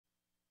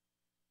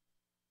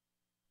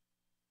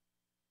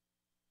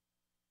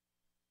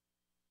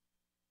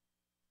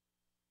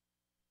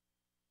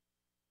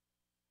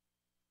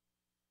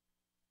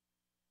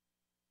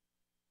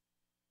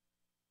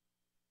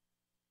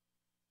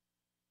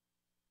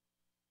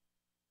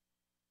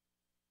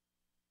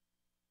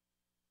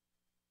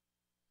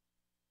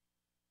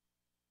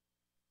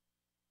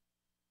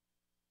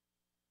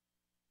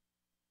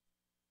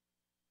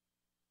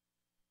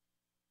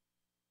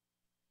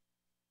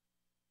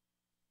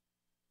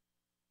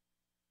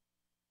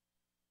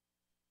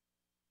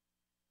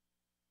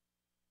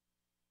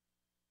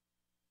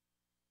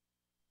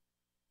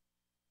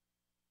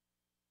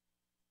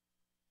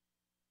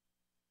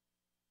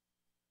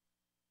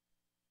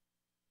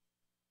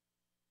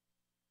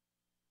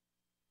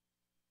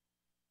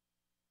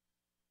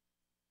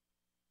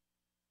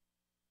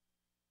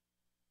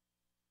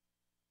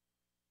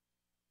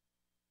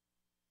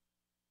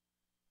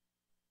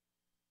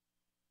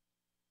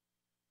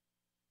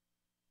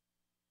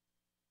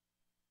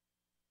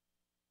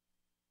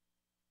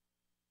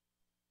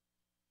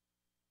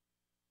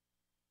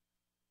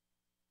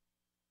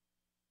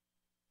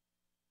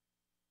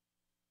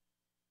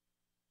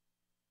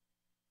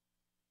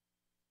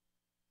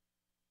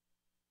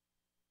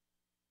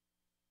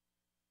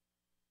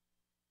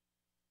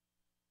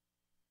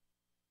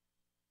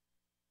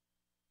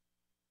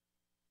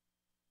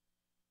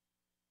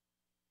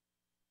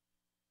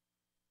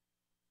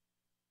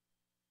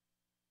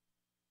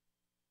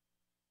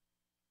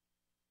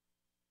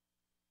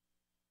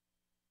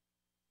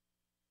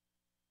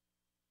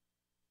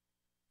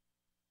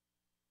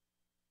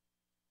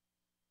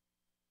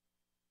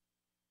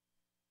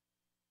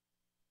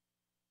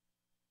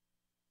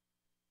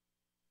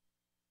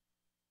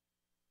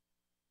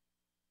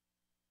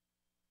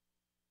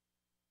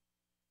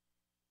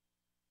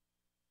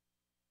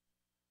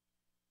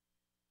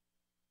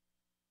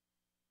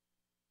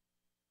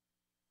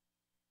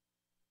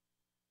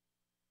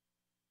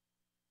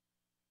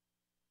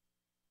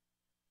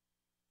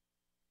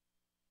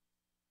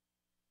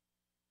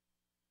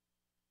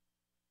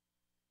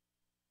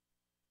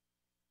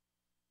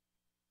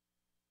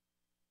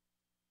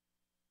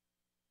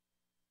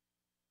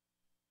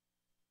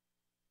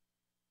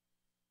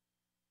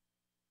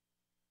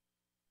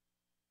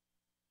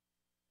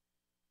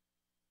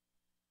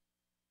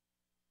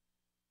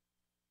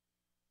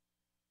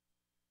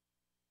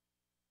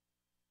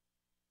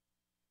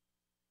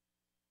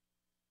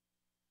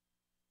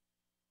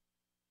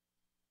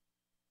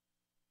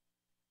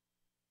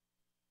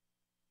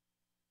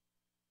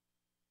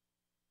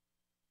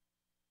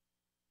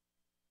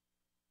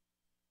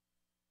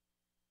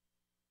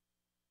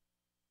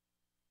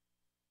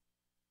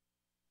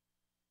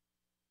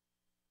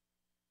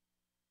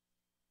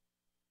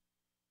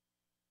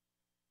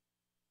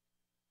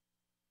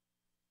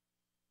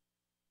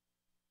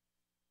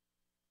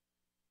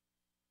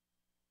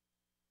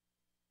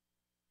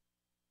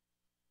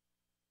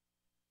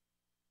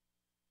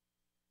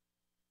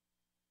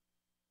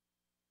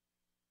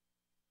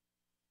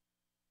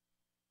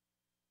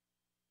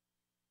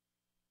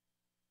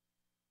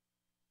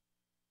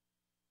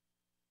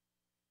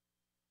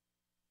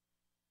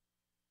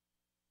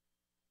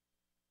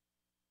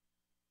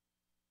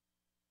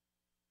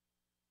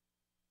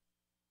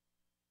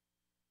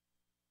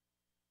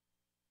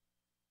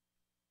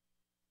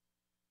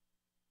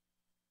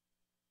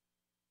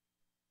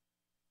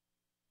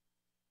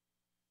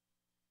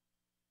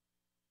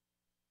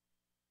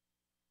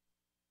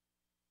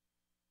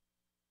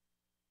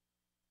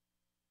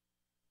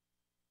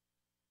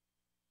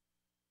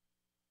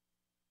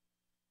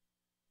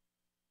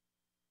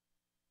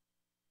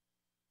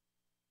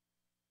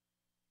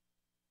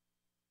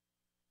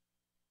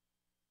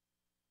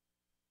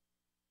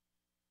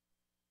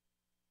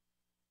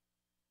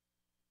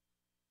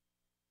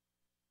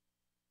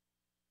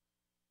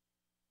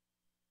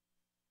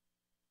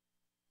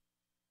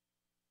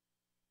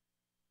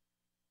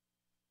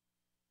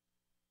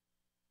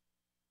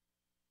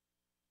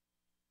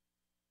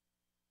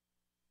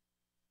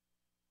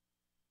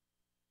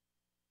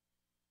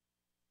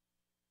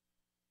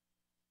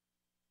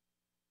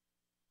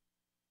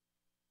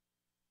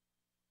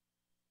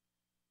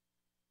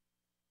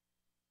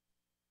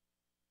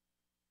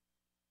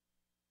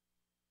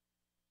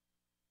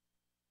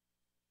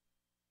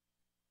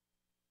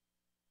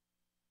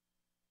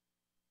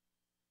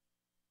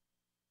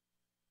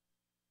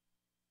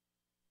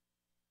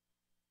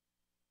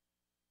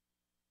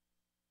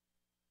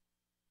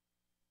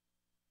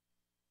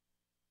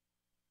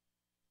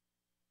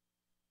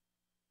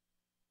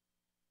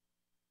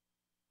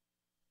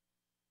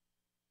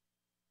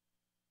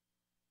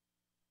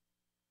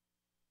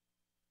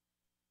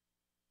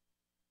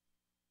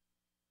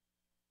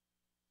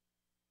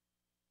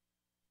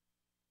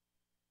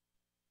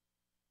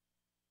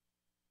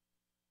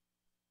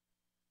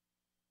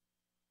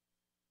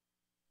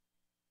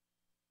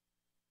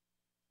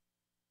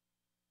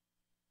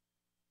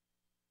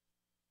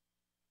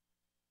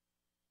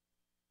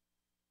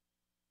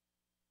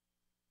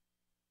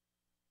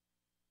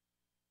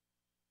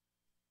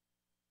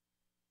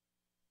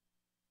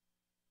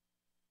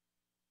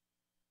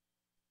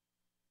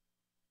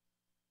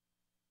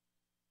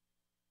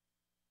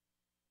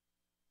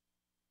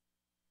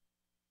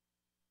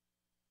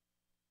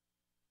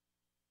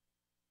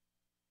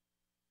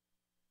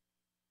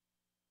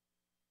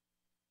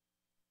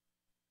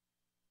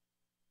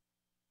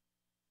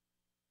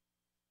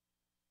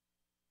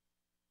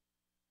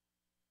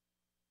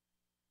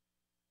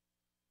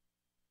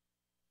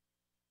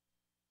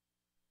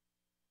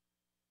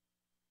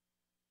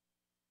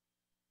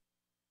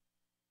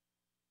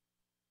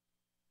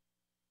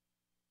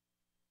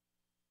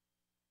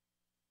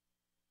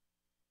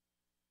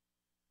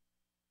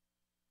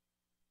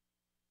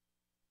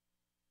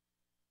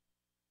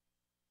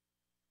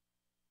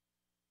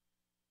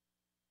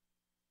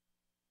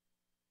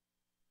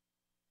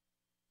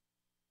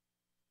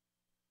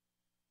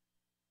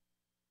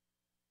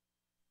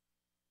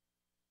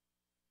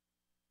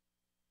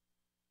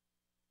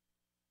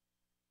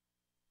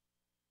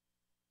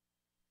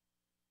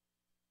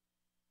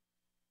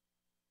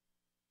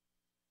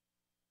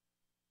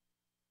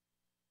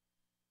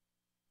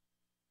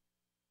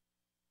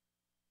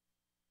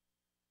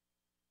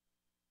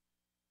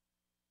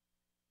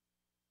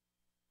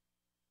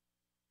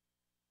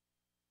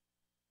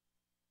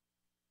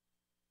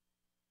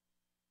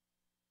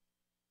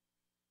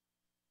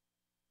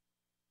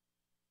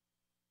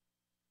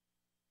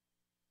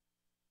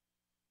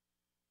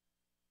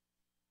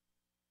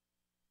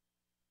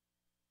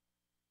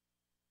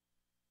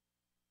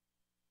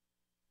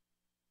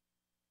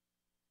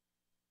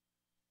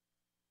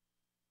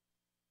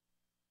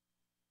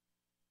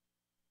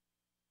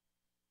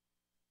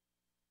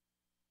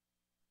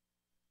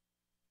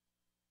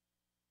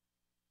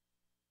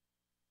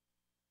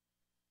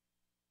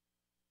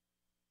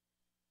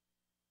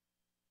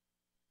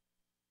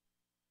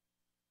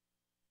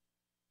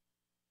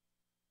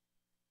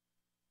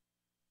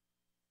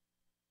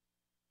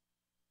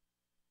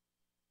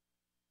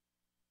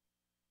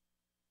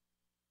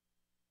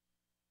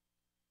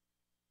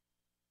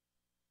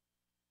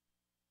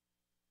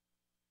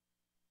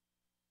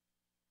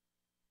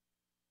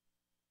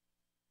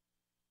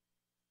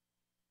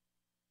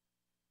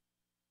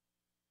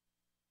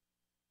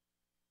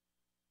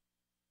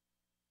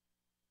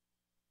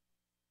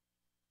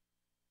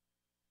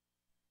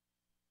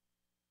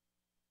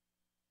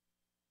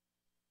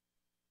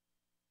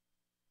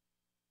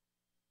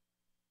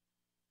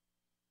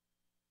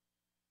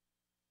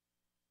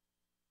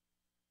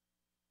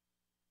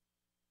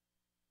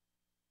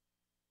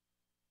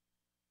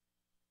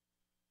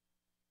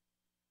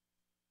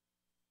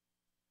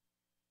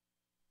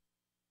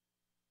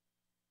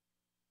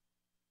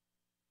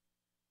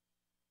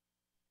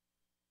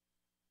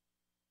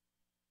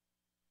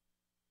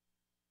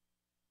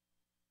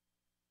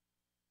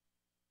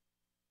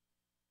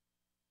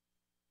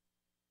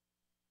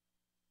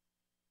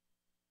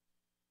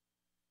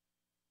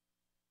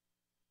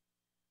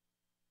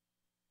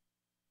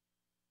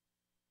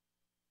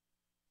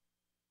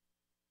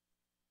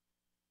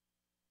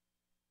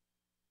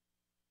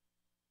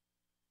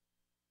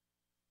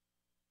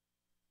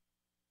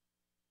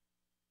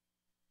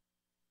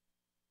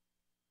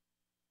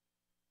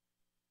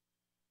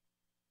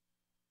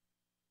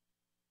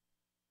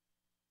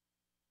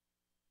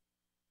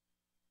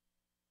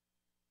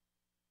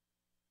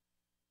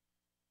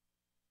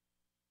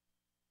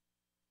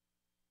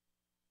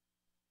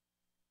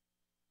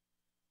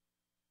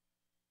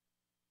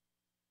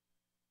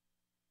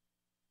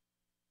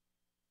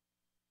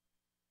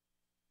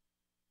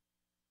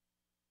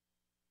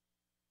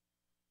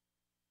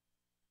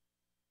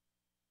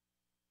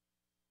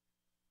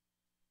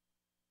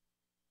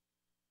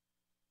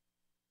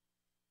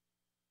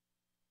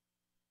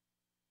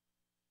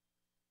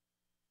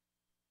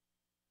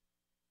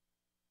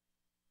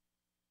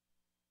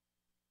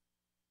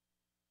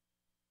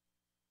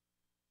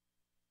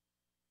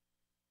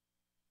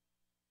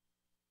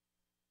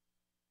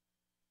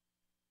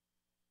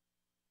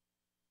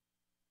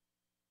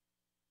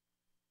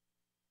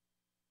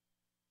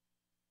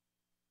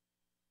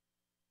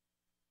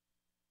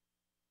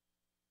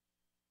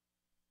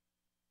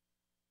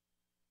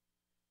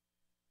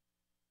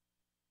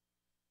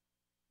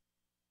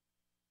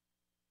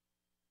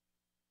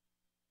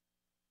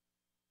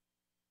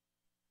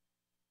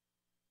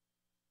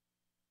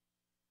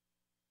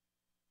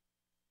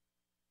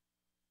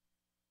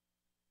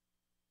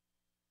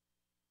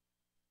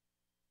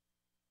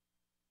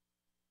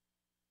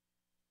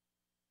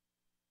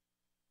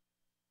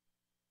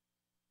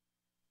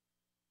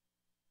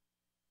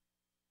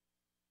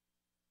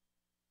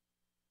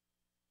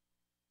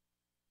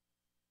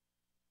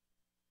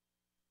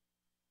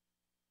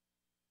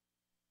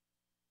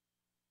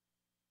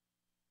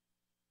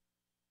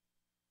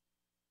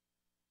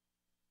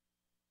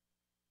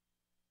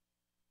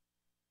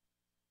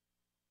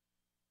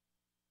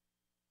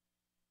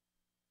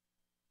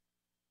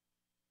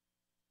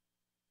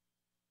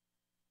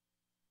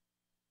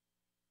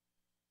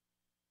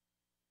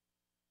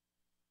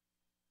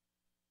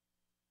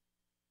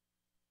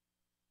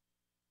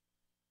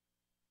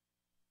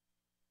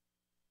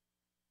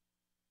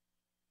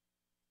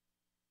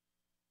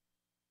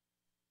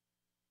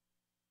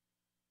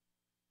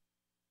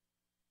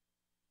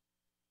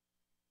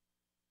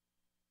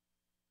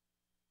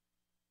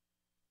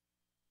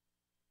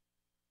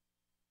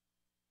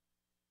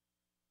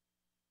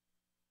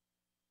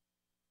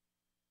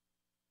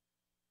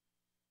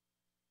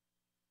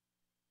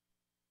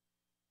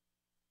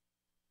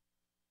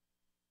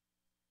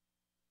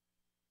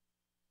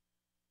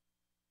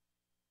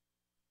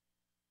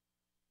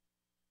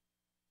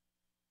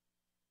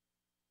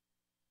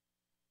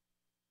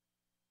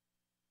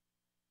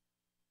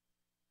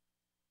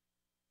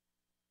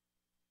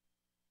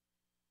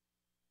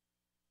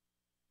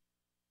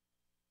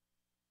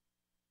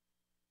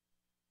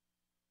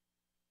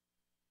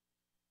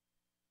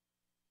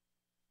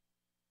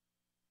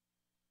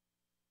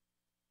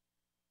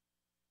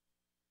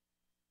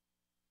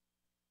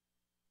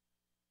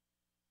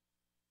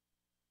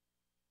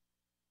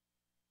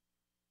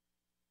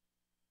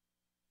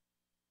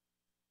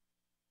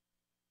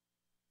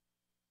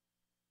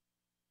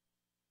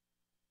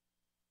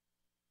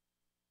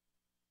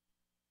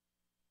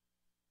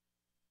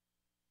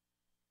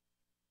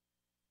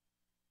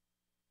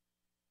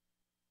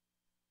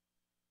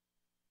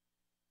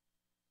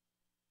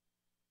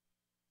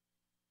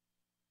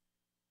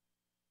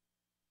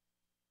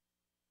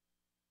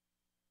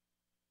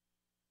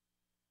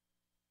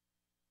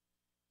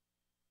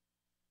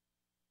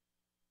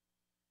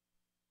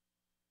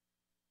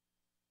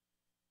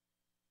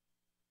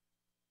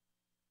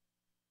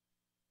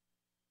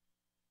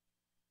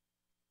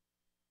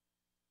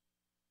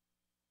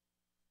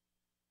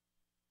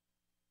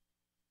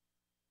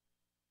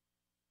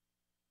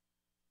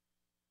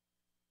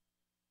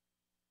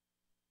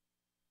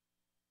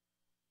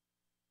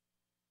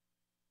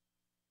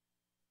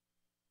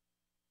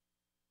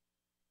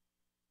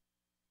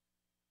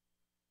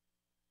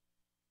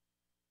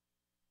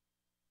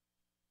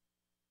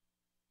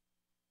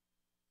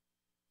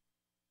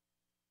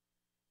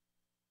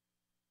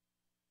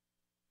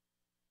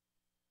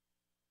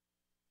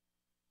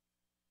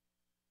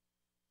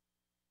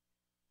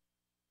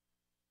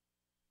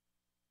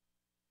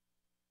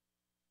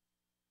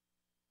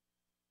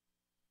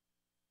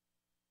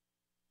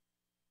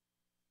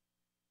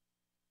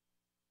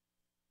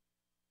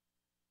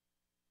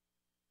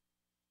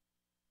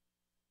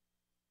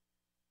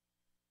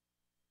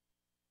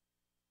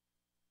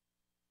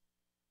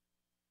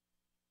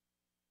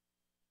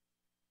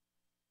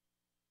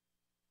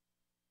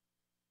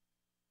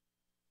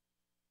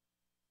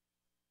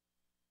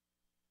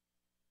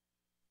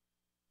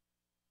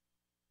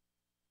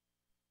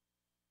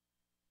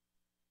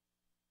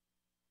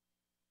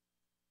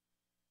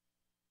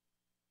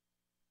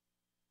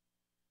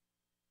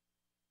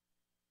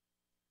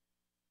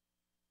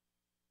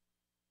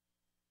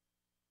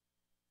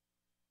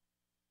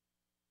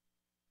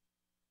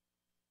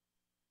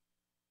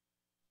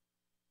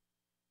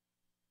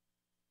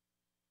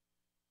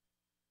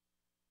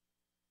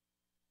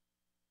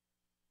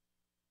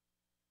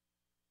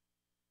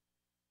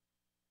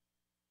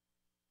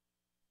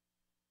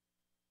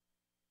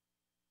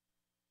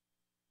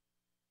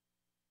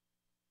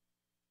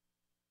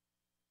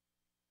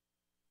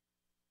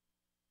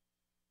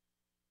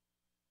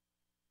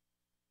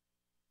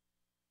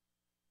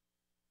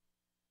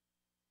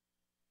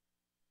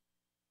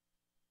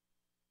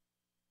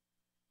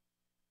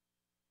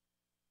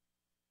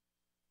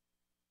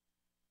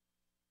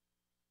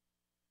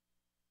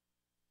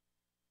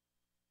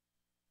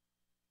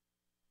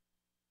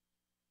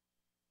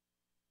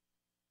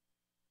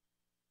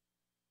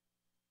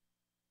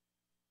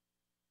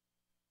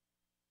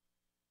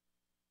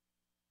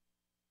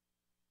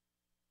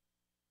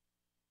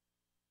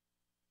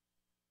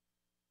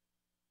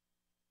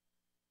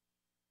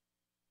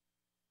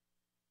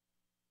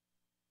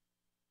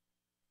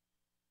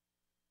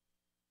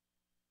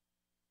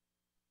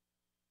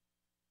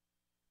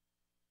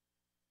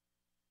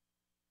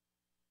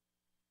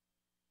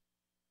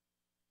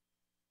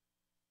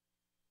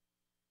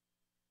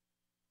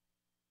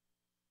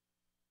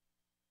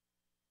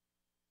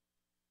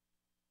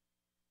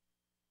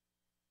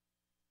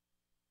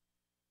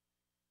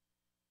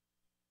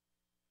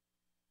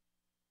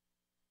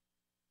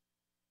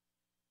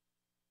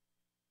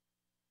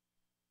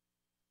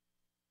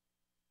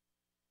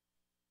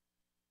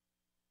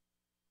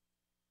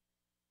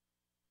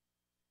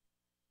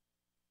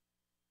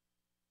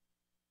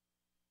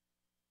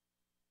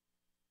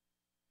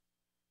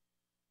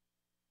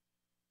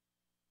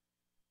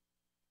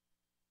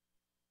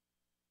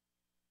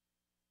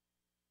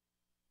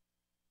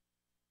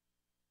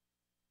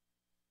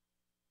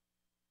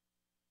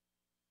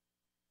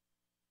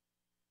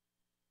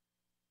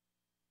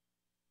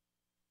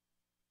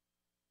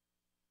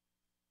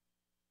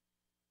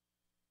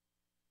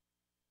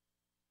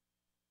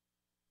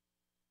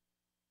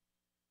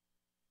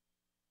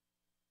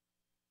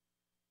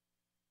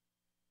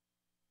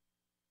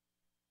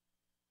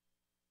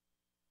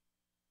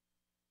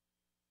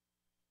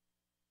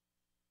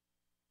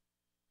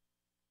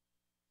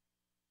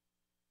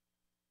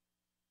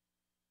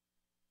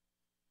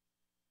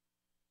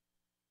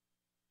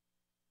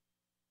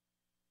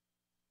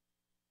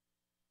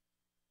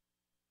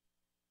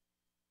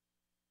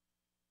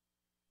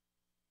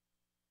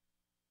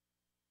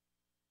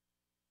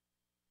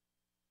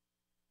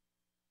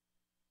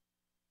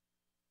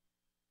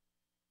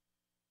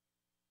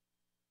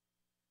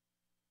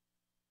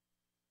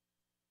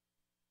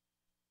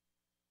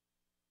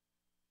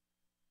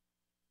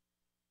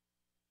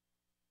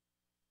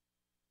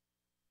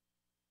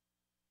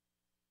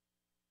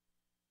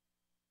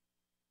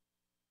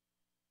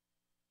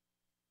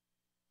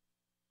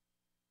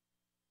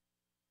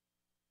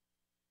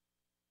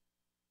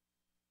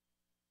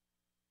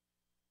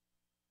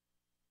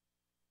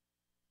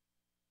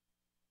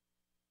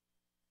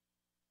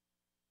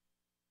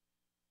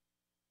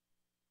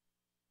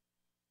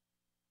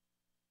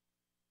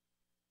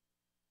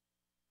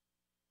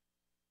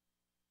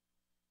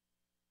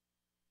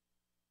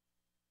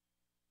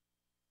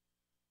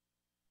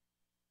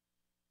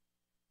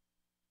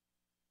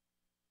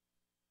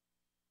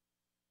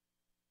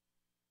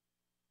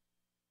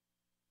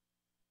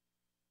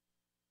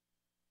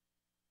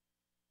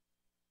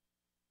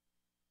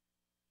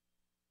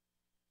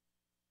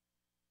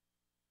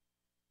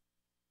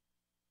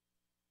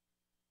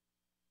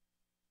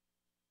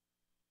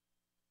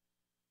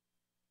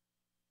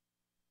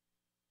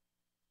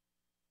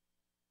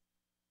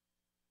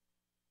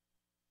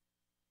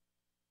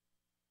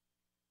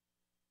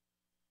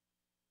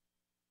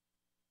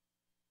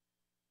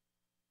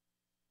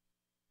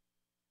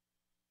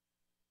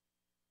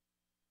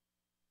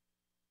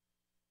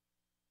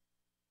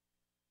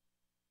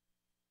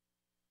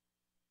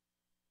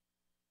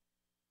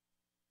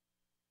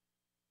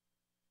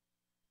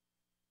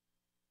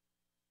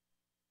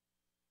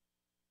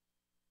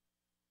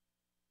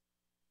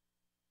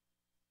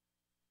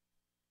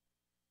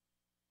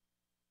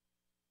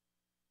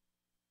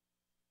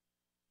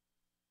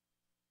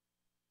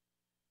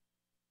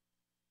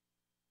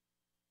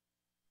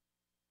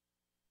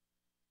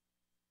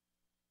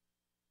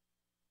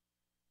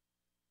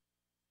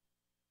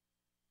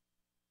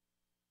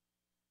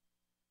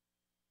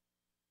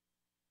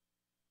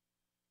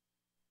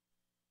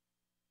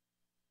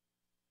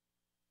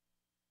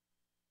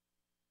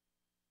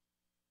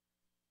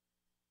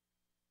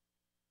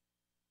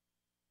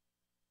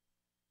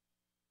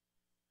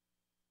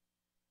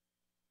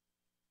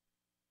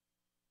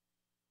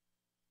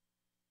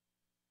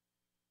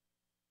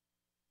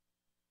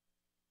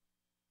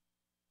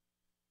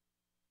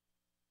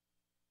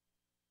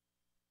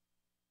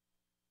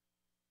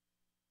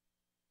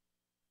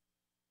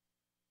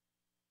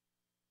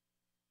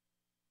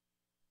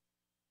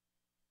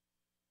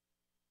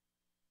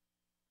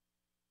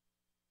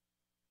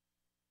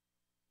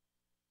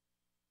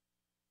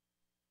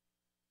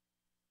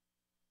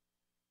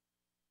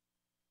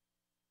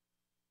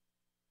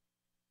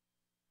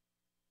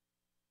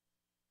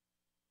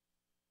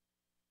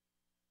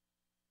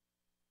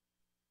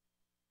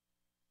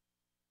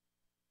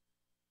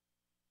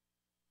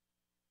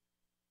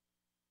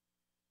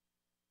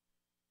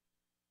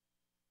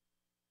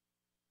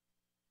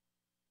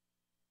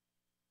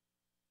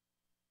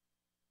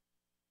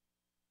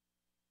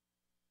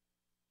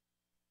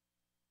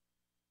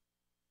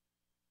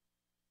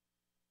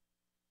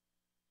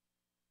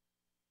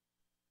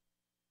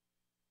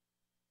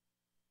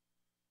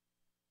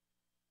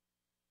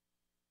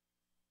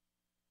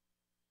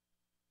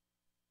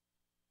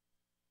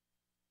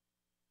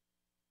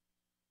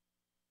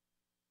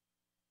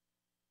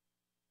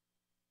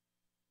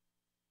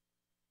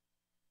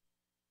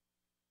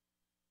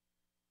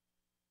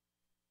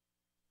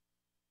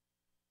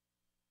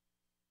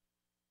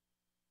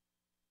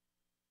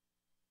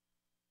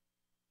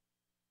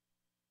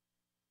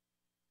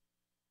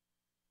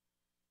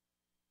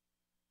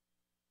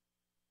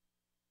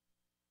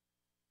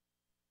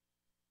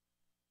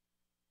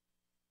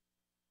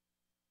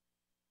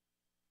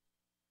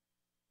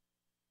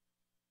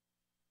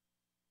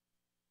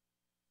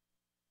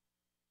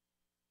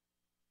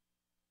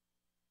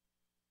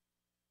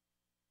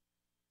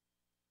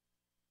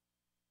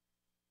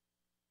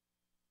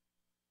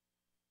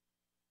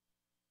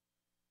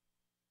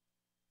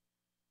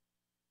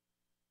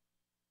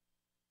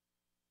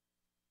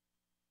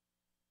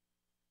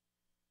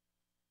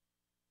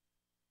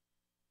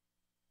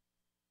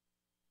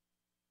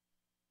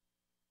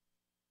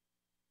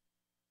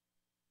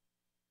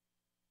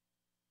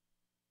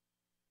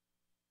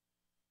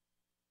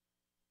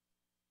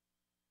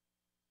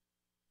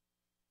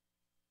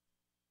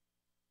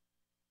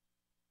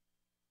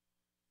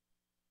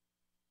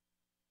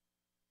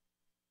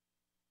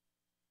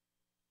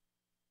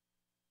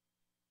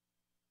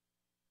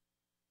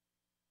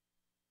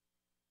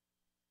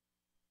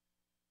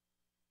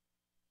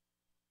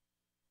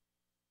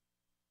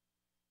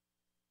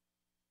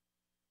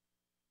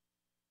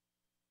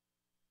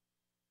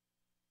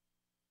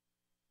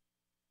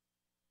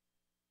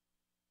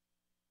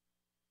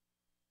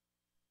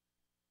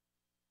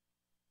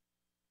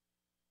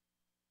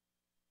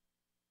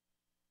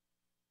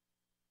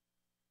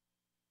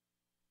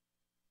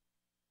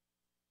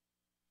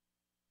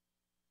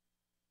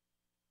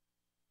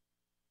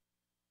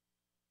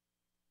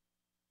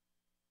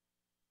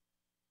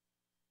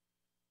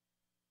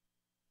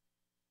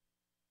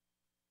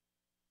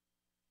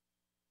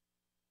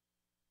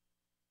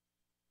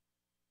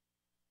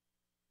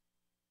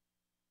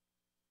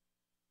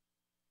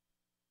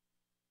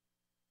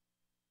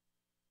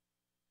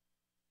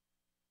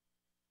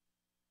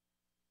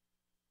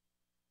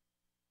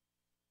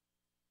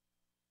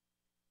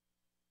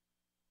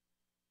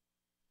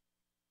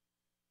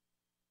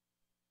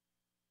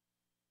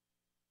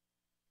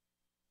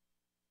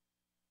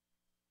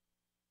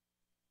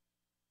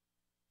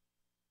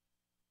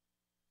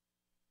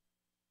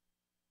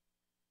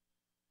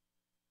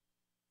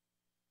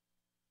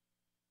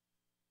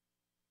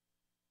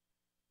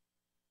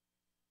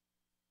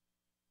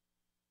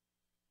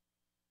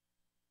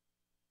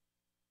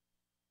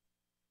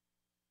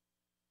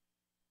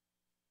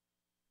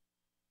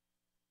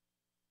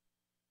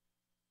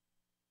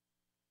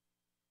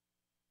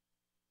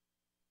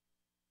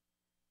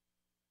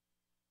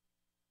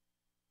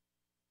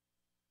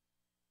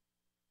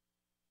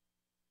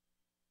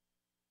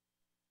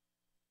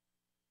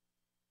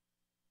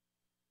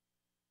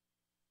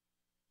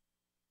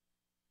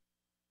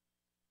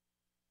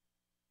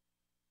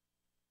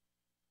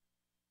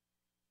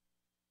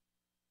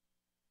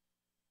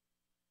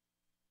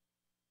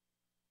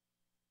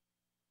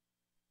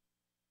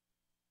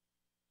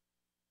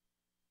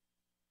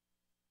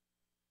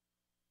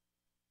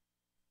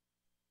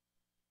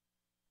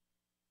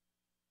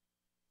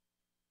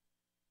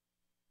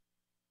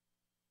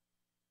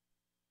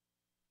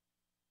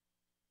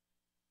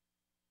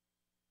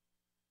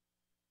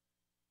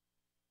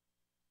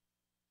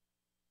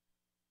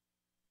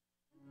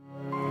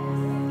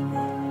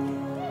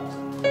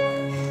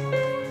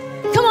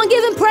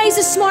give him praise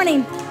this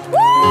morning?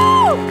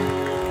 Woo!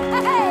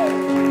 Hey!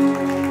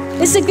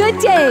 It's a good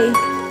day.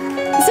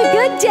 It's a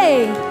good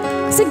day.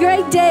 It's a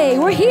great day.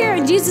 We're here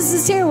and Jesus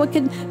is here.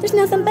 There's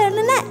nothing better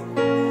than that.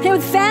 Here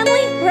with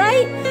family,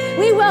 right?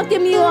 We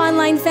welcome you,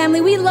 online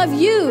family. We love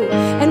you.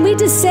 And we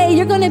just say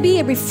you're going to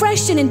be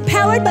refreshed and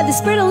empowered by the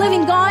Spirit of the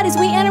living God as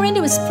we enter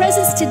into his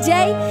presence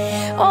today.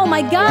 Oh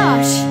my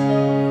gosh.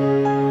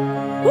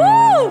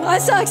 Woo!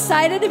 I'm so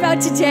excited about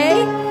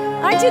today.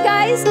 Aren't you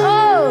guys?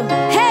 Oh,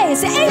 hey,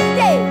 it's the 8th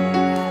day.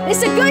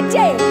 It's a good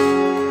day.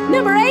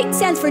 Number 8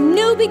 stands for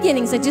new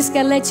beginnings. I just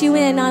got to let you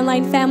in,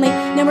 online family.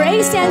 Number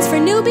 8 stands for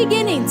new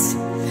beginnings.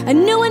 A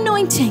new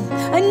anointing,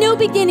 a new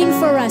beginning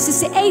for us.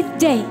 It's the 8th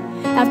day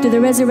after the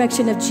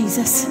resurrection of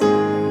Jesus.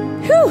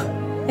 Whew!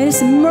 And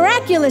it's a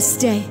miraculous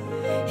day.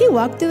 He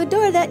walked through the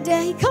door that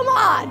day. Come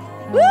on.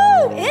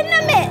 Woo! In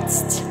the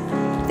midst.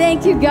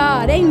 Thank you,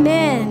 God.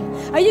 Amen.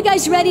 Are you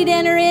guys ready to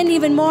enter in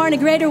even more in a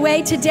greater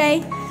way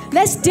today?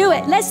 Let's do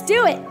it. Let's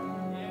do it.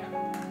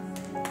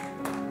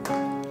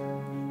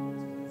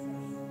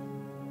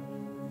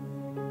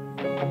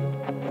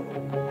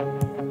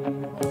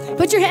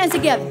 Put your hands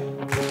together.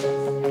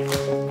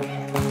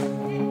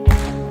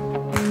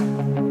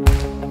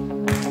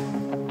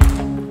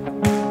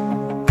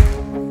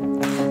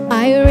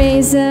 I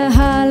raise a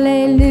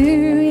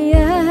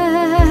hallelujah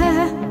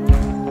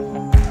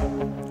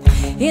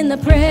in the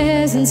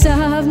presence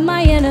of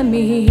my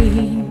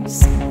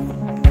enemies.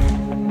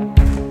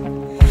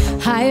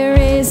 I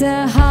raise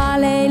a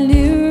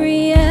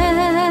hallelujah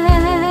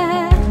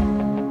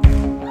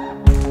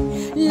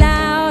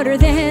louder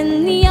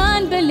than the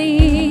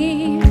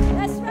unbelief.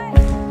 That's right.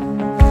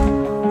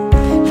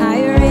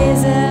 I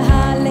raise a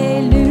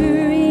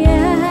hallelujah.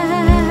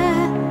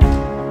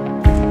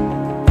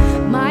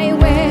 My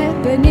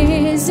weapon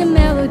is a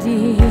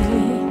melody.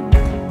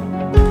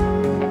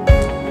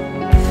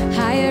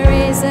 I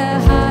raise a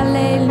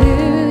hallelujah.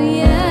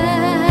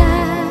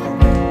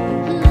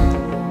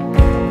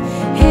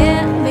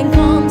 Heaven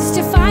comes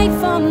to fight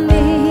for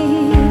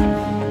me.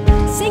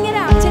 Sing it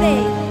out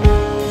today.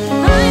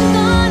 I'm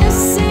gonna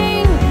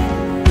sing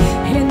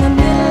in the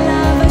middle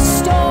of a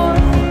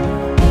storm.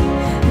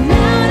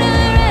 Louder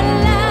and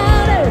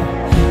louder,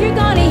 you're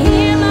gonna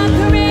hear my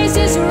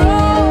praises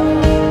roll.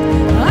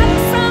 Up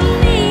from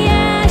the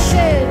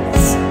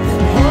ashes,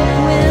 hope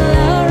will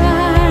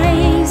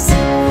arise.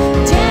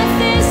 Death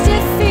is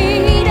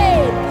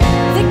defeated,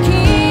 the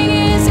King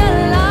is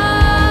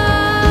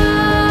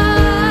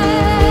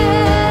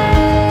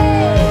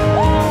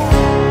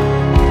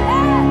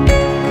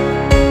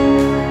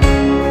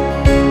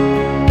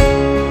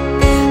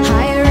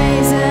I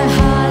raise a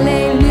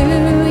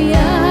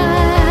hallelujah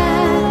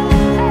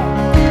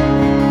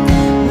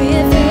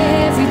with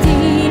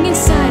everything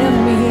inside of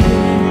me.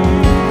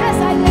 Yes,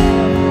 I do.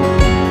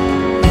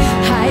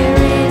 I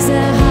raise a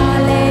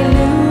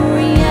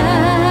hallelujah.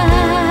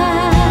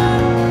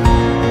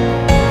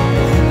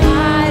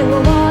 I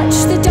will watch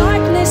the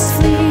darkness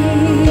flee.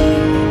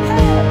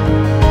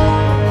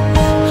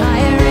 I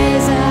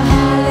raise a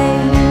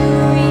hallelujah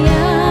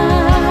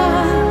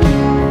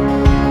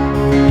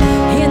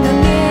in the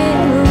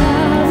middle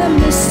of the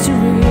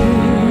mystery.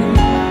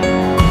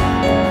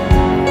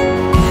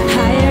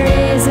 I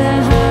raise a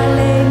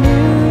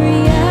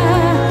hallelujah.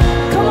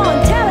 Come on,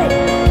 tell it.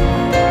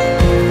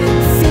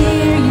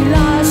 Fear, you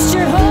lost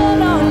your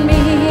hold on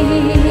me.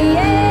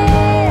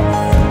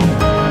 Yes.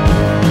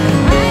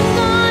 I'm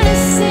gonna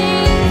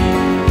sing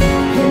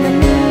in the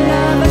middle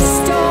of a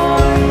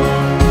storm.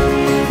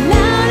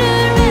 Louder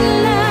and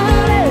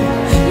louder,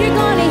 you're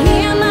gonna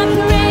hear my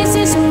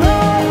praises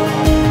roll.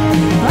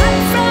 Up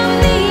from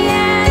the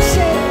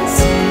ashes,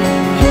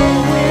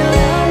 hope will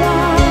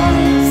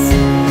arise.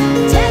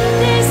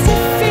 Death is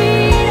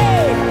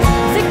defeated,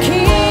 the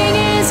King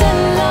is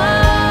alive.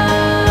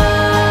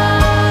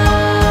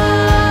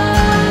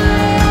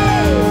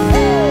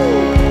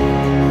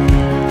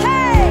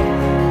 Hey!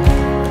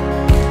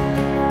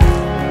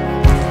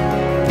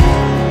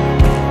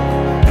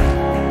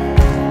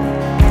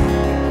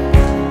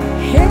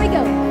 Here we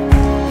go.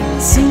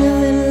 Sing a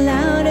little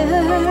louder.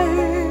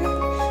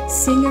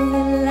 Sing a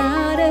little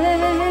louder.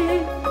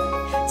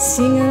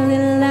 Sing a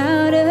little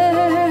louder.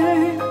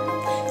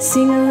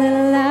 Sing a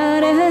little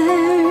louder.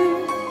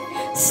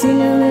 Sing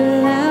a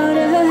little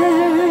louder.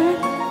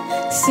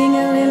 Sing a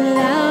little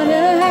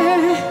louder.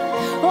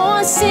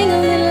 Oh, sing a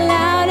little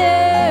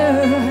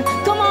louder.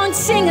 Come on,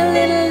 sing a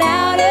little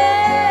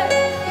louder.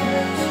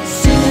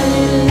 Sing a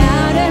little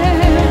louder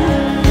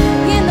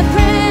in the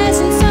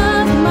presence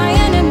of my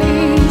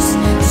enemies.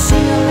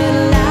 Sing a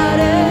little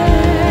louder.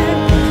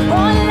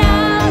 Oh,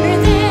 louder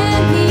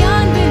than the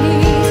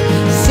unbelief.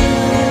 Sing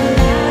a little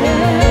louder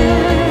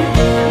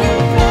in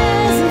the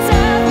presence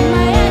of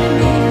my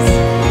enemies.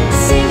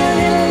 Sing a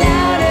little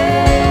louder.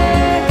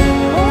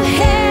 Oh,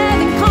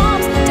 heaven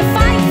comes to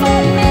fight for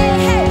me.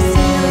 Hey,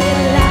 sing a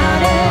little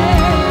louder.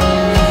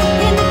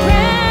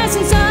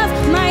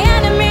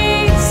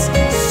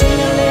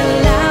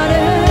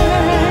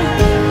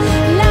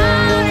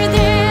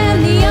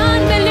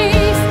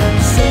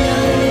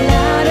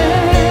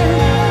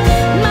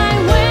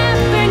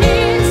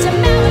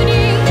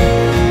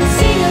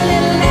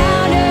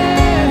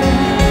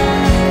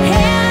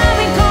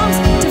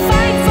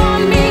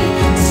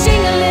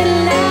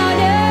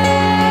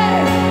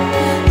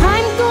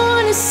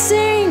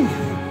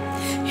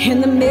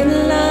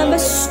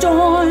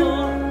 storm.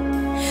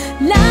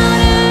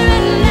 Louder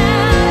and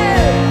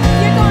louder,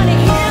 you're gonna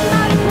hear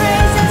my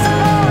praises,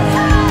 Lord.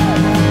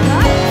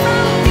 Up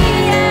from the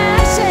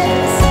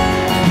ashes,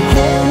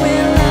 hope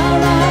will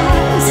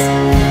arise.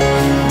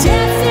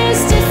 Death is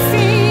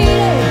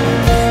defeated,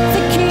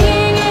 the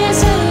King is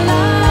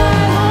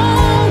alive.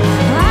 Oh,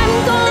 I'm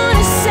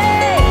gonna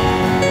say,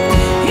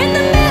 in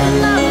the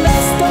middle of the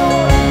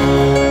storm,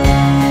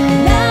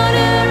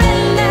 louder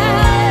and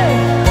louder,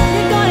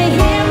 you're gonna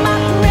hear my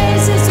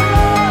praises,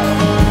 Lord.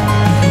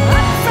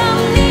 Up from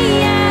the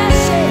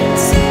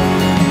ashes,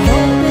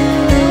 hope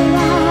will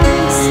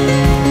arise.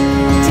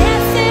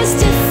 Death is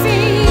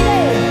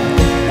defeated,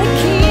 the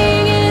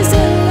King is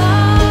alive.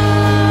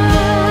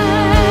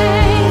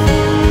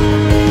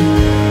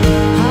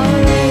 I'll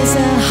raise a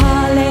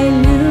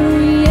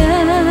hallelujah.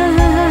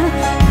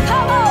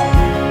 Come on.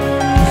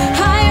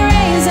 I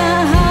raise a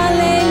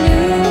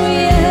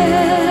hallelujah.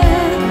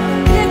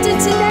 Lift it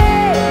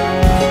today.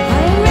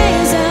 I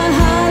raise a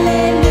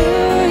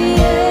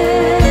hallelujah.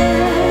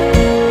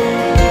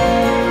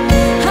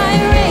 I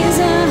raise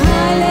a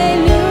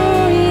hallelujah.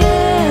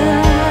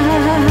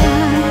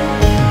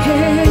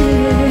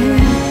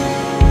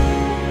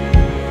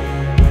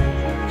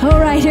 All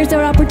right, here's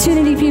our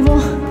opportunity, people.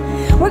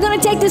 We're going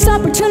to take this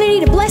opportunity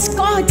to bless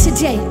God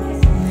today.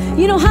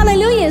 You know,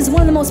 hallelujah is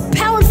one of the most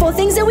powerful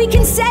things that we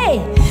can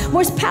say.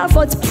 Most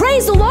powerful. It's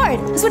praise the Lord.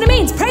 That's what it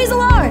means. Praise the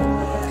Lord.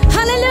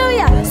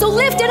 Hallelujah. So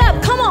lift it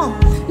up. Come on.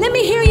 Let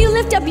me hear you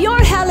lift up your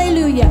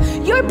hallelujah,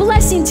 your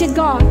blessing to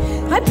God.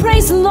 I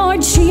praise the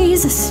Lord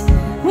Jesus.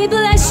 We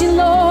bless you,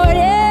 Lord.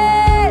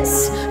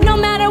 Yes. No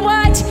matter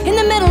what, in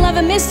the middle of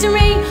a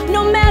mystery,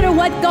 no matter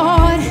what,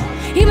 God,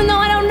 even though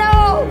I don't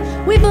know,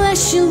 we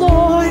bless you,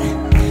 Lord.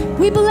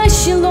 We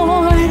bless you,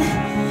 Lord.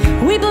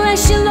 We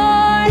bless you,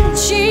 Lord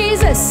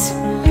Jesus.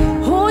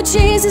 Oh,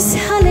 Jesus,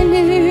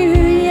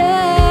 hallelujah.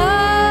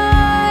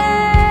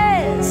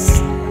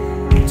 Yes.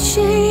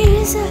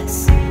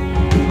 Jesus.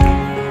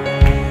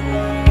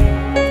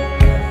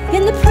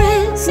 In the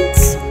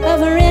presence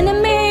of our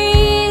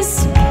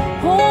enemies.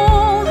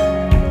 Oh,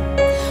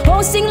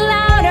 oh, sing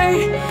louder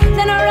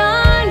than our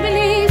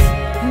unbelief.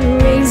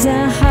 Raise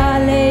a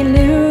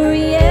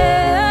hallelujah.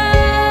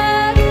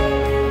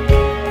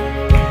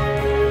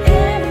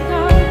 There we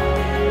go.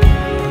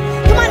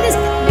 Come on,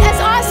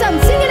 that's awesome.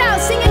 Sing it out,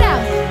 sing it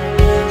out.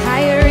 I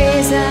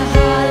raise a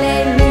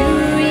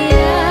hallelujah.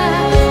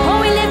 Oh,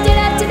 we lift it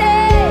up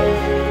today.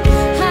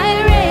 I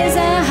raise a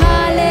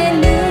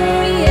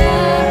hallelujah.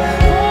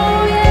 Oh,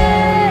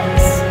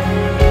 yes.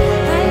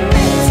 I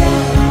raise a,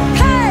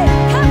 hey,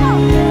 come on.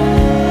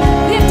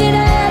 Lift it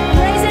up,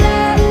 raise it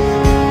up.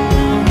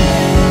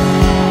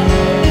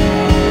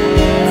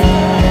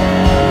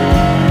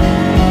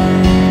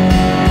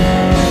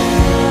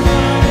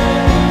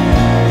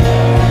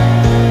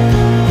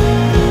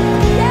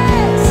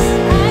 Yes,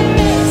 I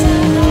raise a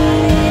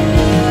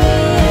hallelujah.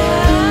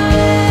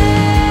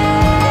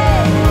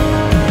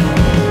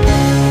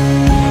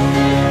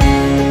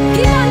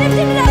 Keep on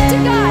lifting it up to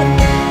God.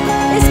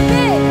 It's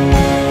big.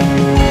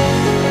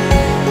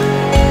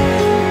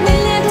 We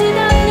lift it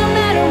up no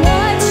matter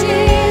what,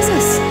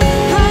 Jesus.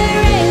 I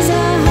raise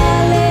a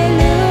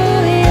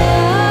hallelujah.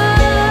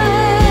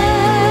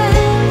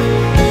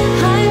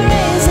 I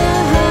raise a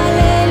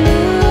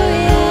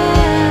hallelujah.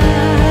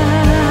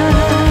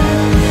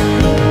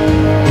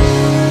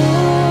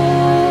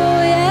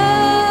 Oh,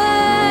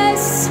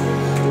 yes.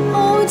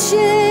 Oh,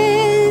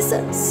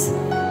 Jesus.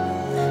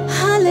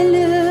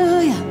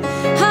 Hallelujah.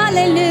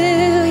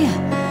 Hallelujah.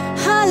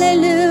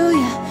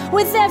 Hallelujah.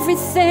 With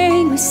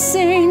everything we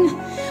sing.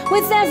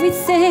 With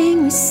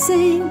everything we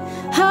sing.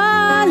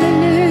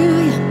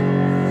 Hallelujah.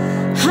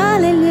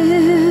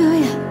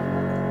 Hallelujah.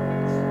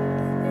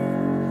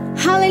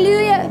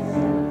 Hallelujah.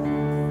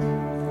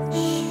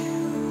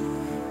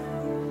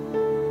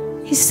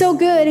 He's so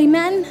good.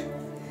 Amen.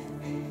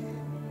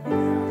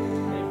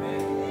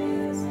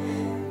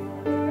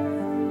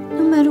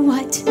 No matter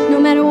what, no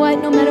matter what,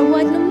 no matter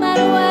what, no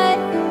matter what.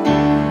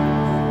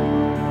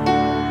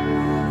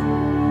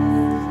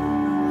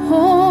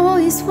 Oh,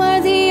 he's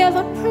worthy of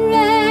our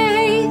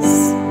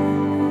praise.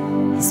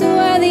 He's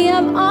worthy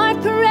of our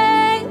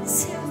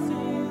praise.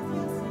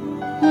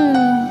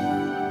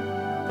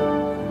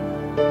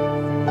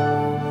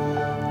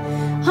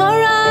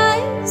 Our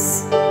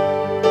eyes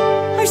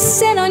are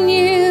set on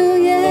you,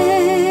 yeah.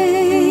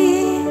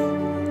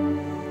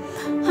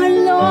 Our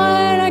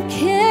Lord, our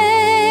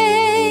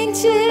King,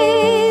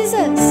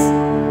 Jesus.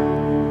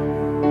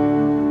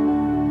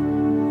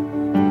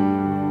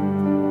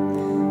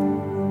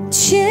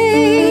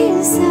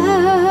 Jesus.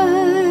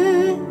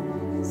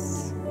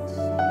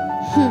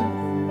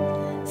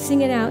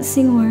 Sing it out,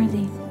 sing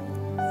worthy.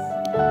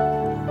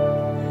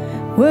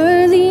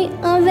 Worthy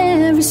of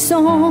every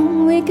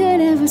song we could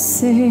ever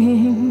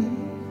sing.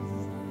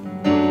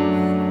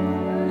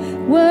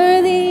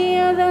 Worthy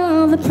of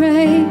all the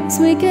praise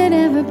we could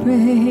ever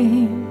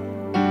bring.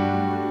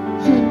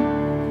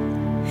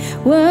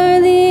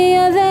 Worthy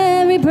of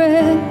every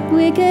breath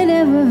we could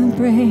ever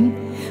bring.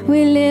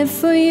 We live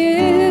for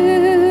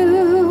you.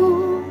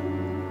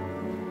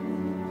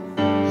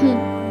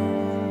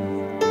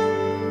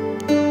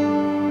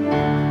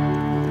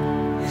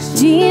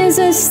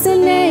 Jesus, the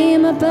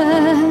name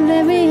above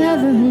every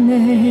other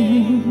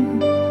name.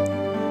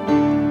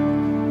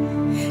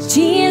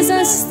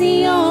 Jesus,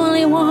 the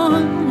only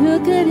one who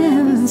could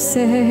ever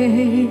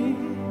save.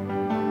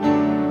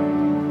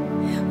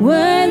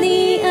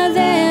 Worthy of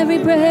every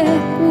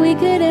breath we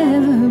could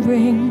ever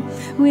bring,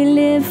 we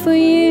live for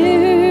you.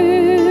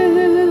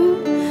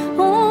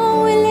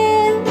 Oh, we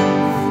live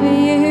for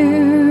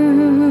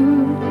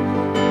you.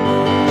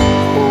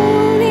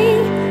 Only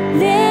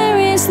there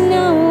is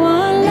no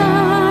one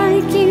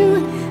like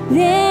you,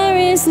 there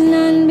is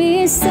none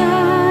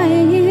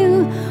beside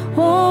you.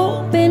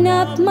 Open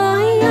up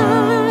my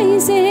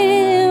eyes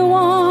in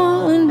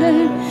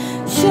wonder,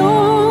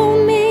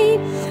 show me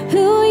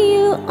who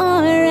you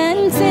are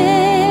and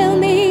fill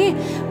me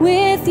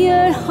with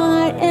your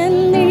heart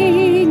and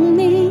lead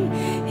me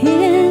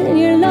in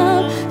your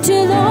love to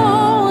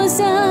those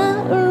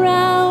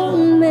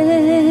around me.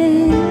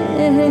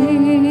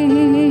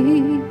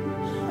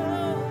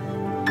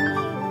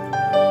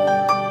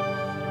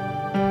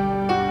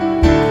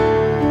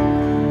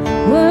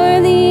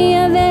 Worthy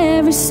of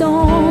every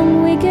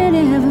song we could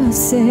ever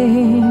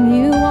sing,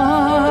 you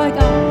are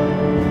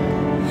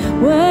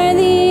God.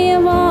 Worthy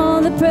of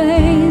all the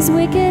praise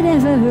we could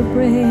ever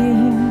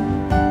bring.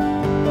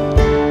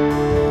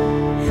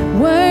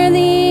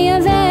 Worthy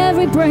of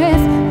every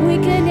breath we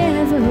could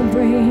ever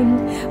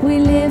bring, we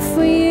live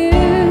for you.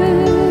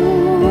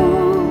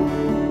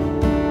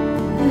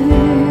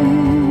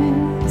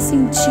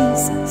 Sing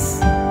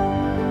Jesus.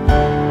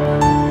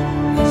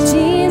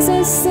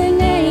 Jesus, the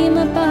name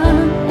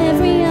above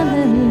every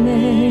other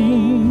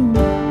name.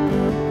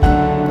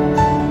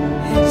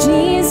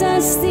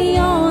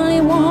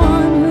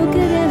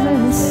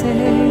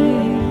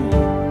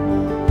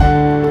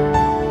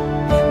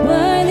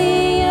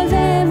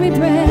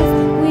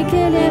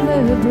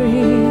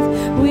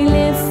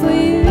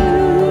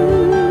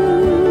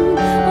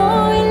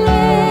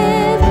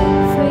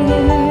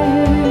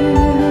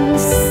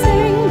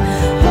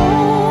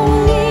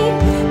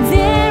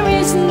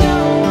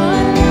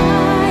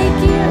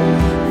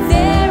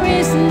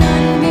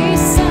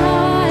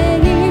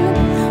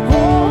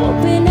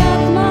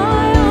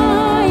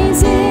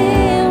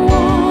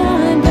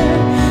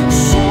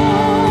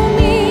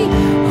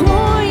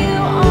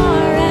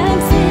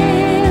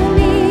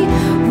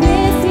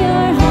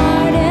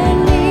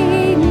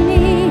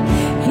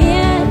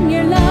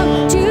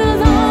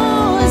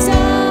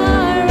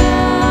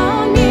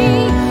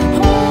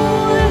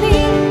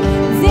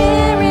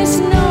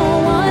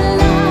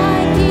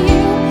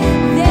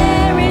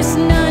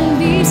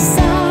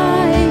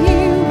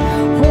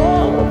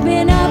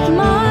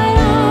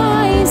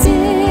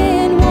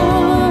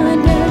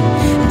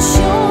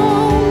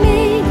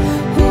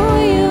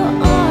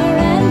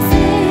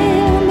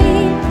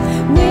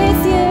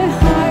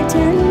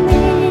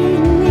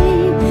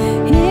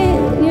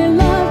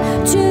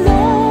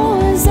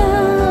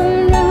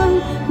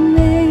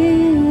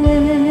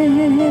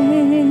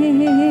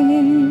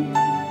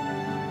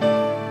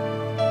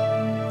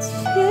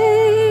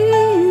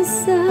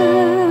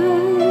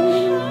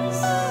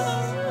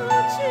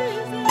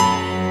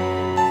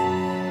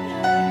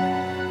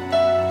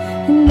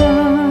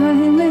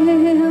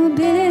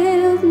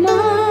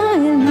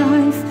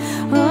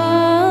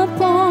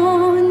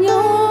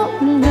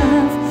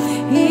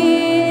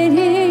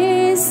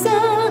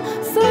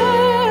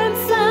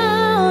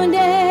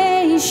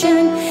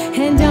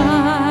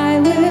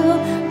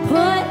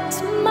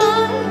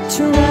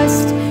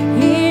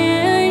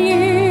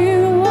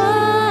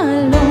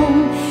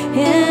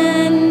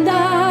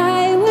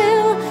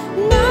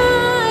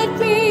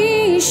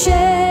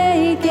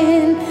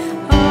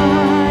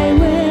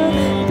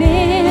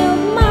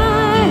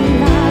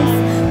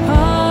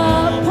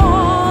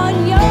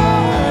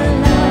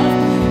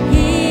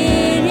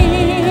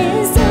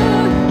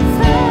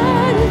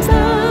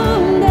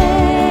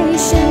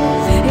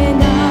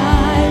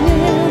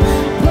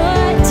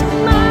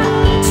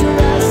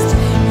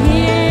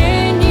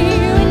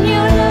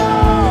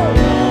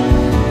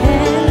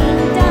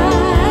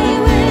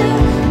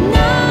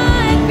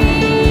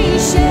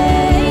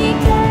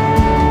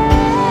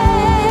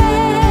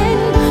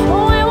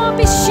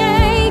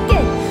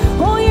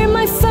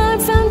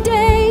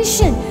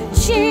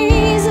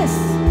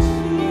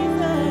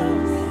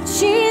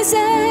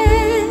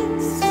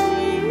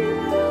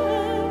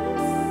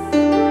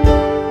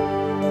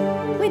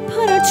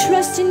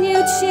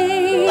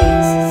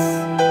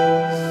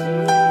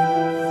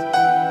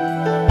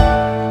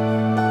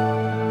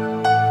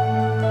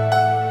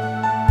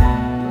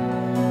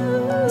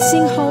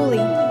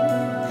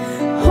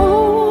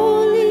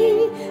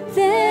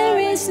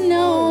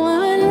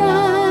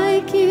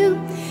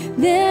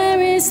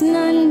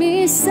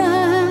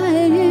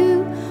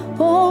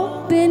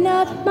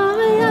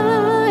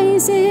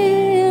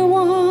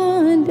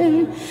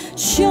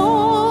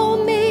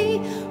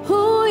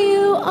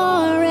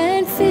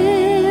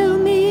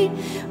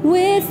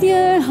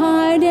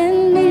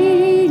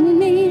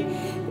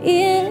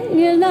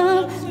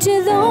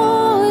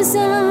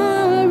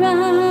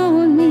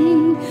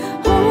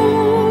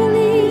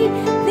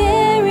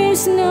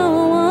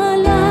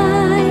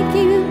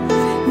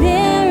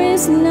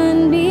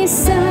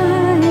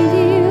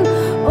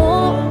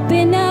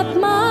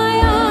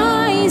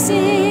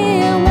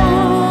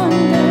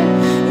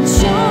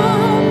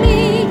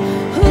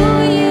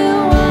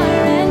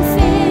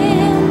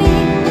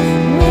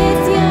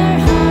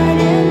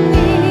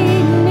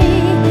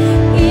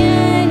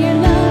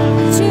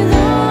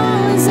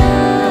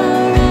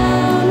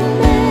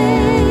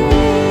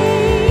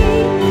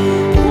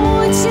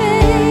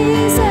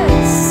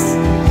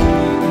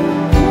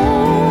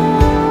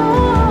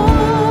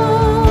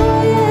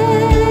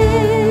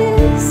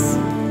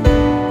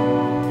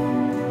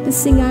 and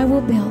sing, I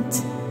will build.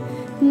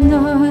 And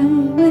I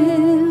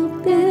will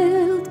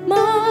build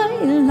my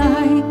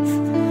life.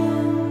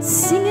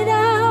 Sing it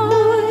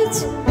out.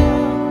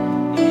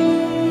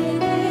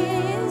 It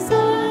is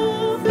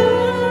a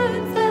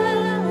firm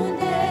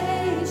foundation,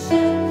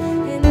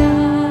 and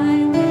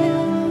I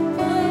will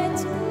put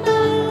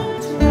my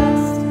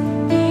trust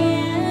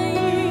in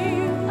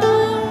you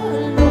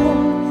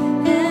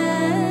alone,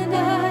 and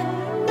I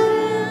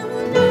will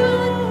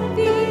not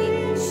be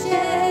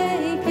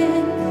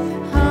shaken.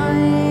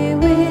 I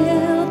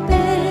will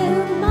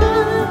build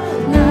my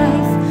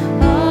life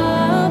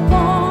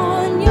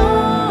upon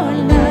your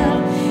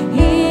love.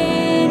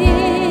 It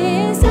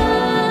is a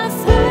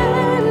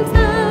firm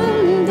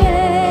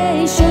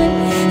foundation,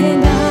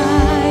 and I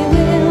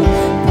will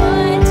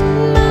put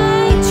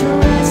my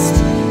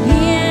trust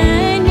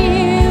in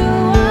you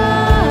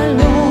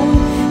alone,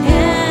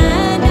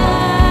 and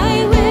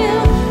I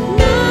will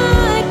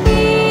not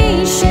be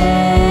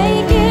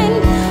shaken.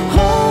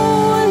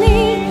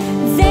 Holy,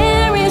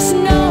 there is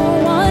no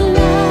one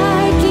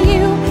like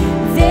you.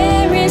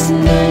 There is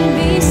none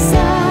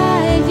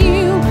beside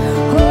you.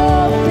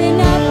 Open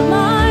up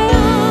my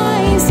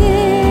eyes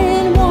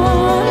in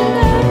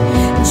wonder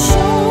and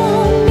show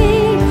me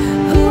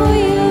who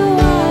you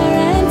are,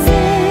 and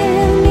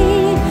fill me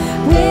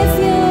with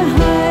your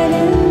heart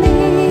and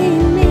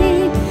lead me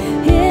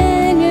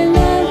in your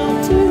love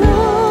to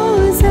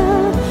rose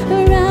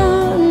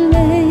around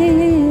me.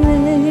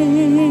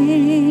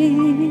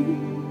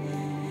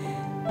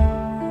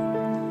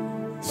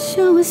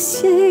 Show us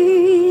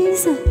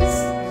Jesus.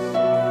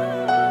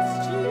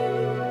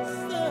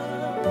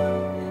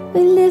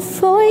 We live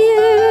for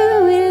you,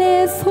 we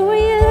live for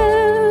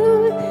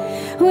you,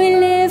 we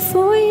live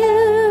for you.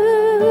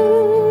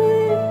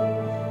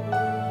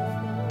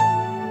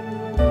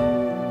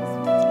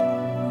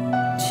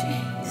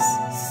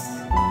 Jesus.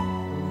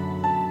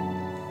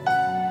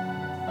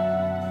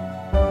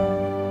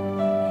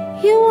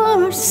 You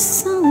are our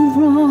solid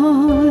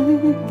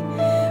rock.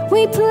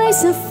 We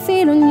place our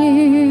feet on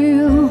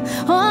you.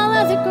 All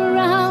of the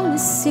ground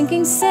is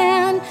sinking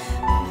sand.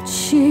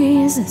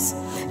 Jesus,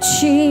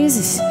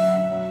 Jesus,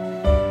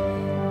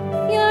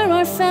 you're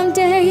our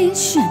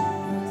foundation.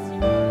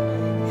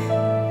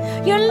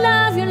 Your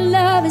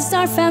love is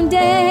our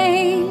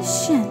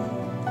foundation.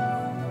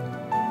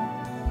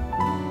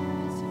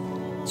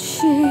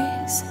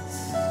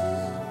 Jesus,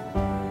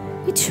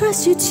 we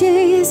trust you,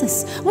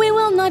 Jesus. We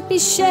will not be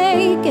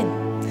shaken,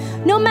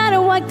 no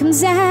matter what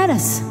comes at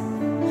us.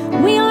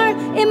 We are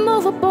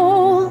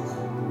immovable.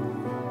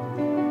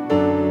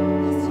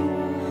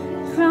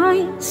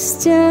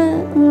 Christ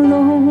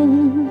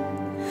alone,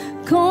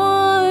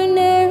 cornerstone,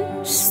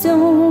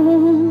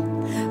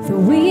 the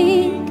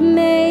weak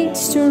made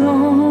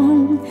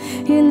strong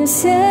in the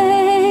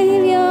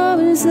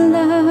Savior's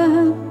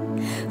love.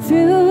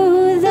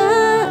 Through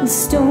the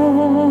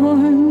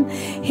storm,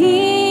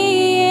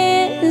 He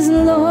is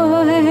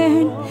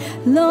Lord,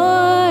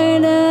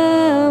 Lord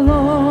of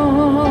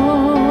all.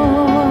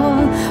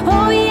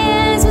 Oh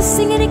yes, we'll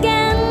sing it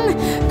again.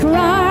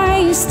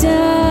 Christ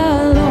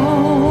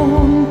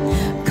alone,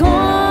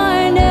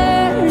 cornerstone,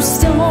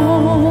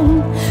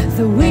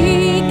 the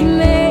weak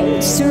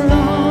made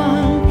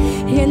strong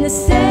in the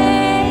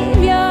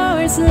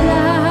Savior's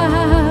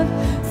love.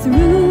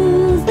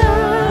 Through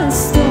the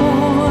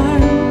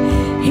storm,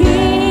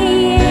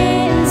 He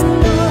is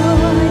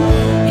Lord,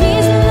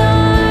 He's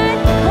Lord,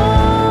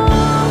 oh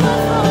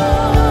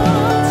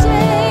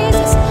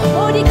Jesus.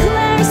 Oh,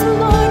 declares the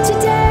Lord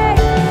today,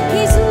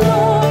 He's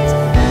Lord,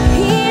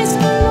 He is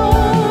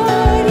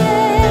Lord,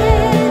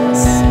 yes.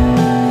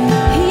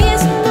 He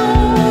is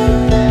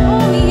Lord,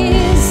 oh He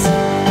is.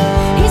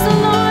 He's the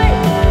Lord,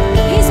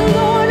 He's the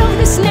Lord over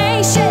this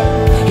nation,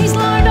 He's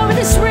Lord over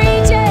this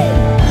region.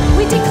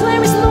 We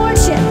declare His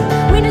lordship,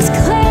 we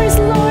declare His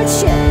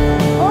lordship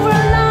over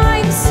our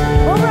lives,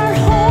 over our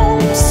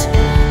homes.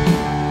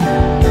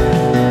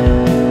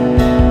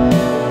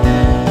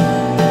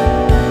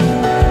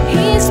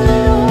 He is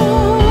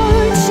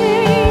Lord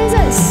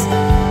Jesus.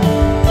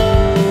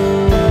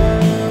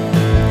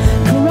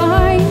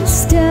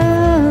 Christ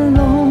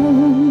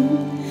alone,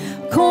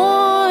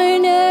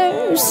 cornerstone,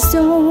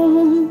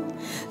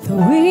 the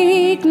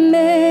weak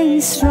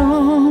made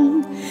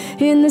strong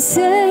in the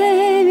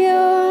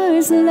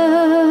Savior's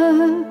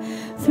love.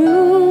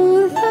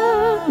 Through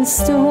the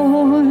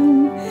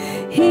storm,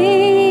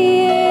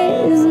 He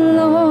is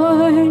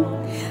Lord,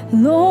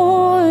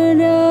 Lord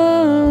alone.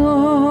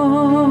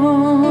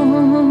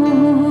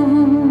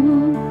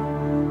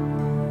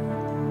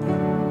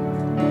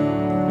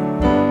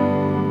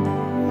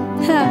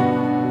 Ha.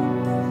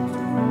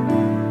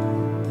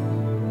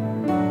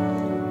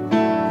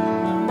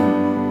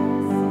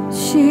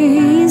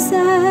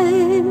 Jesus,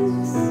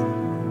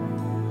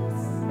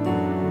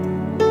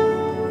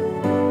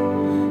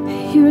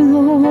 you're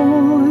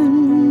Lord,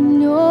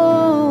 oh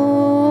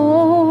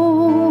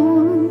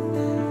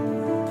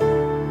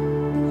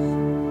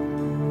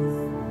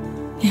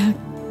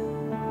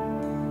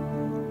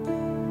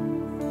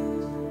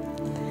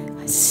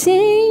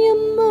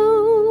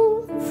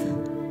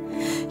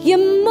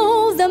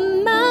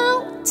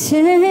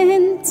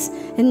mountains,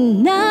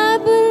 and I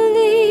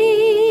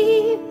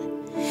believe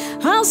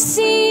I'll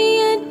see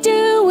you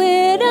do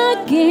it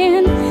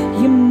again.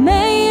 You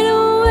made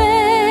a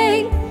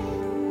way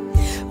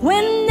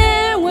when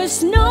there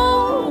was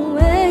no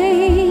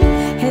way,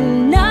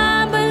 and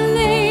I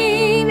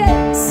believe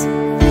it.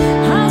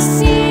 I'll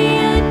see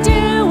you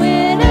do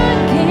it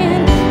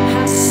again.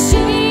 I'll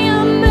see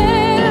you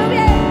move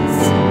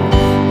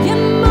it. You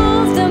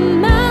move the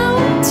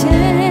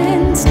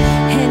mountains,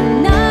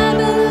 and I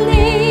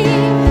believe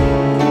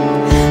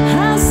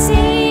I'll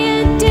see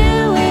you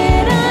do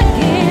it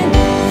again.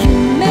 You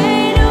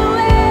made a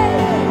way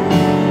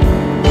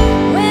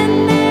when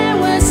there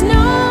was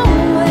no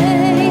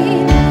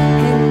way,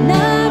 and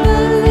I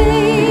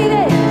believe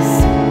it.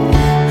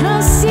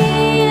 I'll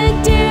see you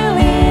do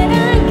it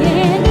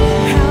again.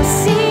 I'll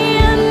see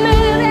you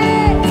move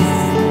it.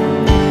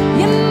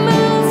 You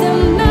move the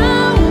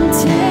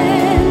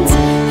mountains,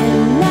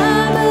 and I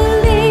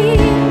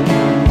believe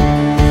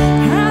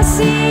I'll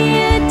see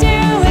you do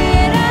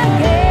it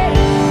again.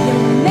 You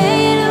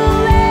made a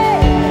way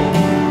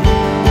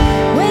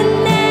when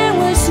there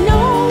was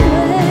no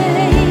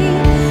way,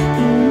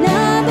 and I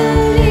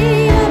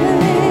believe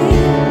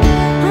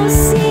I'll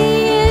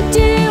see you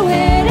do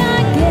it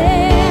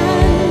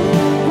again.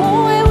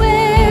 Oh, I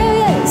will,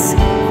 yes.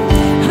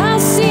 I'll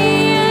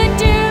see you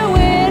do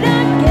it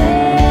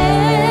again.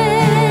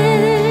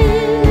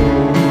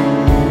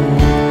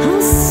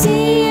 I'll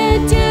see you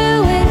do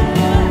it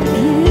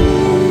again,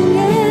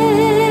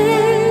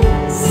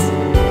 yes.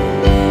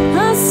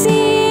 I'll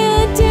see you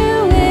do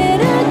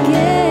it again.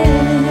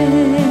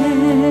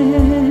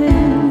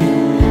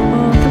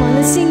 Oh, come on,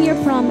 let's sing your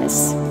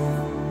promise.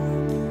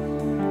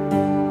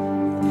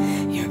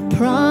 Your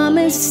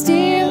promise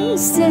still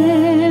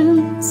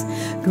stands.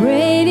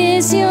 Great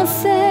is your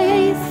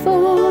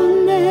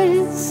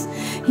faithfulness,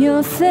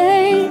 your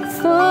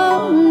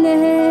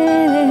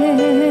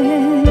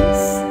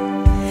faithfulness.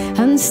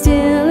 I'm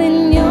still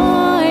in your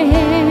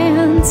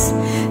hands.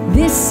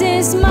 This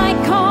is my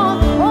call.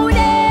 Oh, it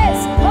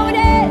is. Oh, it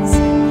is.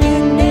 You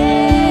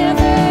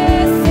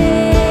never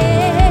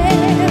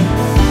fail.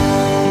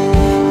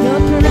 Your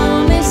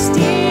promise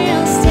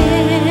still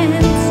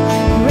stands.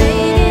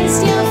 Great is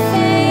your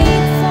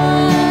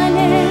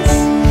faithfulness,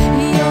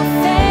 your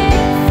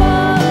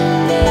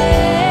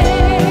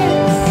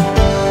faithfulness.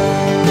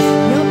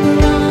 Your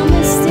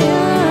promise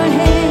still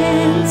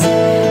stands.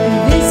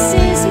 This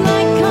is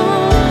my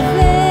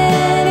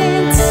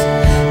confidence.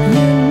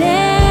 You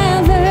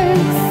never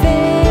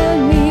fail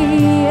me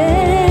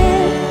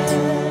yet.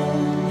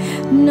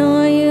 No,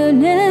 you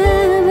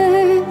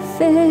never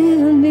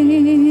fail me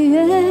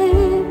yet.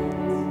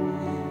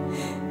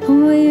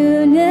 Oh,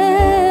 you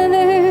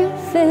never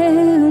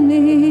fail me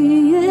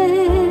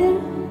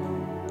yet.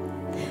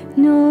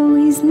 No,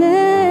 he's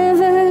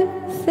never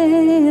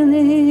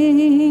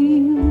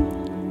failing.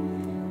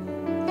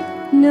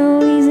 No,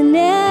 he's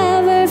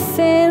never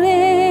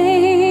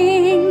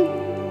failing.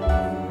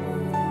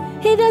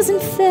 He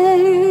doesn't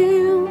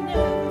fail.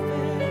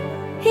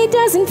 He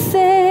doesn't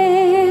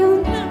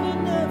fail.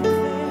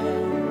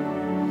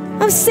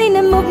 I've seen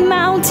him move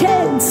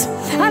mountains.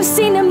 I've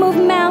seen him move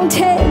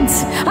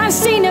mountains. I've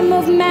seen him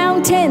move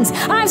mountains.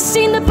 I've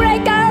seen the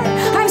breaker.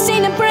 I've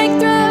seen him break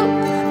through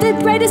the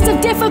greatest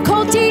of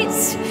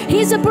difficulties.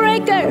 He's a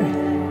breaker,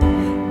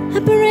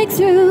 a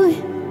breakthrough,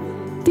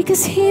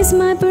 because he's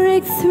my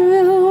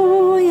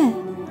breakthrough. Yeah.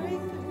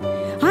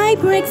 I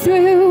break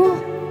through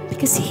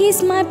because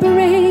he's my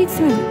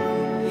breakthrough.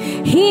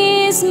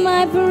 He is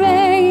my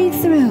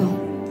breakthrough.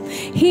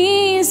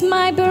 He is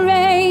my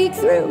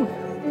breakthrough.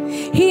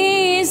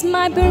 He is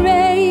my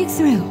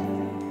breakthrough.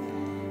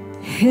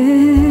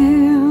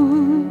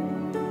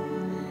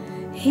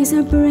 He's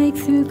a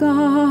breakthrough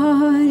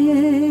God.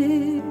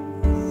 Yes.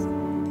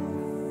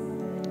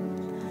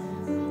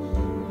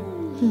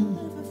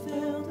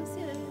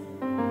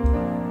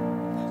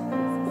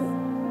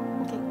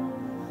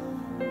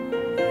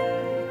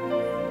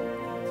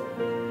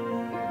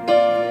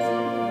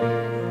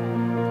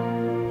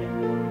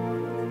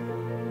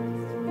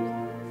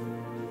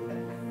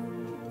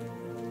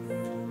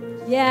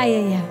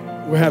 Yeah.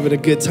 We're having a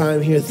good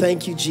time here.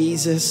 Thank you,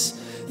 Jesus.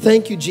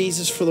 Thank you,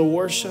 Jesus, for the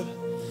worship.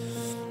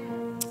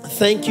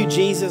 Thank you,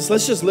 Jesus.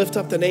 Let's just lift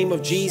up the name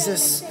of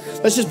Jesus.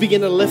 Let's just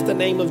begin to lift the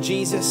name of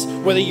Jesus.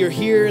 Whether you're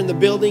here in the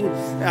building,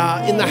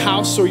 in the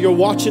house, or you're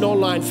watching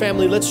online,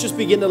 family, let's just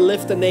begin to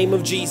lift the name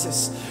of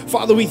Jesus.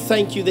 Father, we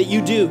thank you that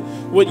you do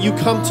what you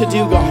come to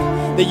do,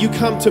 God. That you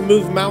come to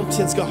move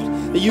mountains, God.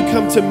 That you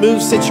come to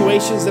move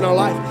situations in our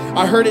life.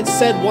 I heard it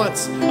said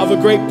once of a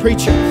great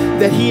preacher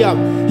that he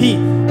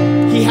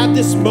had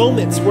this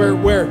moment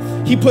where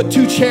he put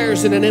two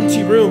chairs in an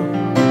empty room,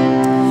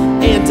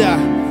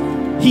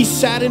 and he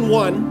sat in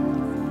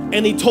one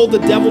and he told the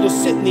devil to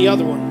sit in the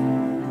other one.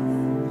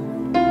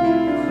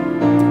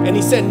 And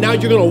he said, now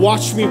you're going to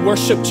watch me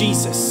worship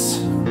Jesus.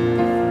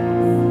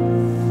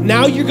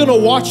 Now you're going to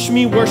watch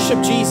me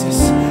worship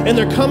Jesus. And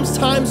there comes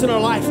times in our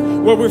life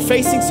where we're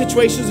facing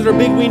situations that are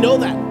big. We know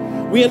that.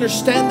 We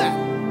understand that.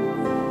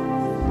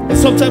 And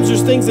sometimes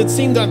there's things that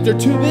seem like they're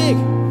too big.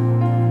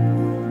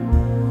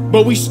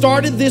 But we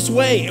started this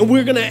way and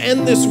we're going to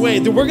end this way.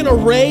 That we're going to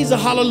raise a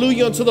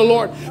hallelujah unto the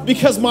Lord,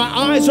 because my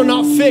eyes are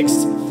not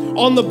fixed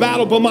on the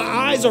battle, but my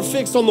eyes are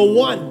fixed on the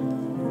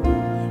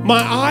one.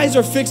 My eyes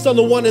are fixed on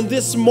the one. And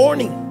this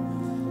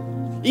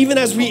morning, even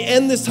as we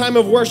end this time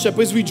of worship,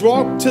 as we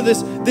draw to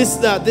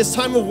this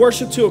time of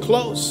worship to a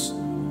close,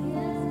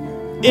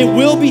 it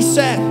will be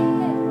said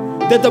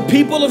that the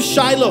people of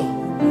Shiloh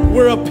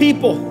were a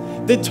people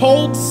that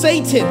told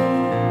Satan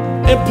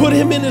and put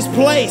him in his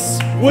place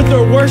with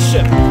their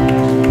worship.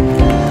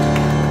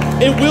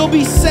 It will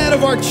be said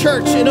of our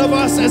church and of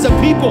us as a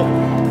people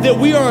that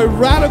we are a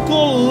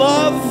radical,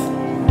 love,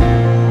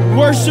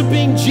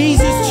 worshiping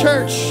Jesus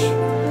church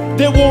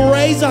that will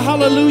raise a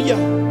hallelujah,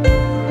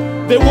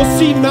 that will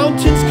see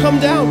mountains come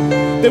down,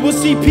 that will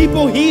see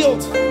people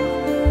healed,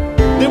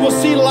 that will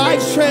see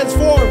lives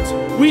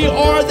transformed. We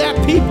are that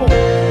people.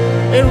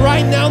 And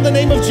right now, in the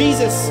name of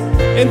Jesus,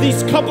 in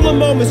these couple of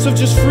moments of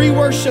just free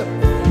worship,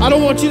 I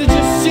don't want you to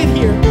just sit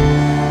here,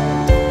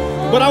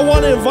 but I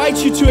want to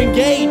invite you to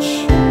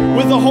engage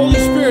with the Holy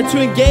Spirit, to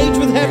engage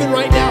with heaven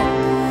right now,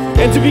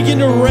 and to begin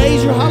to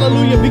raise your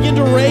hallelujah, begin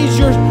to raise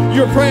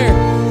your prayer,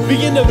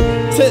 begin to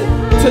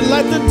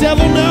let the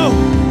devil know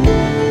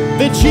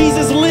that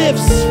Jesus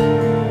lives,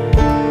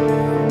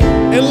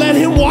 and let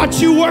him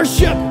watch you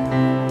worship,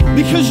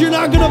 because you're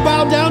not going to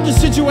bow down to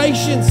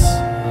situations,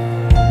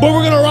 but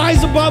we're going to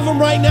rise above them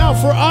right now,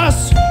 for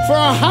us, for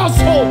our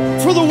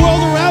household, for the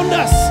world around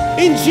us,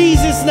 in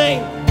Jesus'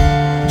 name.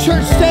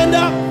 Church, stand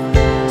up,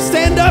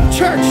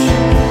 church,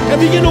 and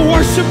begin to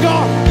worship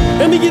God,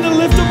 and begin to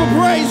lift up a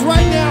praise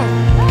right now.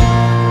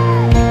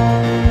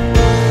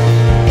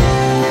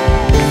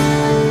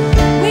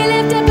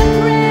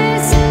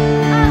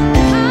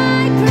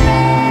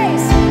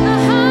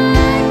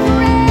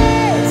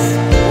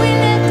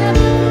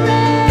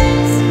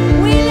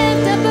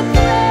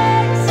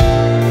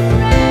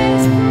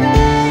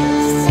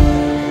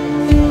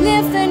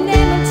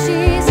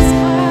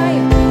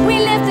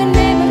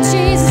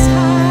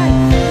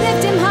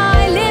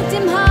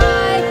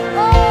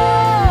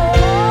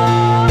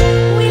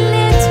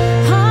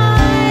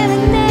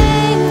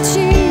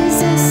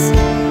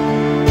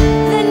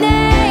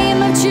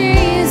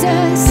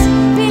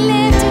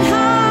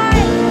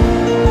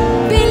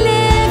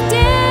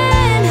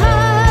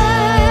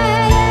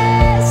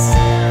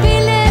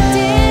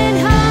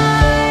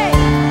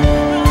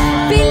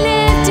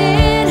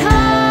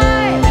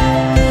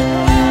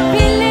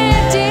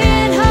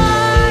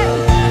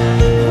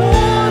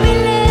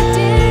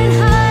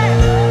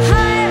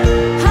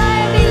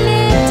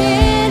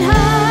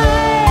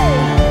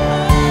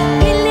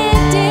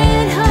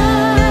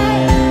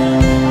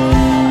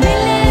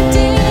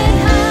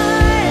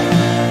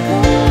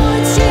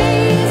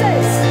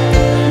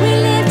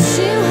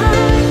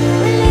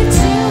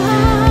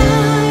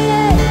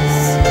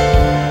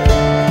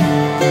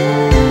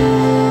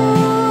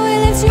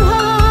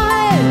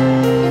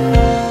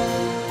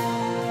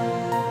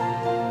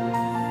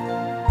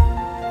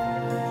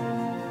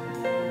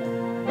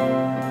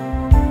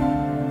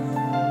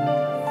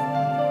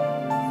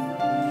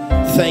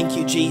 Thank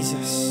you,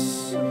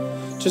 Jesus.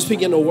 Just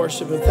begin to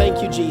worship him.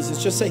 Thank you,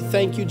 Jesus. Just say,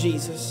 thank you,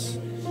 Jesus.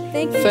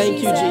 Thank you, Jesus.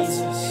 Thank you,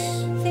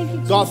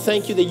 Jesus. God,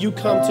 thank you that you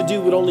come to do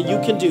what only you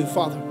can do,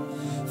 Father.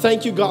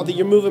 Thank you, God, that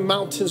you're moving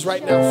mountains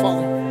right now,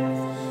 Father.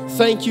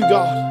 Thank you,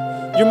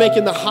 God. You're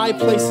making the high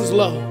places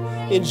low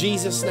in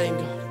Jesus' name,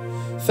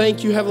 God.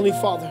 Thank you, Heavenly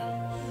Father.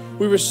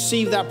 We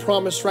receive that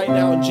promise right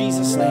now in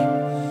Jesus'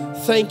 name.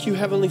 Thank you,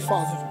 Heavenly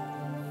Father.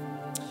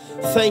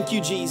 Thank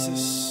you,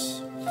 Jesus.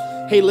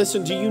 Hey,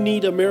 listen, do you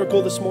need a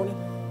miracle this morning?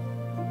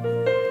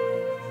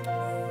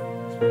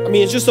 I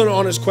mean, it's just an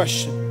honest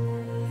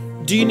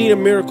question. Do you need a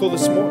miracle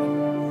this morning?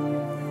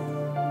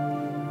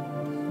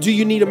 Do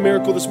you need a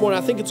miracle this morning?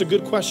 I think it's a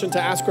good question to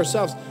ask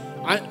ourselves,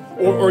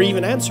 or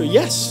even answer.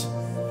 Yes.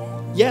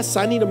 Yes,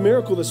 I need a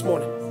miracle this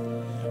morning.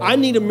 I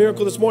need a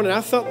miracle this morning.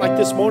 I felt like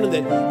this morning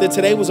that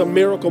today was a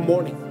miracle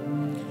morning.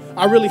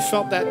 I really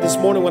felt that this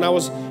morning when I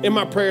was in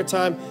my prayer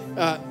time,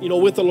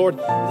 with the Lord.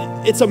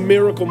 It's a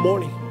miracle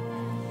morning.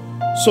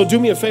 So do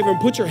me a favor and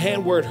put your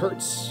hand where it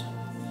hurts.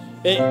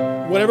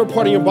 Whatever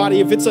part of your body,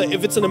 if it's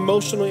an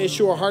emotional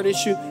issue or heart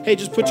issue, hey,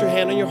 just put your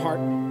hand on your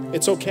heart.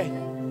 It's okay.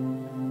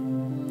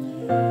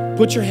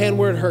 Put your hand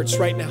where it hurts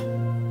right now.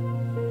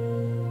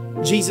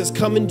 Jesus,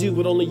 come and do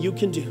what only you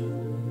can do.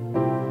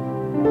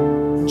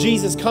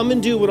 Jesus, come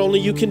and do what only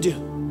you can do.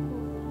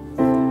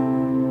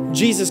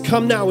 Jesus,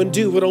 come now and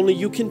do what only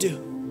you can do.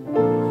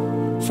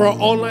 For our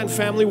online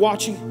family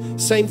watching,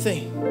 same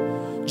thing.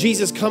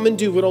 Jesus, come and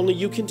do what only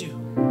you can do.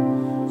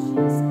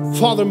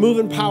 Father, move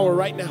in power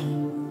right now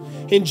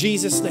in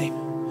Jesus' name.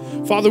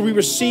 Father, we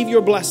receive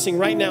your blessing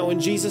right now in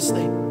Jesus'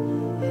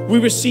 name. We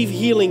receive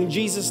healing in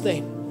Jesus'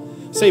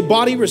 name. Say,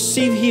 body,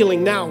 receive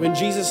healing now in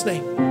Jesus'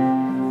 name.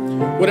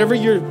 Whatever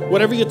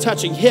you're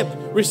touching, hip,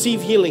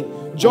 receive healing.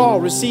 Jaw,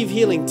 receive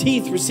healing.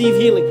 Teeth, receive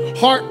healing.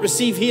 Heart,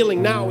 receive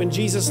healing now in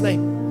Jesus'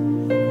 name.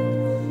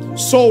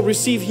 Soul,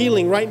 receive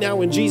healing right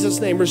now in Jesus'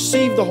 name.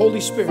 Receive the Holy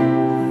Spirit.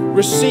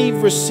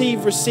 Receive,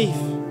 receive, receive.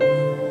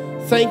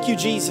 Thank you,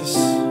 Jesus.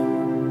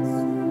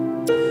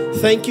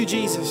 Thank you,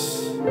 Jesus.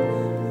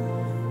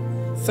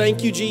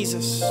 Thank you,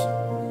 Jesus.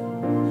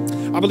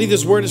 I believe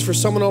this word is for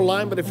someone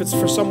online, but if it's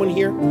for someone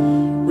here,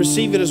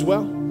 receive it as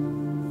well.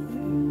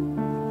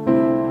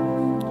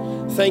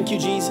 Thank you,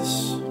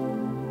 Jesus.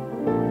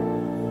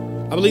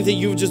 I believe that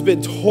you've just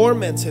been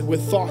tormented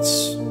with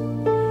thoughts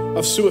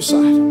of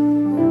suicide,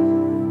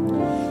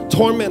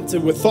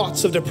 tormented with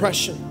thoughts of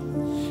depression.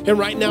 And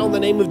right now, in the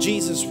name of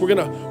Jesus, we're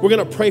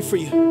gonna pray for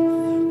you.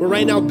 But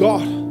right now,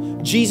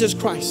 God, Jesus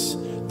Christ,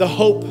 the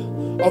hope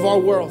of our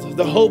world,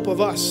 the hope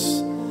of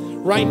us,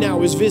 right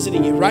now is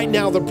visiting you. Right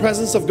now, the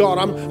presence of God,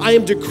 I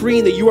am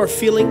decreeing that you are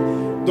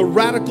feeling the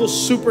radical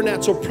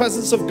supernatural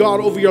presence of God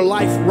over your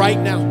life right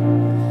now.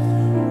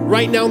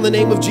 Right now, in the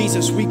name of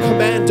Jesus, we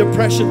command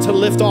depression to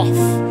lift off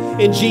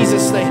in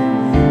Jesus' name.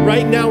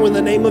 Right now, in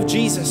the name of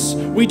Jesus,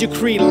 we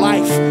decree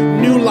life,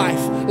 new life,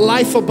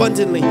 life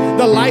abundantly,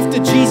 the life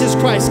that Jesus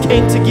Christ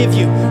came to give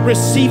you.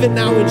 Receive it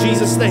now in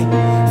Jesus' name.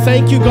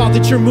 Thank you, God,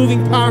 that you're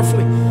moving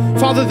powerfully.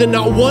 Father, that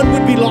not one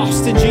would be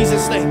lost in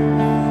Jesus'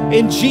 name.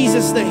 In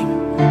Jesus' name.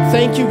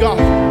 Thank you, God.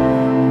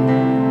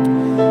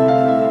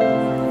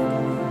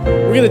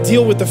 We're going to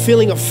deal with the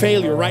feeling of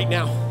failure right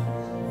now.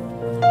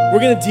 We're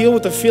going to deal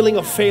with the feeling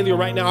of failure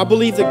right now. I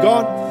believe that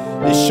God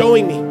is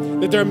showing me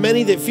that there are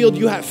many that feel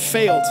you have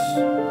failed.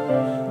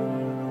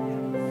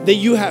 That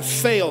you have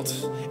failed.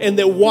 And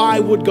that why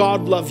would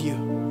God love you?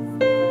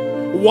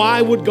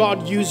 Why would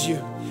God use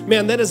you?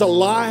 Man, that is a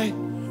lie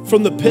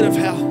from the pit of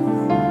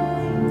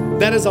hell.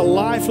 That is a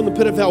lie from the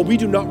pit of hell. We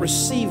do not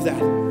receive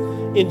that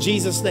in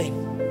Jesus' name.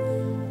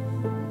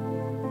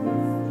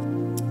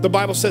 The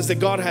Bible says that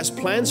God has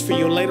plans for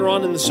you, and later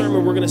on in the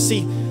sermon we're going to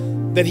see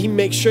that He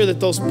makes sure that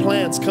those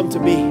plans come to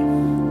be.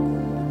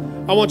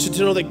 I want you to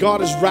know that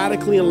God is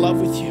radically in love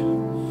with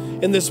you.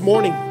 And this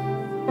morning,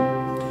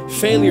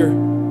 failure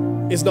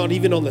is not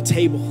even on the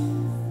table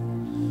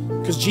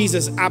because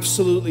Jesus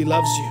absolutely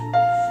loves you.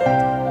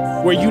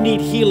 Where you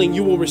need healing,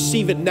 you will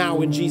receive it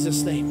now in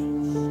Jesus' name.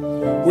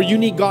 Where you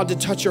need God to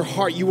touch your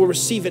heart, you will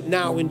receive it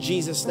now in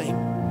Jesus' name.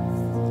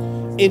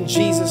 In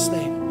Jesus'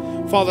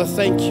 name. Father,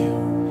 thank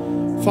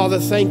you. Father,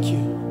 thank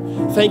you.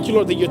 Thank you,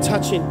 Lord, that you're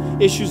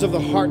touching issues of the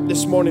heart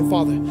this morning,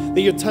 Father.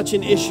 That you're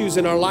touching issues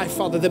in our life,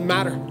 Father, that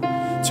matter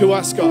to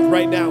us, God,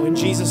 right now, in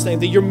Jesus' name.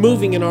 That you're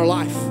moving in our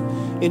life,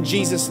 in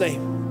Jesus'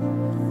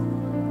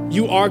 name.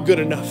 You are good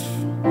enough.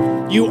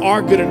 You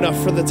are good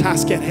enough for the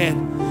task at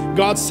hand.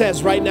 God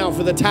says right now,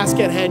 for the task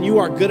at hand, you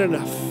are good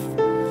enough.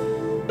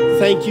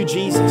 Thank you,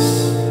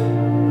 Jesus.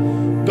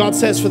 God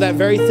says for that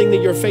very thing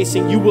that you're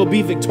facing, you will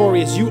be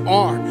victorious. You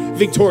are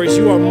victorious.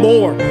 You are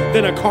more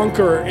than a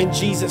conqueror in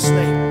Jesus'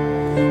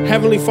 name.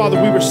 Heavenly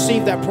Father, we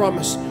receive that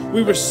promise.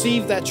 We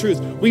receive that truth.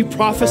 We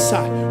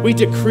prophesy, we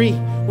decree,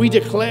 we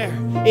declare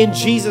in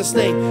Jesus'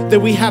 name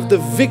that we have the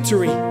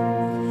victory.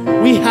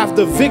 We have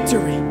the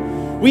victory.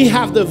 We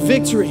have the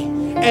victory,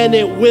 and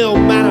it will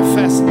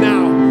manifest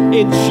now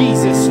in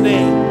Jesus'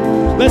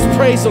 name. Let's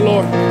praise the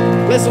Lord.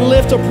 Let's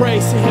lift a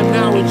praise to Him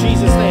now in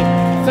Jesus'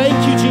 name. Thank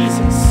you,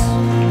 Jesus.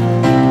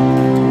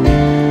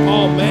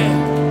 Oh,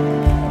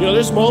 man. You know,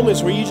 there's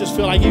moments where you just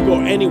feel like you go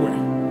anywhere.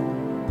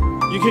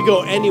 You could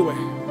go anywhere.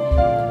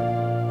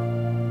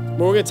 But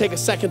we're going to take a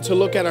second to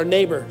look at our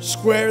neighbor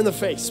square in the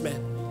face,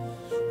 man.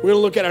 We're going to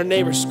look at our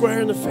neighbor square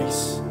in the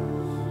face.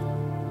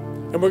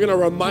 And we're going to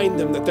remind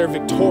them that they're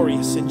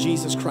victorious in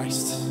Jesus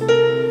Christ.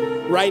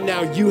 Right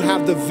now, you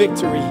have the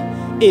victory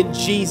in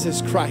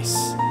Jesus Christ.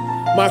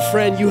 My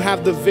friend, you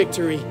have the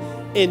victory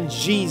in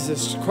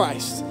Jesus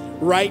Christ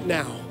right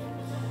now.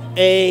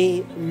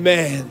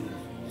 Amen.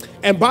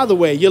 And by the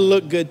way, you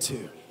look good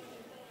too.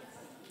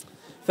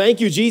 Thank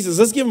you, Jesus.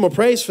 Let's give Him a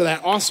praise for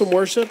that awesome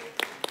worship.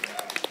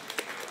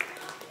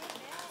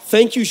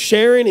 Thank you,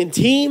 Sharon and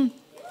team.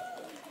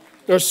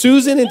 Or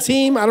Susan and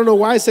team. I don't know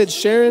why I said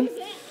Sharon.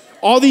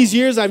 All these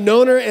years I've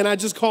known her and I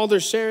just called her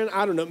Sharon.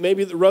 I don't know.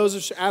 Maybe the Rose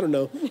of Sharon. I don't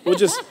know. We'll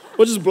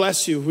just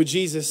bless you with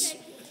Jesus.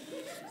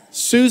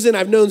 Susan,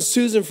 I've known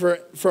Susan for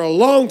a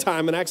long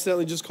time and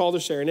accidentally just called her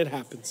Sharon. It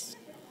happens.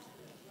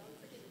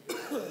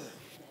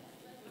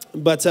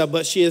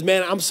 But she is,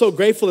 man, I'm so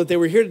grateful that they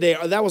were here today.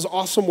 That was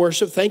awesome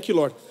worship. Thank you,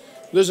 Lord.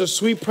 There's a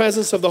sweet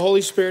presence of the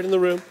Holy Spirit in the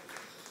room.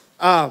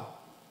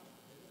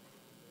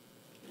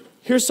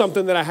 Here's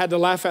something that I had to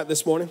laugh at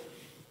this morning.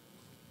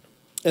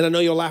 And I know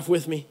you'll laugh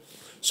with me.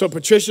 So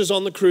Patricia's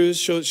on the cruise.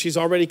 She's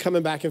already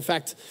coming back. In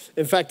fact,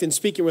 in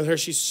speaking with her,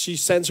 she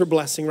sends her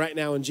blessing right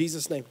now in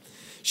Jesus' name.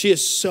 She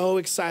is so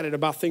excited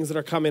about things that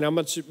are coming. I'm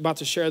about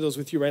to share those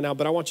with you right now.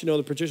 But I want you to know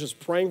that Patricia's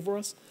praying for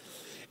us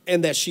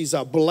and that she's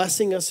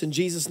blessing us in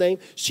Jesus' name.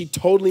 She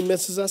totally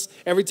misses us.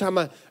 Every time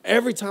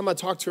I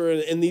talk to her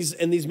in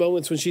these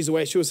moments when she's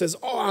away, she always says,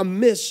 "Oh, I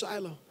miss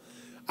Shiloh.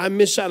 I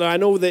miss Shiloh." I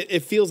know that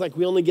it feels like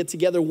we only get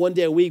together one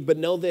day a week, but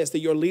know this, that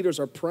your leaders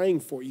are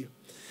praying for you.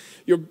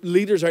 your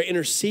leaders are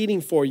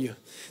interceding for you.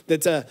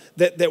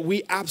 That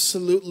we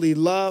absolutely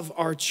love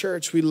our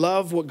church. We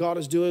love what God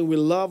is doing. We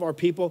love our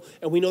people.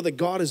 And we know that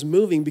God is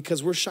moving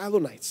because we're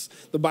Shilohites.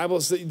 The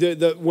Bible,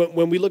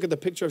 when we look at the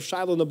picture of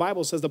Shiloh in the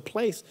Bible, it says the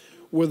place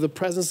where the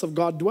presence of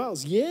God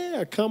dwells.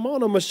 Yeah, come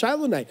on, I'm a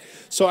Shilohite.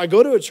 So I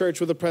go to a church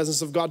where the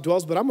presence of God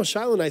dwells, but I'm a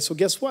Shilohite. So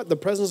guess what? The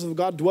presence of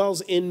God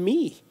dwells in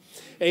me.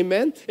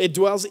 Amen? It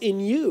dwells in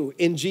you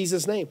in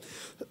Jesus' name.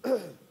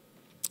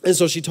 And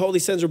so she totally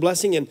sends her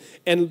blessing.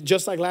 And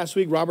just like last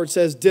week, Robert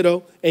says,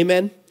 ditto.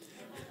 Amen?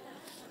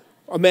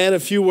 A man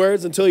of few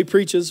words until he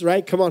preaches,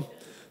 right? Come on.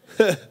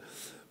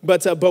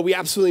 But we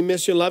absolutely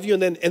miss you and love you.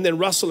 And then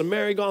Russell and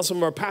Mary gone. Some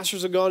of our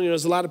pastors are gone.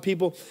 There's a lot of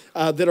people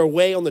that are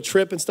away on the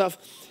trip and stuff.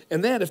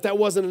 And then if that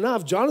wasn't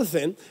enough,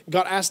 Jonathan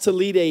got asked to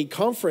lead a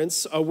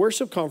conference, a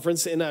worship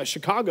conference in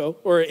Chicago,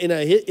 or in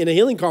a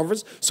healing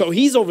conference. So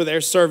he's over there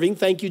serving.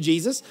 Thank you,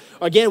 Jesus.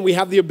 Again, we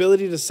have the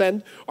ability to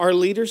send our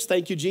leaders.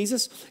 Thank you,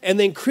 Jesus. And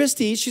then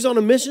Christy, she's on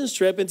a missions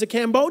trip into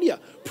Cambodia.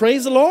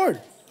 Praise the Lord.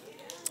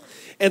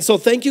 And so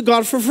thank you,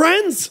 God, for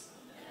friends.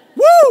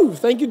 Woo!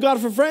 Thank you,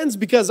 God, for friends,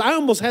 because I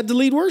almost had to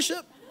lead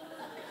worship.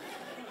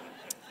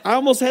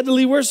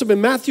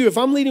 And Matthew, if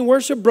I'm leading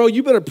worship, bro,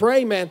 you better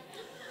pray, man.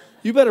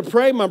 You better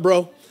pray, my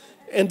bro.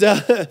 And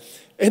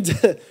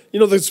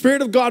the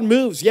Spirit of God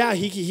moves. Yeah,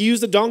 he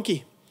used a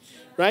donkey,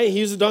 right? He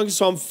used a donkey,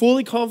 so I'm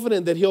fully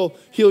confident that he'll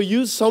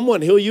use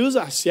someone. He'll use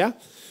us, yeah?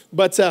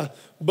 But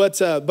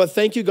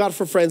thank you, God,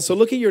 for friends. So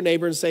look at your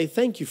neighbor and say,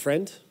 thank you,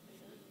 friend.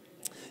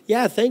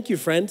 Yeah, thank you,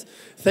 friend.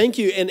 Thank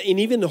you. And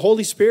even the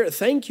Holy Spirit,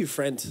 thank you,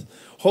 friend.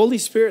 Holy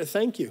Spirit,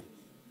 thank you.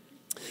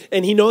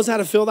 And he knows how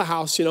to fill the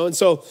house, And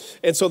so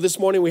this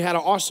morning we had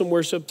an awesome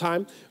worship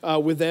time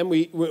with them.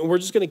 We're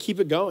just going to keep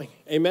it going.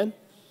 Amen.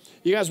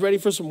 You guys ready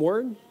for some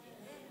word?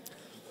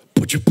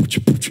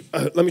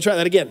 Let me try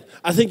that again.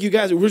 I think you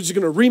guys, we're just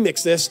going to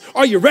remix this.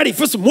 Are you ready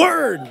for some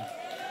word?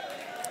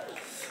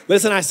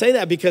 Listen, I say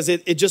that because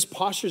it just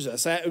postures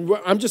us.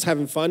 I'm just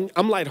having fun.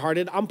 I'm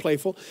lighthearted. I'm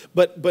playful.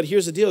 But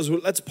here's the deal: is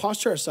let's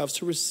posture ourselves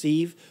to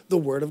receive the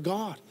word of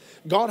God.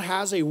 God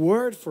has a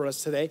word for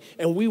us today,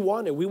 and we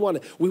want it. We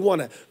want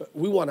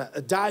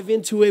to dive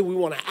into it. We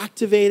want to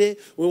activate it.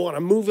 We want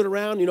to move it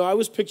around. I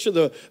always picture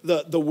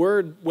the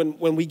word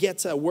when we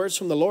get words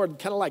from the Lord,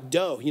 kind of like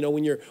dough.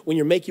 When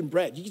you're making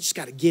bread, you just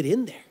got to get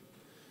in there.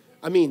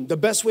 I mean, the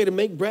best way to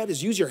make bread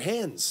is use your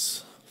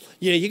hands.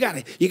 You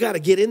gotta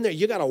get in there.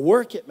 You gotta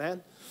work it,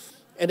 man.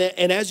 And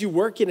as you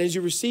work it, as you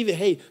receive it,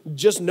 hey,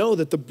 just know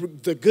that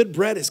the good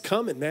bread is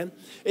coming, man.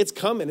 It's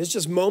coming. It's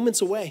just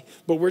moments away.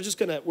 But we're just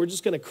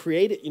gonna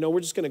create it. We're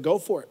just gonna go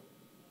for it.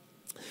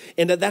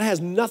 And that has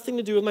nothing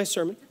to do with my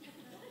sermon.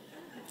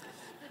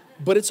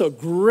 But it's a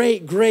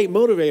great, great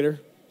motivator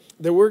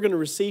that we're gonna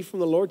receive from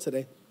the Lord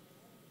today.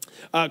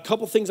 A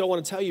couple things I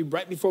want to tell you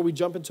right before we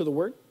jump into the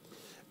word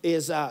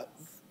is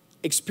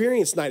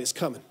experience night is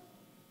coming.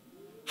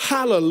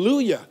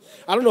 Hallelujah.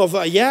 I don't know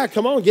if,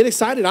 come on, get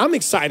excited. I'm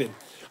excited.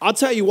 I'll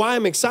tell you why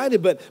I'm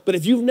excited, but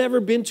if you've never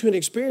been to an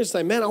experience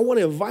night, man, I want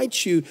to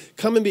invite you,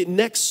 come and be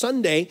next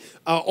Sunday,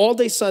 all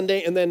day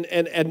Sunday, and then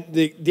and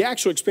the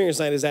actual experience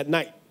night is at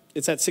night.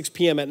 It's at 6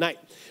 p.m. at night.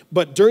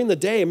 But during the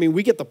day,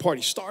 we get the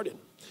party started.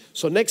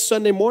 So next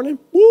Sunday morning,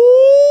 woo,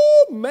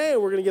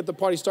 man, we're going to get the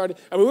party started.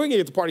 we're going to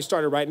get the party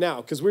started right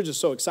now because we're just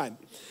so excited.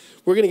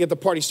 We're going to get the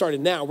party started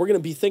now. We're going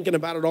to be thinking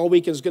about it all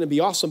week, and it's going to be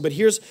awesome. But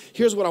here's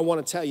what I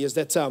want to tell you is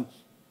that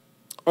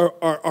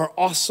our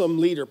awesome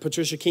leader,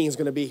 Patricia King, is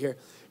going to be here.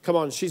 Come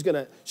on, she's going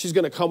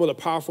to come with a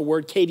powerful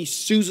word. Katie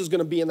Souza's going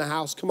to be in the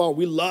house. Come on,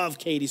 we love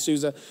Katie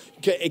Souza.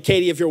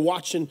 Katie, if you're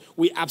watching,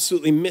 we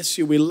absolutely miss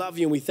you. We love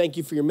you, and we thank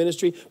you for your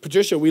ministry.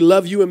 Patricia, we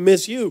love you and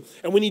miss you,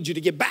 and we need you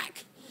to get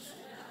back.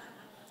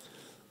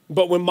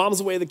 But when mom's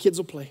away, the kids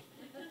will play.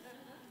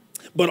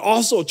 But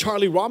also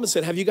Charlie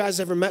Robinson. Have you guys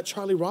ever met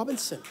Charlie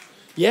Robinson?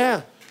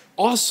 Yeah,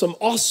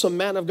 awesome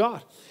man of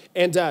God.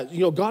 And,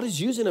 God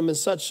is using him in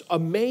such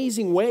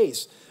amazing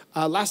ways.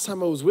 Last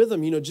time I was with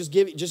him,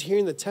 just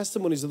hearing the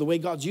testimonies of the way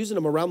God's using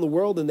him around the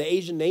world and the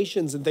Asian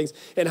nations and things,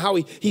 and how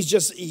he's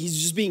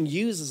just being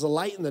used as a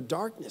light in the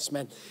darkness,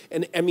 man.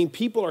 And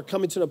people are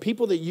coming to know,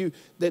 people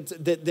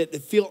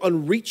that feel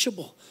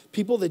unreachable,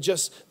 people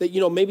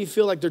that maybe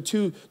feel like they're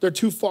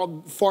too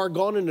far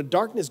gone into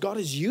darkness. God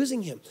is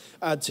using him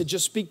to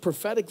just speak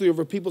prophetically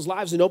over people's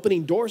lives and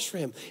opening doors for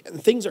him.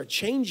 And things are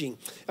changing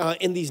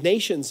in these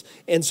nations,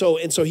 and so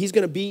he's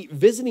going to be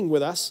visiting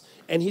with us.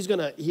 And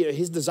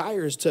his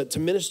desire is to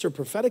minister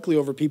prophetically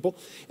over people.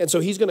 And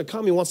so he's going to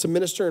come. He wants to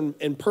minister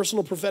in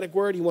personal prophetic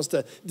word. He wants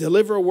to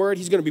deliver a word.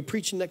 He's going to be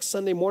preaching next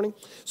Sunday morning.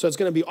 So it's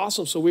going to be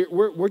awesome. So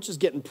we're just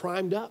getting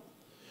primed up.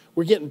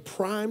 We're getting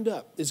primed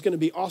up. It's going to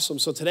be awesome.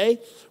 So today,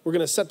 we're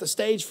going to set the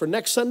stage for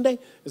next Sunday.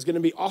 It's going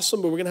to be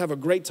awesome, but we're going to have a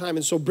great time.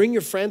 And so bring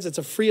your friends. It's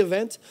a free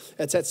event.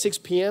 It's at 6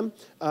 p.m.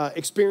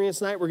 Experience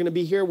night. We're going to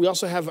be here. We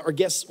also have our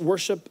guest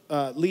worship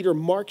leader,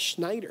 Mark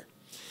Schneider.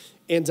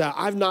 And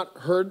I've not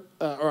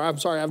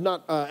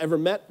ever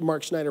met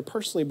Mark Schneider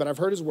personally, but I've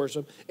heard his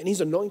worship, and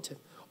he's anointed.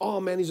 Oh,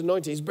 man, he's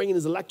anointed. He's bringing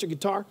his electric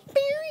guitar.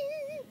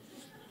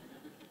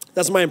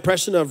 That's my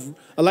impression of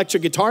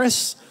electric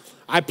guitarists.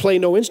 I play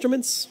no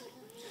instruments,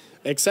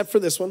 except for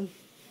this one.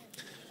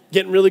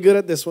 Getting really good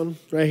at this one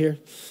right here.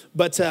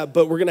 But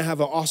we're going to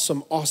have an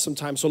awesome, awesome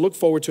time. So look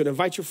forward to it.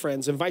 Invite your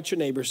friends. Invite your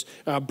neighbors.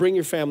 Bring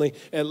your family.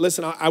 And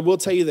listen, I will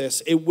tell you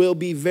this. It will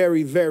be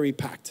very, very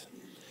packed.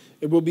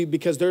 It will be,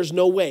 because there's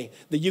no way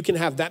that you can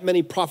have that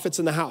many prophets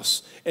in the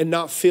house and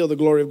not feel the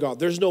glory of God.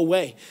 There's no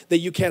way that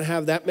you can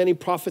have that many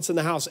prophets in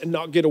the house and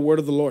not get a word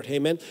of the Lord.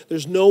 Amen.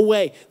 There's no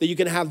way that you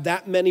can have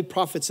that many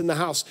prophets in the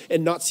house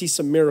and not see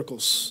some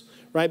miracles.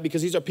 Right?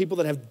 Because these are people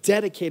that have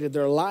dedicated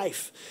their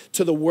life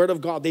to the word of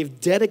God.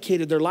 They've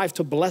dedicated their life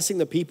to blessing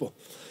the people.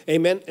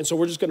 Amen. And so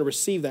we're just going to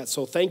receive that.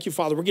 So thank you,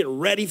 Father. We're getting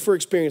ready for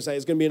experience that.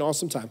 It's going to be an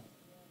awesome time.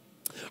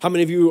 How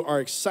many of you are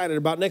excited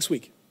about next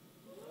week?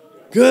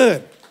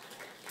 Good.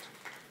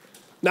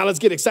 Now let's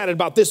get excited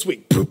about this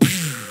week.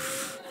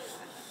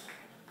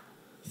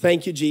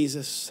 Thank you,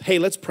 Jesus. Hey,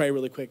 let's pray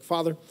really quick.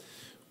 Father,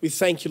 we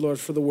thank you, Lord,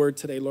 for the word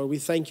today, Lord. We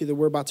thank you that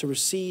we're about to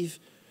receive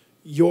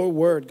your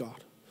word,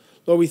 God.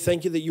 Lord, we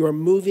thank you that you are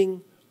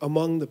moving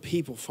among the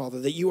people, Father,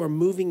 that you are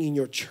moving in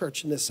your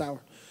church in this hour.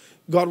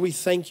 God, we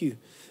thank you.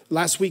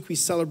 Last week we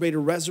celebrated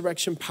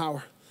resurrection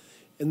power.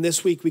 And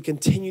this week we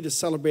continue to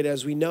celebrate,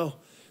 as we know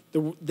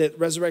that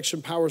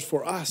resurrection power is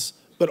for us,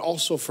 but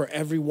also for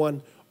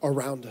everyone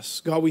around us.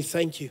 God, we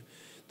thank you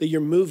that you're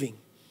moving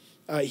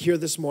here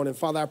this morning.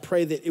 Father, I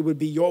pray that it would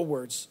be your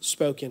words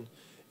spoken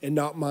and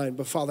not mine.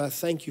 But Father, I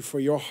thank you for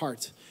your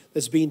heart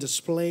that's being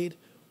displayed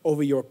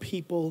over your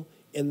people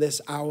in this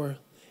hour.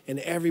 And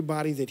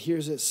everybody that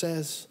hears it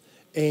says,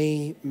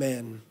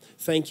 amen.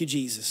 Thank you,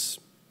 Jesus.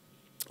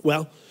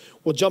 Well,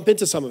 we'll jump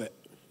into some of it.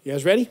 You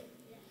guys ready?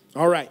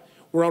 All right.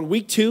 We're on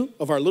week 2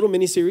 of our little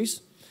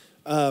mini-series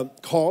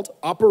called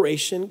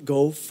Operation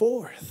Go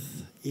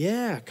Forth.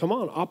 Yeah, come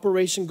on.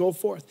 Operation Go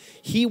Forth.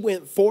 He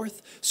went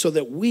forth so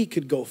that we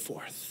could go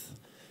forth.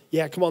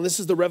 Yeah, come on. This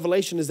is the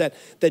revelation, is that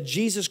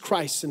Jesus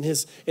Christ and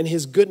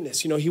his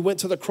goodness, he went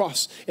to the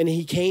cross and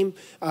he came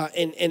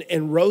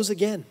and rose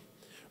again.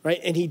 Right?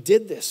 And he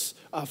did this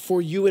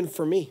for you and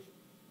for me.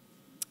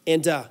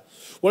 And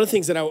one of the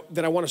things that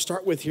I want to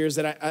start with here is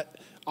that I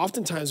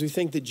oftentimes we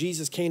think that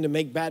Jesus came to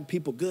make bad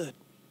people good.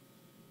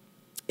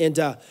 And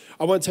I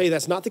want to tell you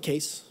that's not the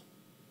case.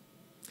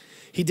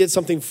 He did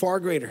something far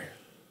greater.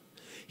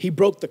 He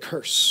broke the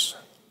curse.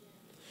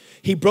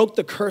 He broke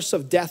the curse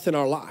of death in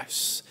our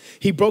lives.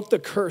 He broke the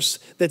curse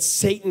that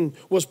Satan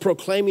was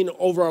proclaiming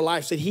over our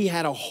lives, that he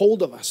had a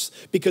hold of us,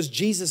 because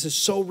Jesus is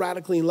so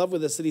radically in love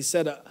with us that he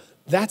said,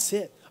 that's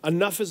it.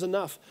 Enough is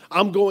enough.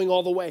 I'm going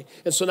all the way.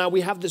 And so now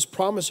we have this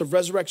promise of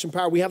resurrection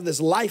power. We have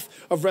this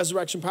life of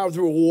resurrection power that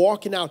we're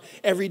walking out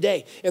every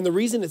day. And the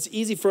reason it's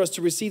easy for us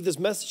to receive this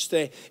message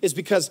today is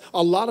because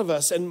a lot of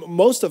us, and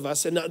most of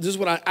us, and this is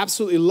what I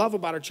absolutely love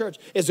about our church,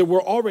 is that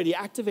we're already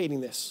activating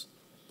this.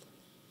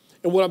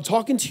 And what I'm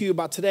talking to you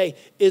about today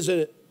is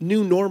a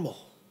new normal.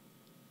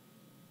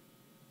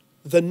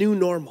 The new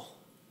normal.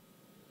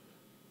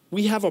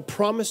 We have a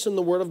promise in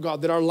the Word of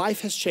God that our life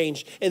has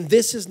changed, and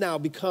this has now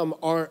become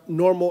our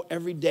normal,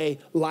 everyday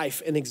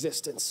life and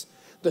existence.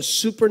 The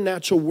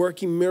supernatural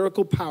working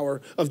miracle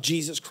power of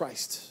Jesus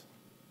Christ.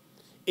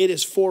 It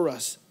is for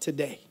us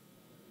today.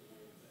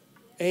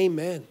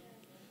 Amen.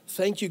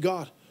 Thank you,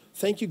 God.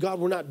 Thank you, God,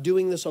 we're not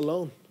doing this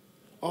alone.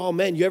 Oh,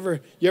 man, you ever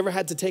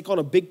had to take on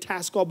a big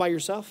task all by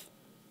yourself?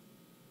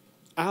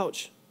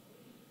 Ouch.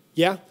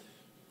 Yeah?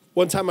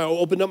 One time I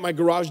opened up my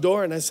garage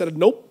door and I said,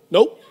 nope.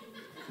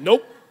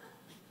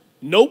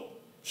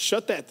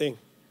 Shut that thing.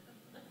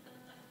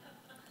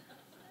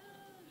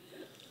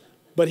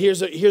 But here's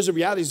the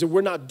reality, is that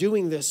we're not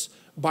doing this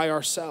by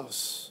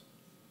ourselves.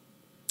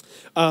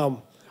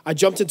 I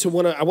jumped into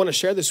one. I want to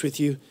share this with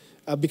you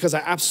because I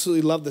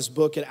absolutely love this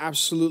book. It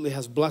absolutely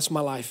has blessed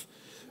my life.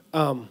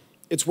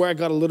 It's where I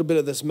got a little bit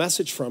of this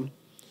message from.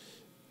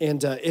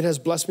 And it has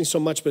blessed me so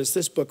much. But it's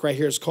this book right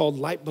here. It's called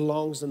Light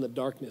Belongs in the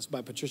Darkness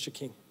by Patricia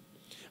King.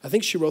 I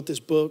think she wrote this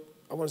book,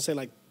 I want to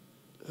say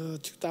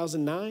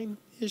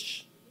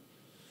 2009-ish.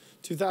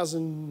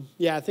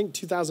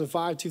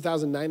 2005,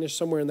 2009-ish,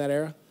 somewhere in that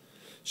era.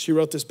 She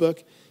wrote this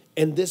book.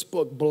 And this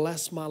book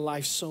blessed my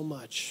life so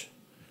much.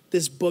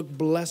 This book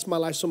blessed my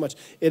life so much.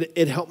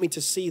 It helped me to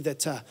see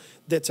that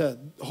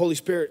Holy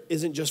Spirit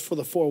isn't just for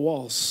the four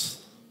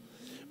walls,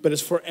 but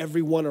it's for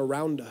everyone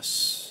around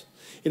us.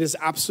 It is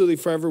absolutely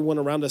for everyone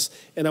around us.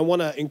 And I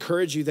want to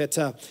encourage you that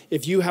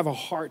if you have a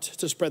heart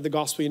to spread the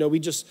gospel, we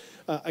just,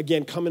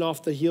 again, coming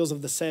off the heels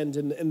of the send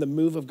and the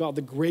move of God,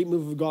 the great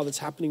move of God that's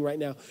happening right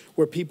now,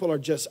 where people are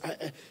just,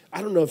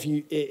 I don't know if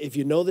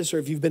you know this or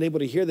if you've been able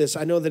to hear this.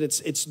 I know that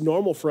it's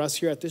normal for us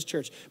here at this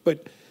church,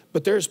 but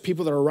there's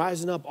people that are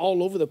rising up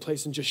all over the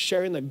place and just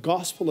sharing the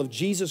gospel of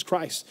Jesus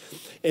Christ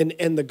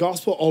and the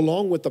gospel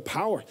along with the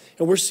power.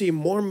 And we're seeing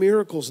more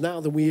miracles now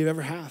than we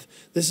ever have.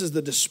 This is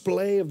the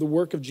display of the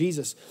work of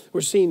Jesus. We're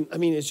seeing,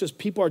 it's just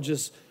people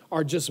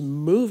are just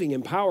moving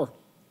in power.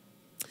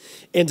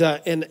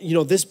 And you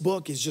know, this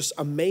book is just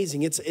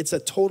amazing. It's a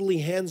totally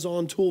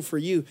hands-on tool for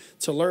you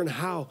to learn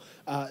how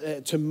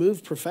to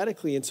move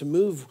prophetically and to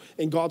move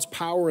in God's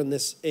power in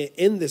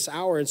this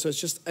hour. And so it's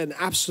just an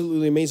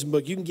absolutely amazing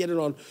book. You can get it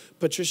on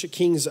Patricia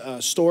King's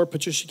store,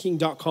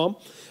 patriciaking.com.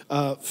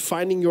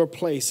 Finding Your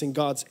Place in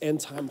God's End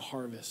Time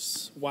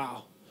Harvest.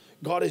 Wow.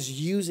 God is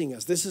using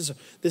us. This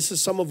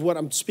is some of what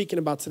I'm speaking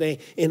about today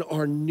in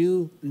our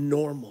new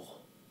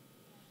normal.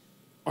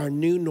 Our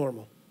new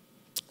normal.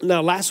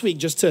 Now, last week,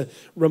 just to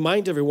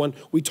remind everyone,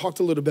 we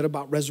talked a little bit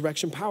about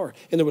resurrection power.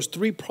 And there was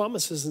 3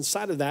 promises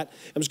inside of that.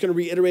 I'm just going to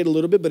reiterate a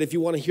little bit, but if you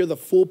want to hear the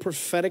full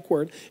prophetic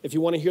word, if you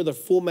want to hear the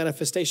full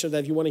manifestation of that,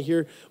 if you want to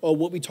hear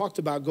what we talked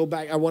about, go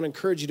back. I want to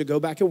encourage you to go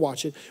back and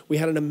watch it. We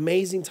had an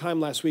amazing time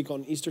last week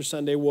on Easter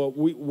Sunday, what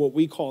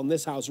we call in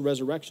this house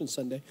Resurrection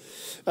Sunday.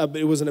 But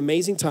it was an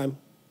amazing time.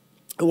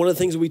 And one of the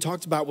things that we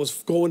talked about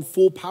was going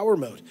full power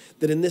mode.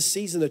 That in this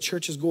season, the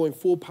church is going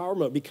full power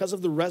mode. Because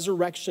of the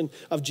resurrection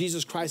of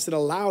Jesus Christ, it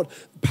allowed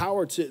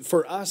power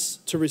for us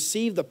to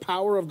receive the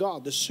power of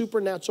God, the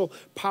supernatural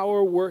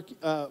power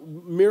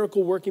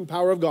miracle working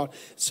power of God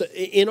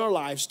in our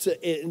lives,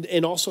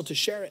 and also to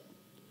share it.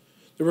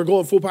 That we're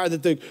going full power,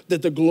 that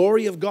the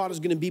glory of God is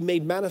going to be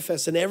made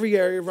manifest in every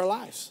area of our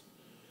lives.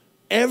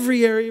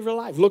 Every area of our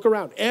life. Look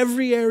around.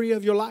 Every area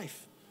of your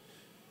life.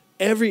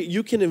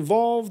 You can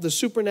involve the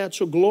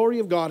supernatural glory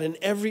of God in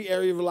every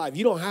area of your life.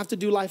 You don't have to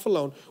do life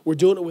alone. We're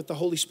doing it with the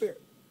Holy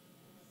Spirit.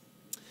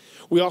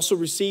 We also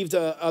received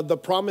the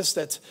promise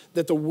that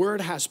the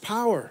word has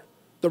power.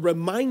 The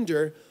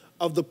reminder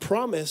of the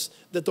promise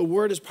that the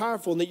word is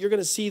powerful and that you're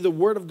going to see the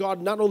word of God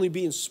not only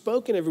being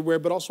spoken everywhere,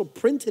 but also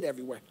printed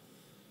everywhere.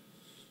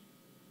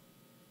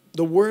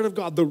 The word of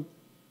God, the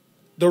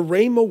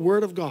Rhema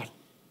word of God.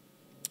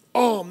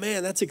 Oh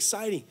man, that's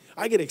exciting.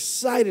 I get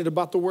excited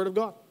about the word of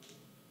God.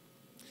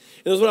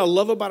 And that's what I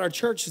love about our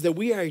church is that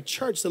we are a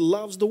church that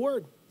loves the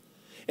word.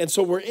 And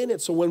so we're in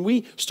it. So when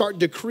we start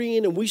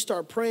decreeing and we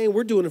start praying,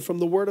 we're doing it from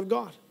the word of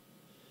God.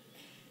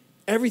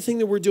 Everything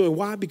that we're doing.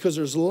 Why? Because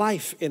there's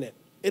life in it.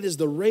 It is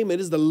the rhema. It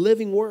is the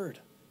living word.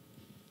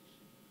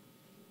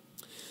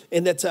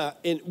 And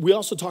and we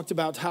also talked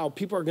about how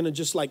people are going to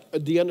just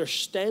the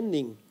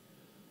understanding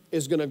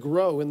is going to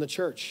grow in the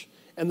church.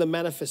 And the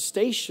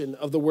manifestation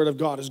of the word of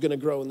God is going to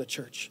grow in the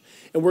church.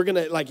 And we're going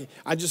to,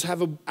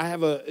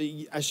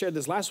 I shared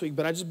this last week,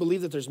 but I just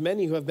believe that there's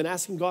many who have been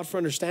asking God for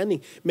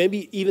understanding.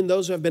 Maybe even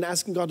those who have been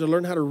asking God to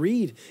learn how to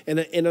read and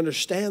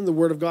understand the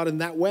word of God in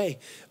that way.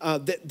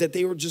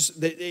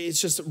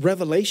 It's just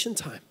revelation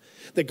time.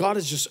 That God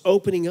is just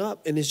opening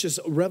up and it's just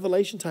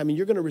revelation time. And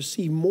you're going to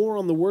receive more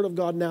on the word of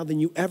God now than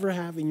you ever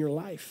have in your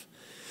life.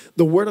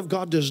 The word of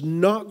God does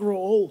not grow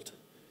old.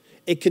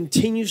 It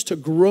continues to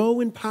grow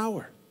in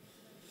power.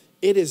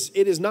 It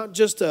is not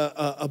just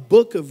a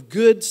book of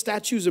good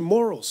statutes and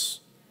morals.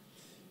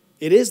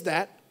 It is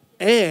that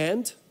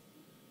and,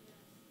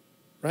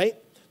 right,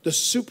 the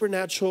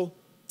supernatural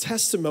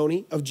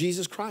testimony of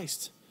Jesus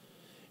Christ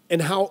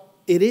and how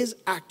it is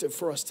active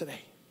for us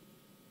today.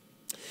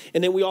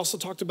 And then we also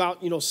talked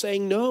about,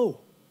 saying no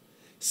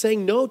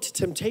to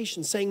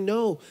temptation, saying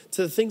no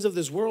to the things of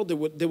this world that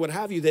would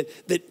have you,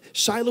 that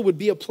Shiloh would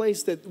be a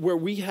place where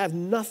we have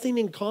nothing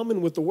in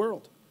common with the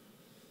world.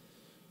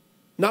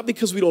 Not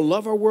because we don't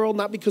love our world,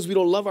 not because we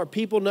don't love our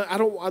people. No,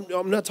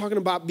 I'm not talking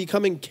about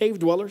becoming cave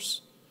dwellers.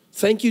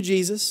 Thank you,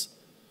 Jesus.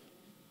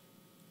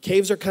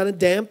 Caves are kind of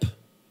damp.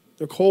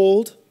 They're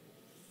cold.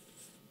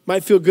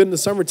 Might feel good in the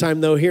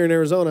summertime, though, here in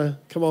Arizona.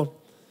 Come on.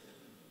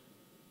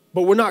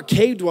 But we're not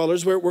cave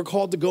dwellers. We're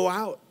called to go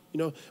out.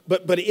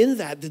 But in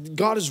that,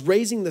 God is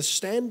raising the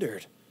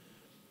standard.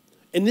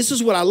 And this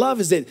is what I love,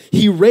 is that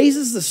he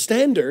raises the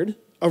standard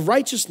of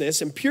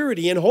righteousness and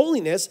purity and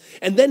holiness,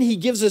 and then he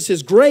gives us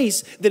his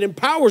grace that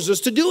empowers us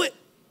to do it.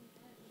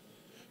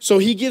 So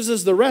he gives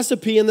us the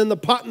recipe and then the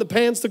pot and the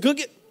pans to cook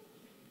it.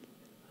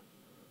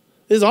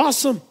 It's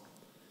awesome.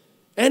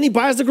 And he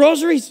buys the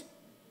groceries.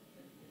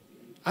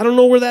 I don't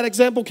know where that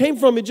example came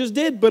from. It just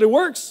did, but it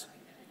works.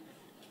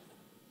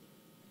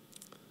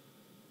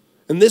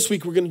 And this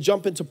week we're going to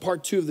jump into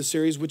part 2 of the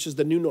series, which is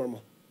the new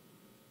normal.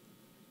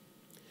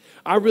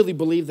 I really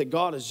believe that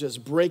God is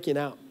just breaking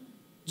out.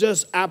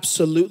 Just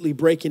absolutely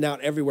breaking out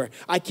everywhere.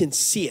 I can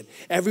see it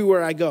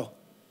everywhere I go.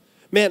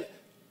 Man,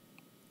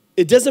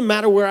 it doesn't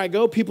matter where I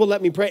go. People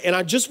let me pray. And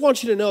I just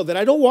want you to know that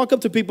I don't walk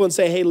up to people and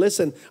say, hey,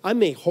 listen,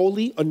 I'm a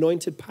holy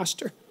anointed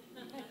pastor.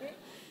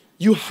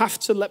 You have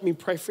to let me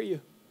pray for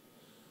you.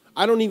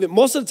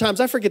 Most of the times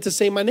I forget to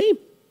say my name.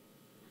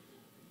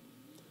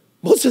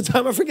 Most of the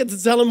time I forget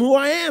to tell them who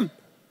I am.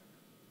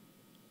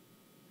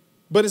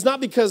 But it's not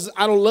because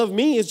I don't love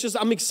me. It's just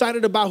I'm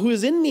excited about who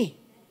is in me.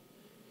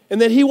 And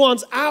that he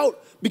wants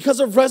out because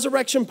of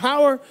resurrection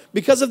power,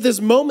 because of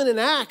this moment in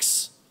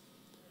Acts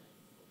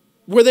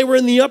where they were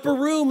in the upper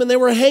room and they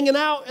were hanging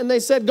out and they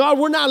said, God,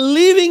 we're not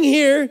leaving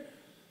here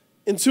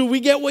until we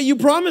get what you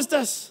promised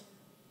us.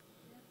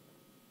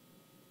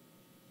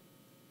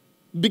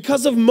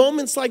 Because of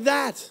moments like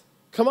that.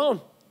 Come on.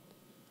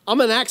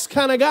 I'm an Acts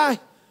kind of guy.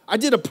 I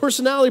did a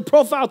personality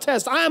profile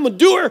test. I am a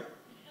doer.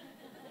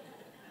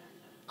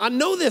 I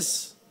know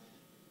this,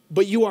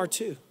 but you are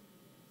too.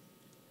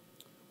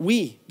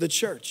 We, the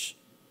church.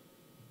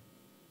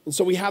 And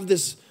so we have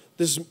this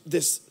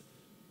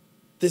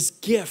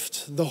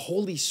gift, the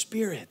Holy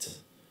Spirit,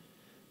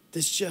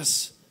 that's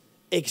just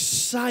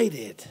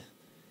excited,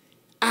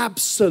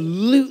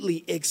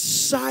 absolutely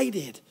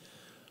excited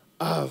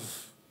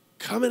of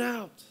coming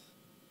out,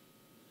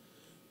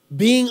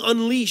 being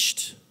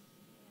unleashed.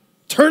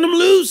 Turn them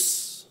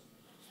loose.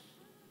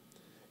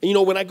 And you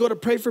know, when I go to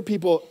pray for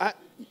people,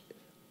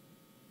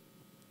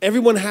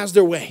 everyone has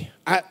their way.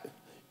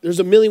 There's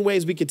a million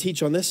ways we could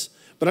teach on this,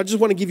 but I just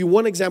want to give you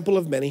one example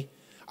of many.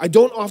 I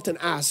don't often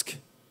ask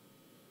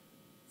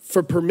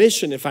for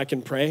permission if I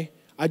can pray.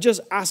 I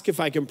just ask if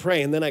I can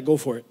pray, and then I go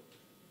for it.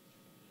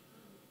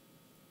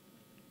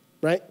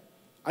 Right?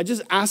 I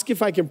just ask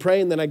if I can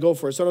pray, and then I go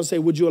for it. So I don't say,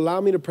 would you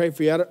allow me to pray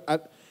for you?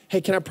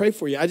 Hey, can I pray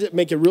for you? I just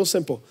make it real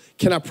simple.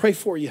 Can I pray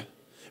for you? And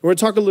we're going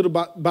to talk a little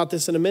about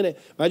this in a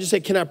minute. But I just say,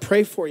 can I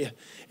pray for you?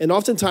 And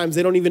oftentimes,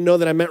 they don't even know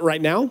that I meant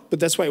right now, but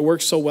that's why it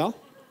works so well.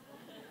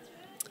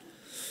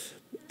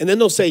 And then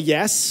they'll say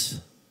yes.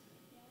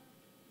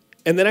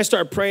 And then I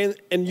start praying,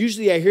 and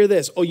usually I hear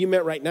this, oh, you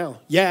meant right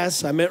now.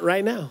 Yes, I meant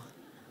right now.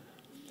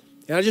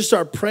 And I just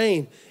start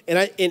praying,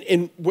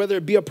 and whether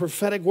it be a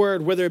prophetic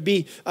word, whether it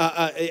be,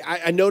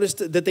 I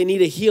noticed that they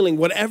need a healing,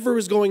 whatever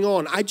is going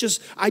on,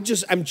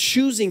 I'm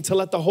choosing to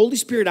let the Holy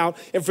Spirit out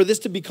and for this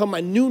to become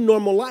my new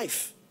normal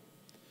life.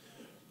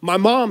 My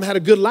mom had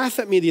a good laugh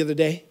at me the other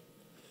day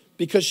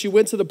because she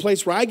went to the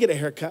place where I get a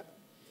haircut.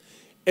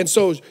 And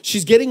so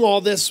she's getting all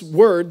this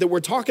word that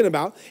we're talking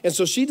about. And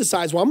so she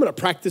decides, well, I'm going to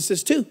practice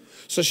this too.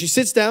 So she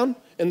sits down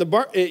in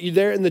the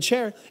there in the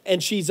chair,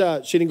 and she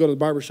didn't go to the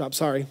barber shop,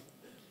 sorry.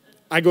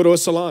 I go to a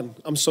salon.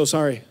 I'm so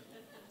sorry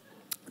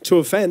to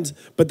offend,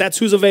 but that's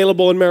who's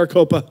available in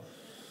Maricopa.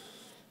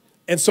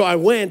 And so I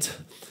went,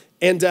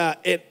 and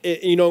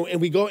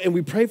and we go and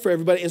we pray for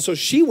everybody. And so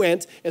she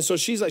went, and so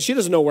she's like, she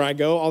doesn't know where I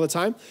go all the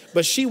time,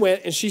 but she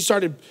went and she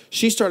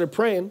started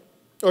praying,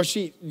 or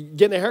she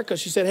getting a haircut.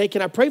 She said, hey,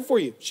 can I pray for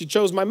you? She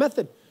chose my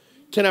method.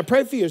 Can I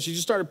pray for you? And she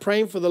just started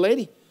praying for the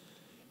lady.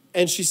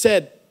 And she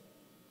said,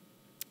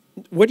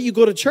 where do you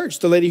go to church?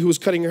 The lady who was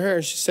cutting her hair.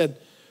 And she said,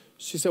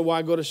 well,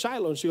 I go to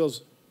Shiloh. And she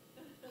goes,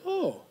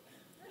 oh,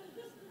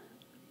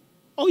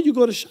 you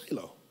go to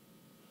Shiloh.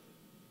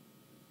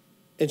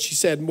 And she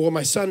said, well,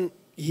 my son,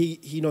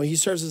 he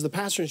serves as the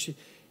pastor. And she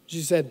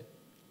said,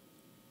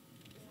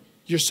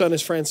 your son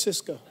is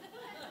Francisco.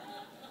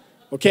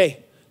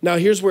 Okay, now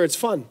here's where it's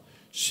fun.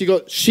 She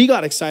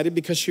got excited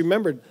because she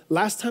remembered,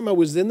 last time I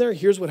was in there,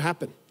 here's what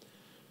happened.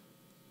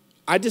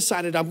 I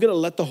decided I'm going to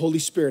let the Holy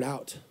Spirit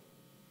out.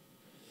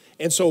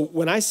 And so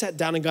when I sat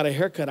down and got a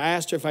haircut, I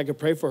asked her if I could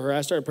pray for her.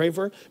 I started praying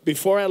for her.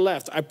 Before I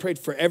left, I prayed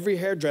for every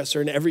hairdresser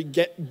and every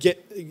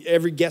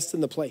guest in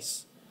the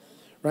place.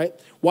 Right?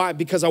 Why?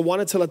 Because I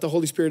wanted to let the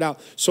Holy Spirit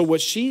out. So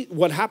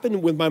what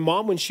happened with my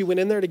mom when she went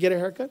in there to get a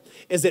haircut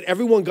is that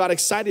everyone got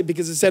excited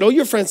because it said, oh,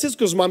 you're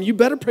Francisco's mom. You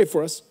better pray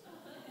for us.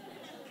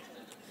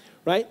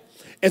 Right?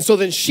 And so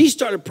then she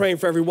started praying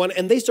for everyone,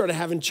 and they started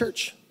having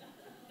church.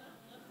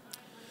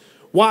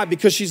 Why?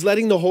 Because she's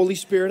letting the Holy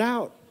Spirit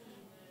out.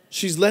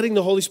 She's letting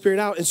the Holy Spirit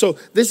out. And so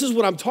this is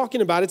what I'm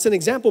talking about. It's an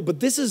example, but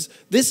this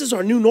is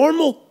our new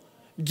normal.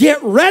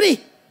 Get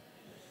ready.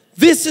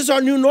 This is our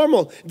new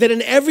normal. That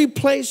in every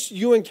place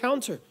you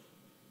encounter,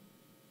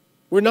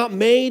 we're not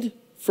made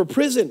for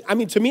prison. I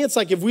mean, to me, it's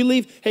like if we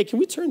leave, hey, can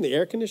we turn the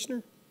air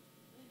conditioner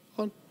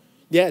on?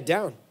 Yeah,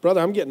 down.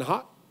 Brother, I'm getting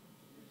hot.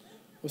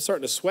 I'm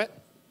starting to sweat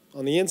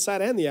on the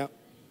inside and the out.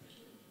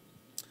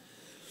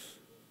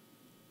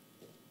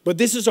 But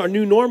this is our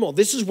new normal.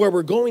 This is where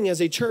we're going as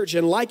a church.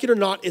 And like it or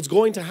not, it's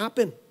going to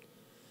happen.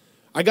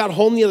 I got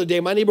home the other day.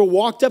 My neighbor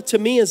walked up to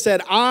me and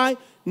said, I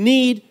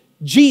need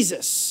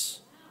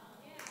Jesus.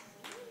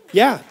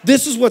 Yeah,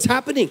 this is what's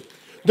happening.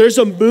 There's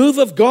a move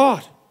of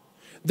God.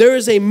 There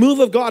is a move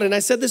of God. And I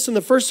said this in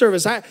the first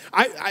service.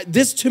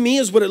 This to me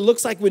is what it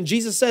looks like when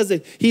Jesus says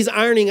that he's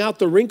ironing out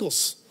the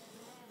wrinkles.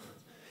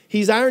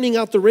 He's ironing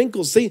out the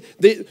wrinkles. See,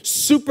 the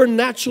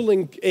supernatural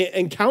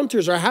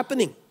encounters are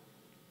happening.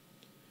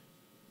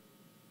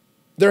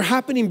 They're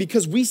happening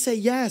because we say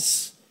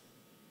yes.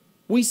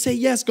 We say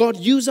yes. God,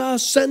 use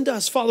us, send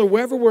us, Father,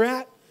 wherever we're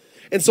at.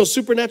 And so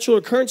supernatural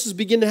occurrences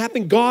begin to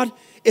happen. God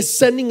is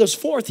sending us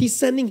forth. He's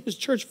sending his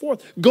church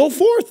forth. Go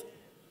forth.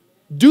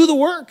 Do the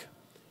work.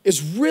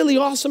 It's really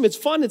awesome. It's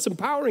fun. It's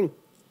empowering.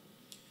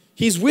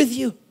 He's with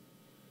you.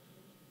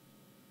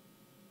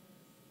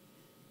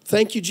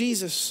 Thank you,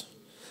 Jesus.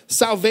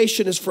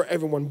 Salvation is for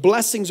everyone.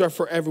 Blessings are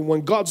for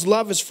everyone. God's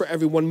love is for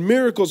everyone.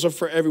 Miracles are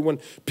for everyone.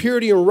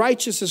 Purity and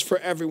righteousness is for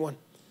everyone.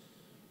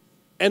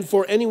 And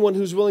for anyone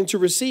who's willing to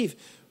receive.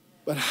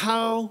 But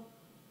how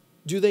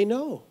do they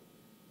know?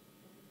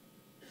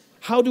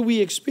 How do we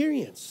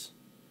experience?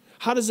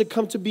 How does it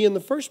come to be in the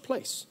first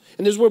place?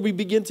 And this is where we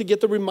begin to get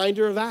the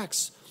reminder of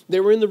Acts. They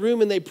were in the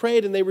room and they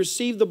prayed and they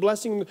received the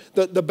blessing.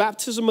 The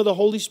baptism of the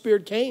Holy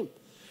Spirit came.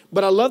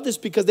 But I love this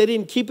because they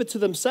didn't keep it to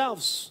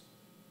themselves.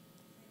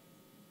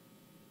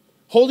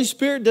 Holy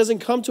Spirit doesn't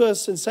come to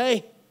us and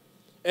say,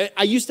 And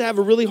I used to have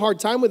a really hard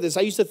time with this.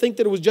 I used to think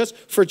that it was just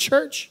for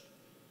church.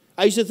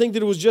 I used to think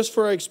that it was just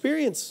for our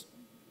experience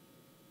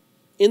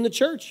in the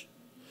church.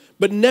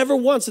 But never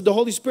once did the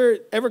Holy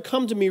Spirit ever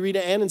come to me,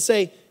 Rita Ann, and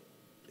say,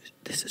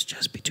 this is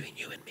just between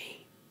you and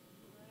me.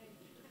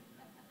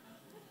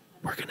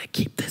 We're going to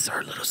keep this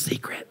our little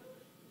secret.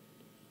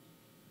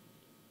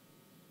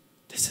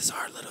 This is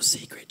our little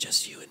secret,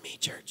 just you and me,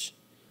 church.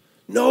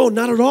 No,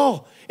 not at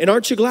all. And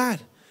aren't you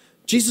glad?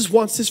 Jesus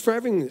wants this for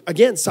everyone.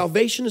 Again,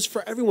 salvation is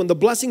for everyone. The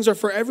blessings are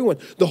for everyone.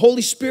 The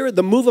Holy Spirit,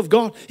 the move of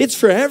God, it's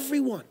for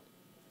everyone.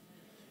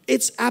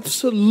 It's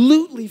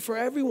absolutely for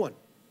everyone.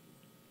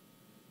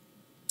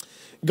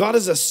 God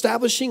is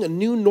establishing a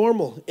new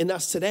normal in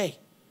us today.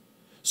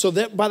 So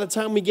that by the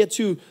time we get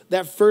to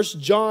that 1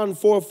 John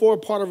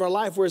 4:4 part of our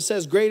life where it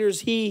says, greater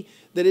is he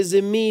that is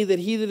in me than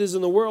he that is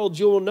in the world,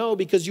 you will know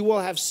because you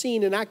will have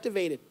seen and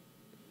activated.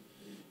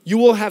 You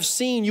will have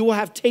seen, you will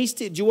have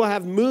tasted, you will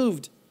have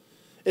moved.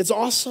 It's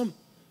awesome.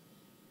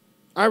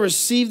 I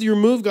received your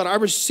move, God. I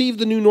received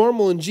the new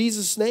normal in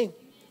Jesus' name.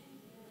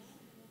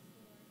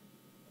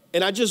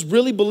 And I just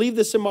really believe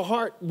this in my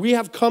heart. We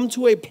have come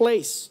to a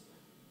place.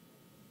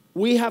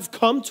 We have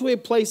come to a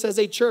place as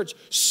a church,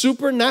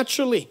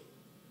 supernaturally,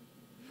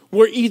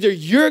 where either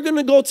you're going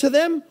to go to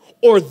them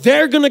or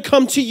they're going to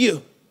come to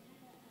you.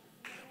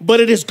 But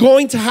it is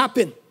going to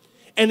happen.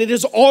 And it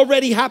is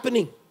already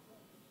happening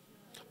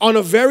on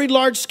a very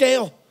large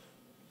scale.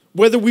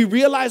 Whether we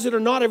realize it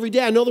or not every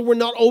day. I know that we're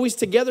not always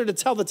together to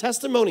tell the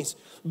testimonies.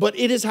 But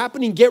it is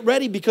happening. Get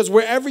ready, because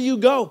wherever you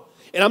go,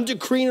 and I'm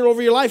decreeing it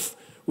over your life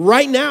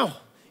right now,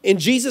 in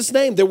Jesus'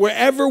 name, that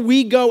wherever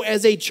we go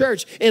as a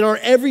church, in our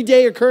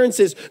everyday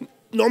occurrences,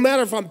 no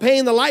matter if I'm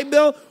paying the light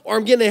bill or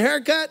I'm getting a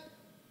haircut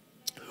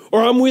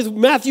or I'm with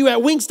Matthew at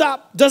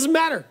Wingstop, doesn't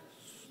matter.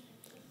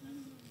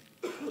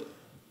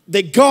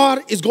 That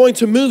God is going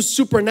to move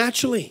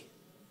supernaturally.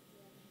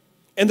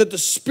 And that the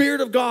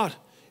Spirit of God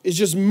is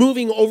just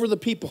moving over the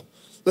people.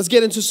 Let's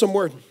get into some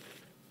word.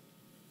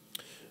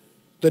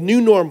 The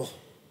new normal.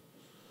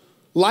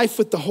 Life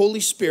with the Holy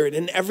Spirit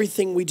in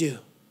everything we do.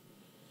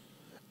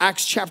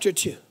 Acts chapter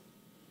 2.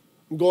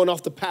 I'm going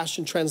off the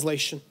Passion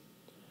Translation.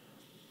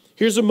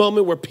 Here's a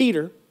moment where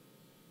Peter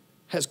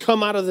has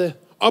come out of the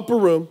upper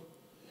room,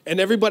 and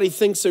everybody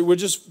thinks that we're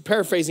just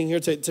paraphrasing here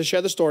to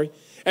share the story.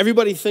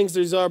 Everybody thinks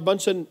there's a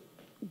bunch of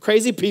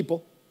crazy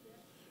people,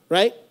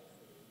 right?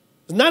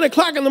 It's 9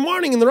 o'clock in the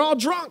morning and they're all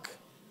drunk.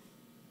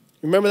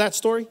 Remember that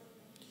story?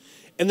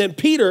 And then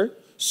Peter,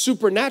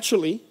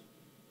 supernaturally,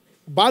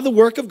 by the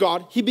work of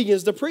God, he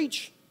begins to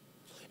preach.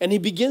 And he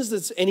begins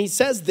this, and he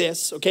says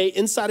this, okay,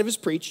 inside of his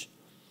preach.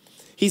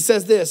 He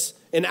says this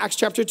in Acts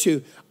chapter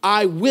 2,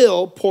 I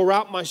will pour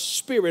out my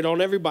Spirit on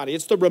everybody.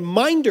 It's the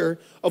reminder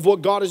of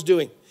what God is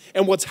doing.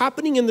 And what's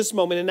happening in this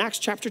moment in Acts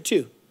chapter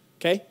 2,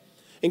 okay?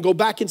 And go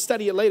back and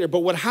study it later. But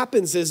what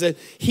happens is that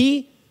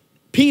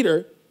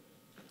Peter,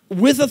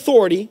 with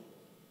authority,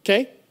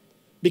 okay,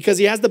 because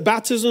he has the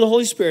baptism of the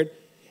Holy Spirit,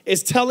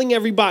 is telling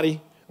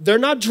everybody, they're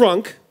not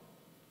drunk.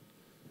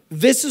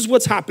 This is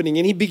what's happening.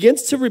 And he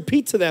begins to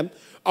repeat to them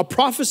a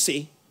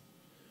prophecy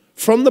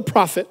from the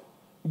prophet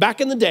back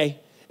in the day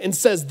and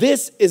says,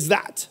 this is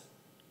that.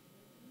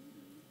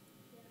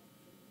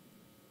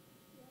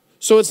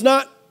 So it's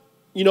not,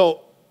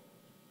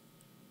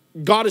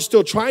 God is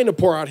still trying to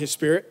pour out his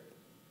Spirit.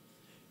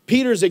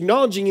 Peter's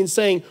acknowledging and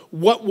saying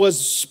what was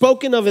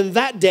spoken of in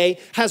that day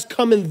has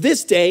come in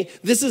this day.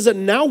 This is a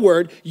now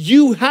word.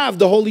 You have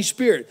the Holy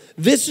Spirit.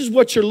 This is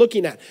what you're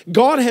looking at.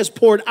 God has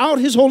poured out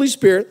his Holy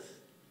Spirit,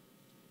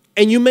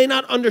 and you may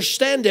not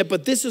understand it,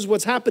 but this is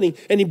what's happening.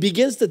 And he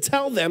begins to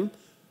tell them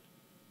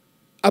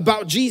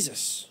about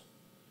Jesus.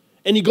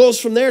 And he goes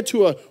from there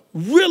to a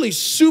really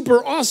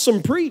super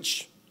awesome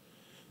preach.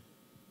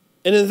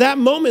 And in that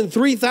moment,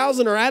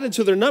 3,000 are added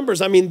to their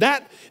numbers. I mean,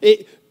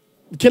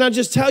 can I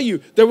just tell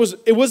you,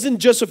 it wasn't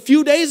just a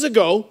few days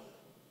ago,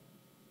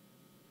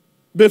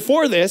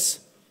 before this,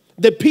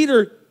 that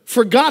Peter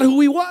forgot who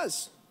he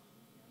was.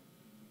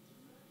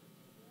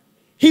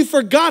 He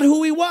forgot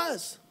who he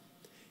was.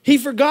 He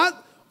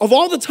forgot of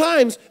all the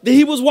times that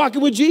he was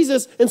walking with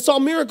Jesus and saw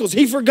miracles.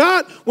 He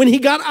forgot when he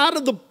got out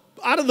of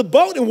the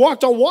boat and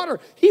walked on water.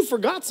 He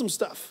forgot some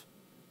stuff.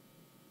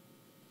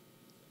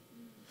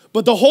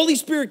 But the Holy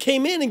Spirit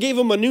came in and gave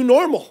him a new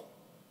normal.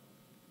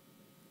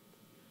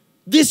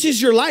 This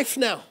is your life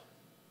now,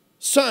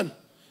 son.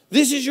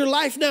 This is your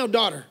life now,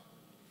 daughter.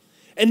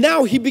 And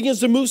now he begins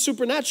to move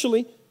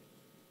supernaturally,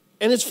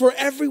 and it's for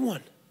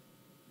everyone.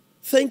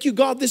 Thank you,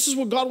 God. This is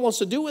what God wants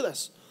to do with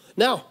us.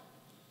 Now,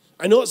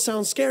 I know it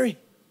sounds scary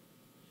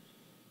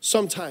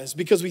sometimes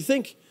because we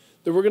think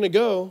that we're going to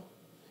go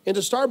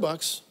into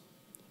Starbucks,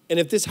 and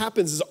if this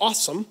happens, it's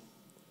awesome.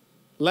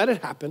 Let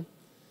it happen.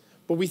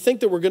 But we think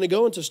that we're going to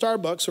go into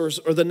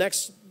Starbucks or the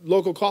next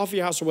local coffee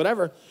house or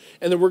whatever,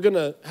 and then we're going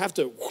to have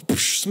to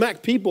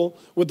smack people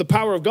with the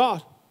power of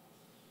God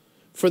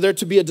for there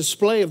to be a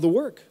display of the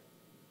work.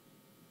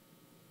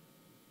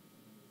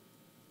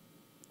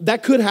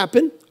 That could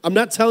happen. I'm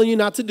not telling you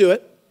not to do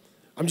it.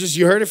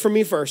 You heard it from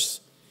me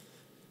first.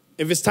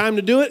 If it's time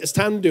to do it, it's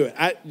time to do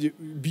it.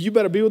 You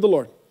better be with the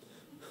Lord.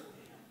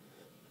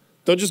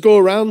 Don't just go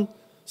around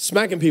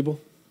smacking people.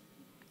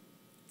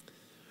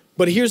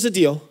 But here's the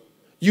deal.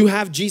 You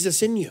have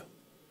Jesus in you.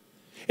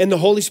 And the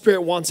Holy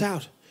Spirit wants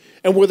out.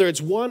 And whether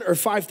it's 1 or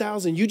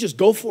 5,000, you just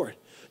go for it.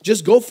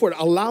 Just go for it.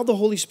 Allow the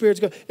Holy Spirit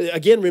to go.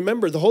 Again,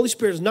 remember, the Holy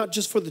Spirit is not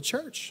just for the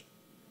church.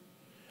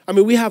 I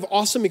mean, we have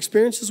awesome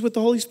experiences with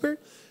the Holy Spirit,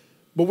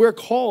 but we're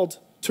called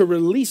to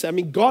release. I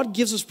mean, God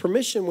gives us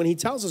permission when he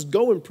tells us,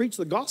 go and preach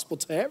the gospel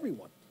to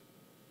everyone.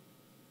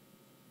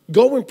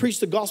 Go and preach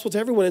the gospel to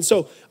everyone. And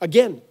so,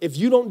 again, if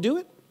you don't do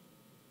it,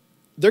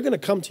 they're going to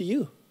come to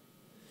you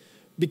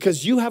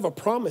because you have a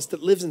promise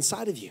that lives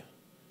inside of you.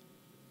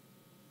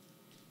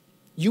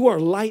 You are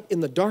light in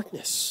the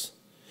darkness.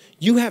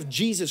 You have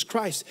Jesus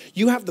Christ.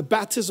 You have the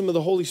baptism of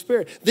the Holy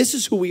Spirit. This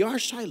is who we are,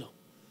 Shiloh.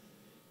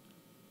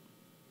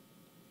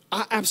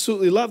 I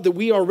absolutely love that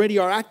we already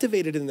are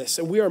activated in this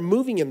and we are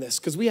moving in this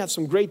because we have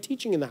some great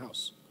teaching in the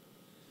house.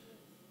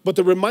 But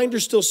the reminder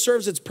still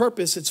serves its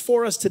purpose. It's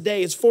for us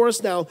today. It's for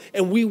us now,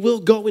 and we will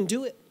go and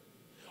do it.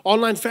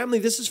 Online family,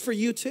 this is for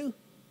you too.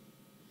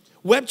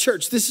 Web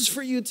church, this is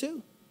for you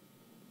too.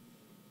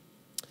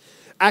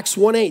 Acts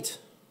 1:8.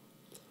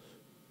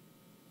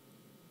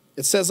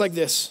 It says like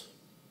this.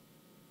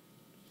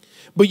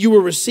 But you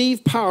will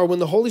receive power when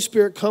the Holy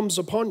Spirit comes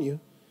upon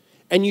you,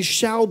 and you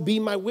shall be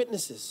my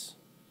witnesses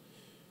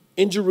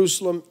in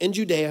Jerusalem, in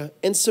Judea,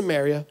 in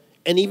Samaria,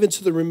 and even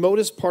to the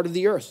remotest part of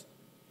the earth.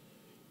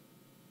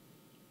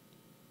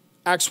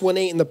 Acts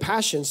 1:8 in the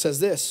Passion says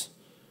this,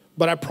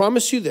 but I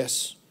promise you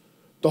this,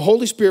 the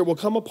Holy Spirit will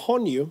come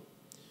upon you,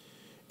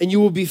 and you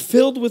will be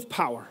filled with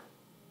power,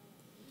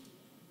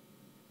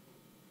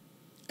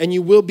 and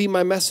you will be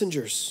my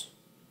messengers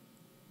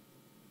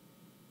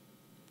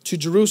to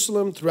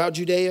Jerusalem, throughout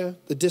Judea,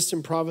 the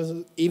distant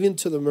provinces, even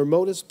to the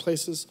remotest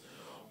places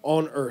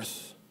on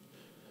earth.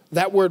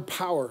 That word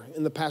power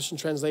in the Passion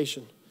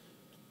Translation,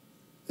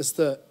 it's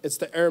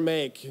the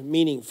Aramaic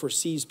meaning for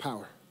seize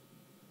power,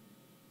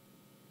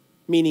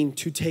 meaning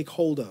to take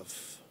hold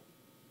of.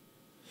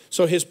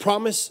 So his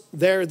promise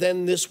there,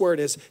 then this word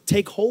is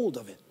take hold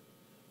of it.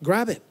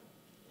 Grab it.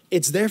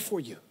 It's there for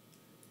you.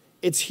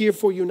 It's here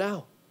for you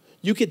now.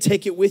 You can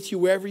take it with you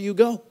wherever you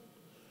go.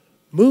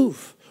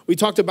 Move. We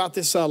talked about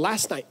this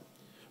last night.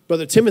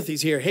 Brother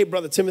Timothy's here. Hey,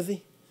 Brother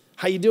Timothy,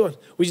 how you doing?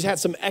 We just had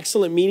some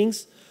excellent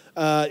meetings.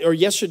 Or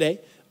yesterday,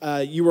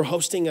 you were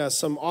hosting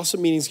some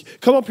awesome meetings.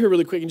 Come up here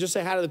really quick and just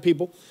say hi to the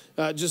people.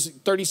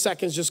 Just 30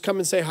 seconds. Just come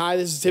and say hi.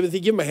 This is Timothy.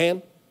 Give him a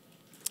hand.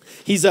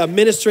 He's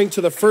ministering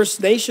to the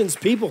First Nations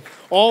people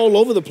all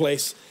over the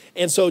place.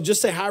 And so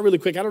just say hi really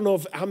quick. I don't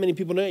know how many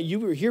people know you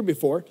were here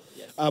before,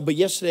 yes. But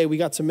yesterday we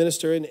got to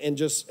minister and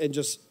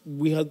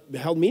we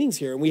held meetings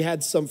here, and we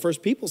had some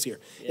First Peoples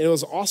here, and it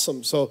was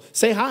awesome. So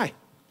say hi.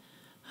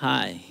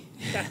 Hi.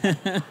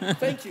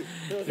 Thank you.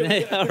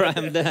 All right,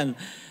 I'm done.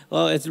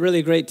 Well, it's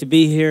really great to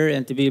be here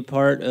and to be a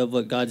part of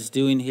what God's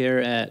doing here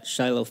at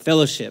Shiloh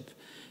Fellowship.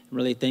 I'm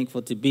really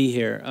thankful to be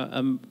here.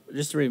 I'm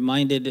just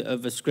reminded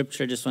of a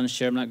scripture I just want to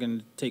share. I'm not going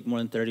to take more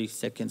than 30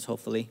 seconds,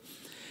 hopefully.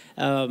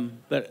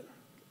 But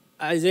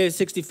Isaiah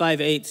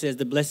 65:8 says,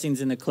 the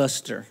blessing's in the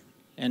cluster,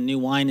 and new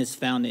wine is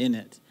found in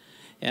it.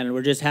 And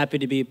we're just happy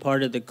to be a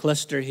part of the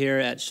cluster here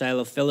at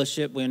Shiloh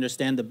Fellowship. We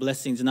understand the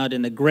blessing's not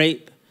in the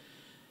grape,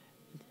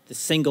 the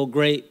single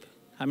grape.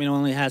 I mean, it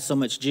only has so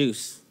much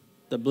juice.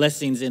 The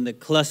blessing's in the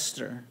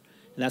cluster.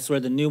 And that's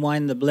where the new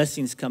wine and the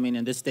blessings coming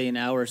in this day and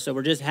hour. So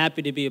we're just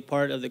happy to be a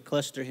part of the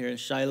cluster here in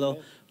Shiloh.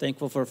 Amen.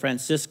 Thankful for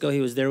Francisco. He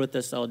was there with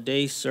us all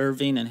day,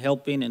 serving and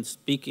helping and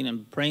speaking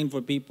and praying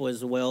for people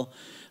as well.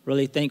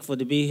 Really thankful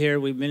to be here.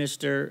 We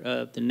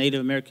minister to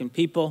Native American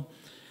people.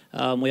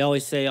 We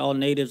always say all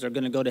natives are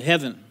going to go to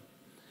heaven.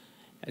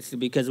 That's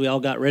because we all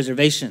got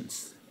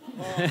reservations.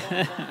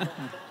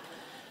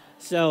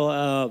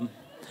 So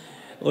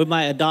we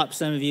might adopt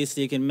some of you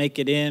so you can make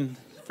it in.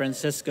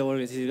 Francisco,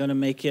 he's going to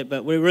make it.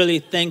 But we're really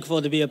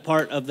thankful to be a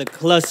part of the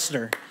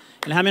cluster.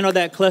 And how many know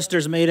that cluster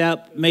is made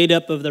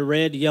up of the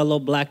red, yellow,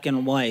 black,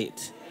 and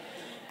white?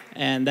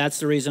 And that's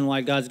the reason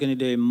why God's going to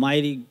do a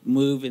mighty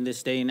move in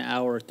this day and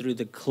hour through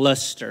the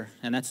cluster.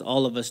 And that's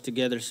all of us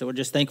together. So we're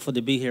just thankful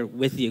to be here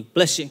with you.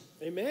 Bless you.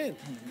 Amen.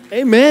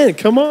 Amen.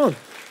 Come on.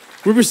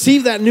 We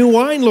receive that new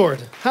wine,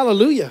 Lord.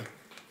 Hallelujah.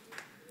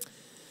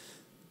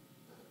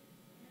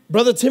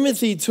 Brother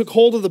Timothy took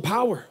hold of the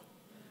power.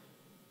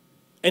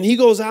 And he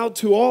goes out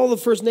to all the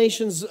First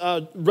Nations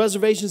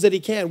reservations that he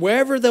can,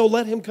 wherever they'll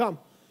let him come.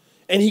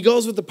 And he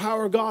goes with the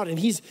power of God. And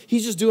he's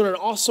just doing an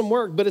awesome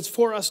work, but it's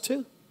for us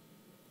too.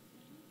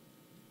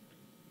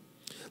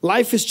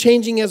 Life is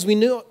changing as we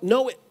know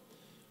it.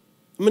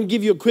 I'm going to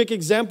give you a quick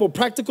example,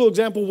 practical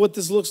example of what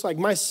this looks like.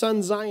 My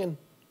son, Zion.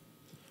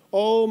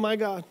 Oh, my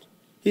God.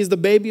 He's the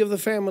baby of the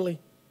family.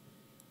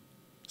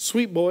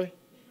 Sweet boy.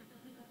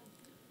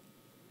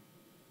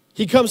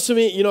 He comes to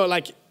me,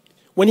 like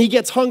when he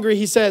gets hungry,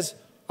 he says,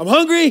 I'm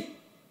hungry.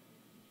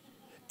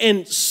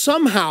 And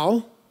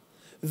somehow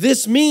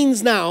this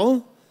means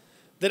now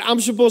that I'm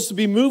supposed to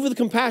be moved with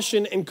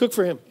compassion and cook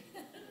for him.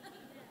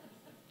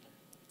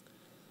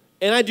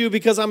 and I do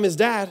because I'm his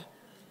dad.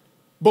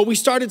 But we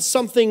started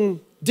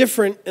something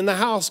different in the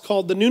house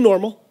called the new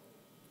normal,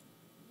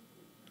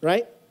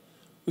 right?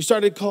 We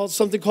started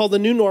something called the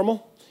new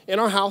normal in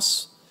our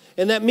house.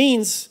 And that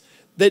means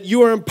that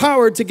you are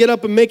empowered to get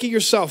up and make it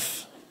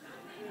yourself.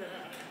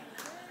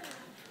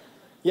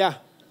 Yeah.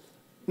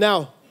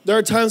 Now, there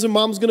are times when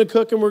mom's going to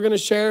cook and we're going to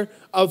share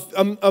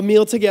a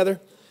meal together.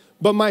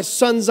 But my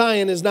son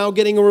Zion is now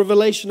getting a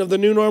revelation of the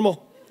new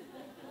normal,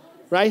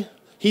 right?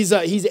 He's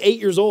 8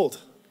 years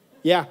old.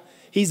 Yeah,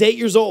 he's 8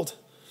 years old.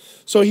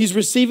 So he's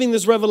receiving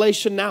this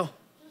revelation now,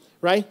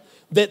 right?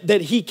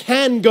 That he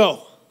can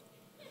go.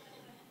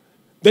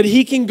 That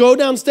he can go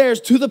downstairs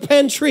to the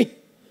pantry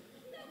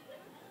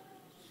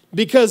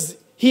because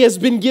he has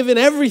been given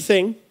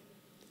everything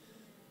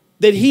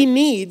that he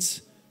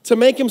needs to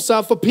make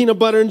himself a peanut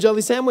butter and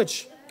jelly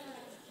sandwich,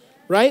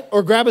 right?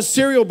 Or grab a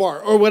cereal bar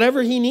or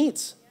whatever he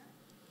needs.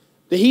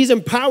 That he's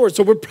empowered.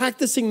 So we're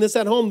practicing this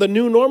at home, the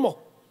new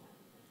normal.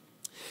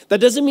 That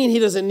doesn't mean he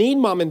doesn't need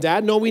mom and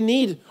dad. No, we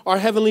need our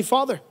Heavenly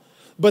Father.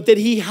 But that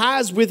he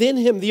has within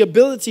him the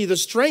ability, the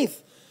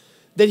strength,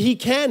 that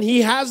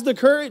he has the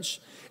courage.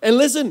 And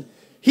listen,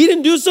 he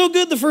didn't do so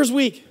good the first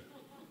week.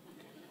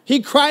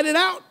 He cried it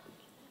out.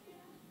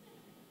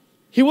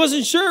 He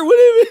wasn't sure. What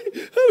do you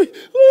mean? Let me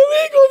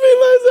go feed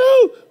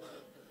myself.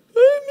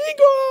 Let me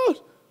go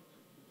out.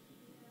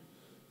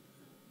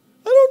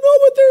 I don't know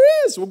what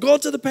there is. We'll go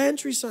to the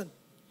pantry, son.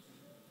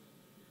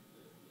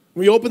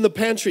 We opened the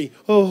pantry.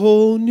 A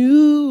whole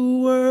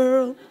new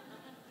world.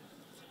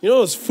 You know,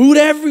 there's food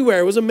everywhere.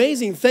 It was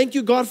amazing. Thank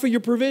you, God, for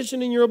your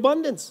provision and your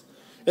abundance.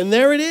 And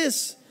there it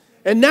is.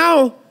 And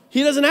now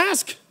he doesn't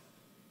ask.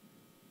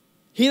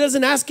 He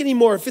doesn't ask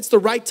anymore if it's the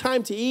right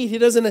time to eat. He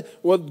doesn't,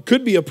 well, it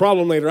could be a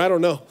problem later. I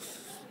don't know.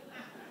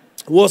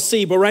 We'll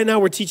see. But right now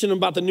we're teaching him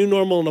about the new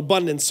normal and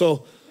abundance.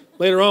 So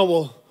later on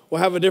we'll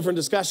have a different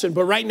discussion.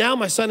 But right now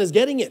my son is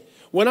getting it.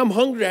 When I'm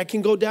hungry, I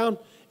can go down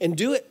and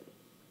do it.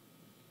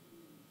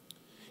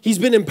 He's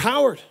been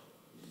empowered.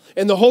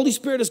 And the Holy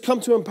Spirit has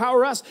come to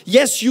empower us.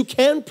 Yes, you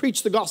can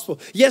preach the gospel.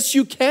 Yes,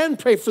 you can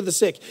pray for the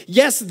sick.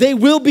 Yes, they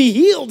will be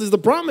healed is the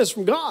promise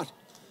from God.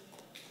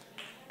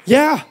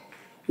 Yeah.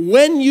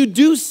 When you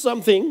do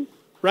something,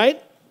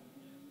 right?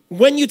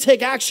 When you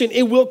take action,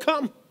 it will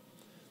come.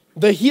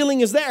 The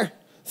healing is there.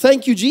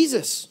 Thank you,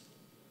 Jesus.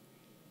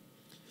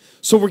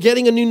 So we're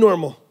getting a new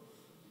normal.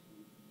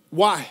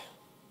 Why?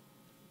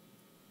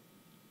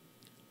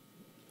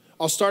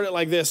 I'll start it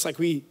like this, like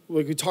we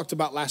talked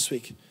about last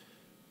week.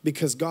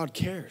 Because God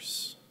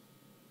cares.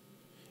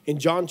 In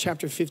John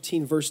chapter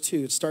 15, verse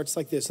 2, it starts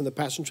like this in the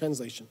Passion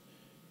Translation.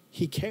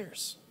 He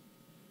cares.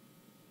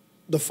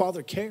 The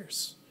Father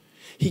cares.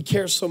 He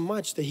cares so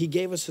much that he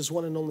gave us his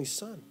one and only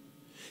Son.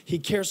 He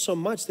cares so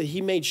much that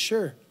he made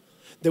sure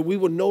that we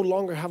would no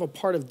longer have a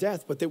part of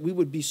death, but that we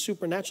would be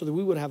supernatural, that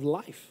we would have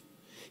life.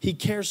 He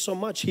cares so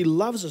much. He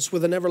loves us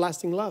with an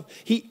everlasting love.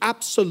 He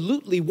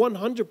absolutely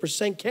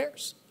 100%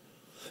 cares.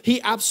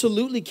 He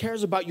absolutely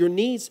cares about your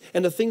needs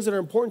and the things that are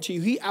important to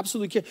you. He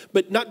absolutely cares,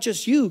 but not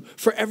just you,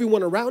 for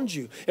everyone around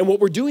you. And what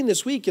we're doing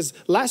this week is,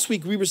 last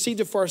week we received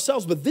it for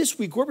ourselves, but this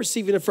week we're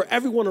receiving it for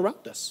everyone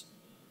around us.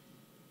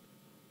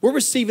 We're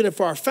receiving it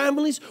for our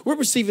families. We're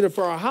receiving it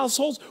for our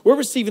households. We're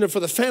receiving it for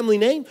the family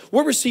name.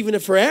 We're receiving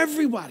it for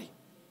everybody.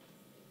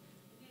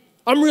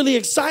 I'm really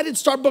excited.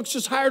 Starbucks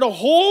just hired a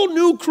whole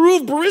new crew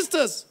of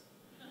baristas.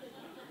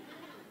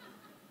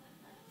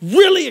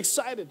 Really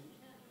excited.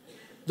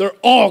 They're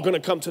all going to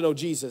come to know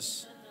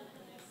Jesus.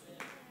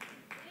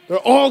 They're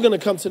all going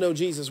to come to know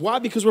Jesus. Why?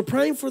 Because we're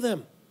praying for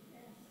them.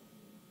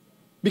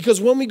 Because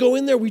when we go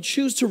in there, we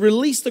choose to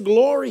release the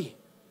glory.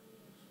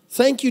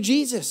 Thank you,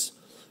 Jesus.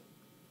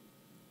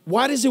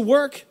 Why does it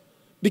work?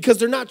 Because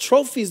they're not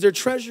trophies, they're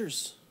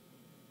treasures.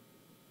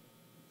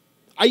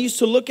 I used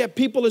to look at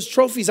people as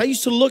trophies. I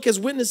used to look as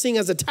witnessing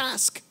as a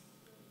task.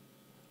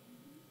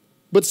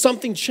 But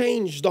something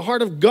changed. The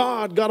heart of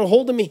God got a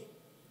hold of me.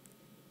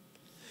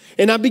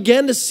 And I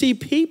began to see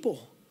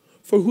people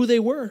for who they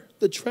were,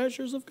 the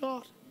treasures of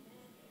God.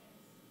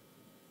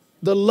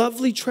 The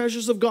lovely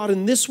treasures of God.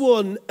 And this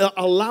will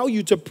allow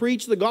you to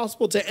preach the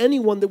gospel to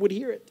anyone that would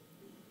hear it.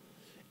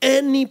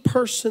 Any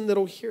person that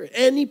will hear it.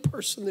 Any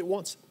person that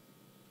wants it.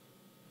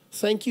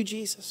 Thank you,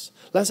 Jesus.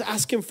 Let's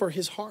ask him for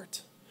his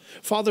heart.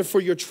 Father, for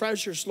your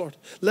treasures, Lord.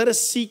 Let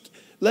us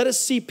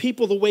see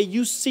people the way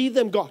you see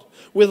them, God.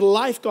 With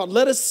life, God.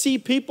 Let us see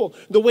people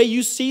the way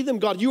you see them,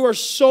 God. You are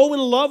so in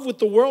love with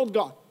the world,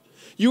 God.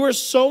 You are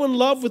so in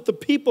love with the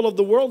people of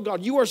the world,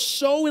 God. You are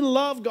so in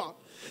love, God,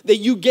 that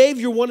you gave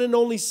your one and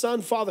only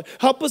Son, Father.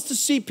 Help us to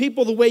see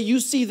people the way you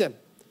see them.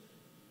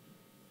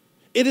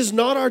 It is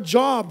not our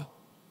job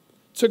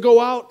to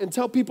go out and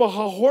tell people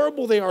how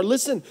horrible they are.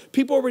 Listen,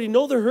 people already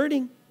know they're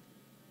hurting.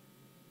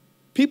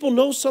 People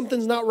know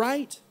something's not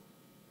right.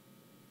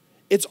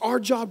 It's our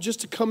job just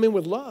to come in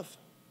with love.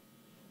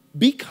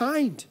 Be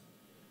kind.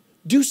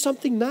 Do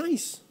something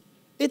nice.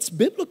 It's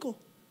biblical.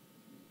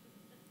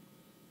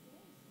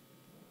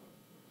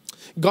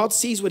 God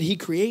sees what he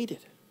created.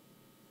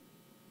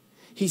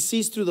 He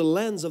sees through the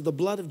lens of the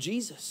blood of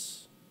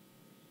Jesus.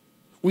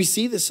 We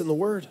see this in the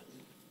Word.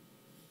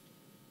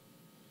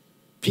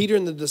 Peter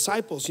and the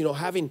disciples,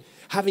 having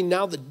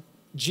now the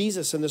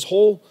Jesus and this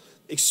whole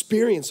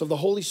experience of the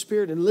Holy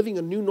Spirit and living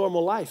a new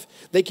normal life,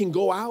 they can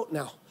go out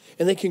now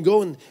and they can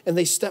go and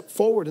they step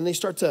forward and they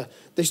start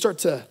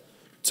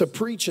to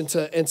preach and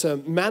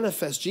to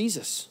manifest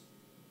Jesus.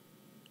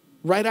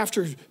 Right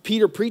after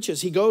Peter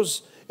preaches, he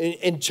goes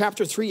in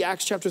chapter 3,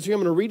 Acts chapter 3, I'm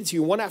going to read it to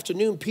you. One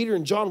afternoon, Peter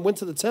and John went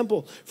to the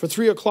temple for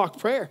 3 o'clock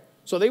prayer.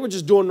 So they were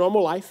just doing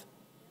normal life.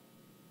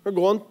 They're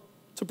going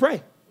to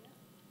pray.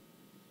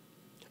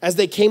 As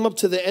they came up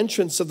to the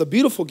entrance of the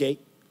beautiful gate,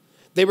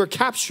 they were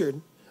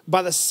captured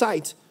by the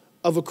sight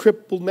of a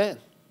crippled man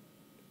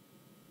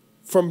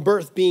from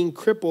birth, being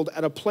crippled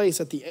and placed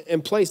at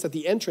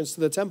the entrance to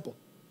the temple.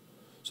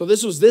 So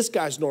this was this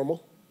guy's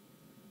normal.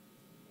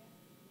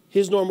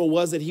 His normal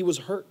was that he was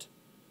hurt.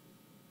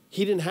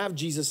 He didn't have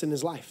Jesus in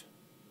his life.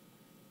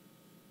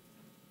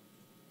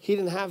 He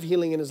didn't have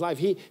healing in his life.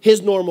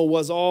 His normal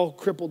was all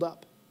crippled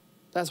up.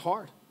 That's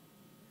hard.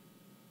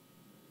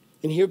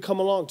 And here come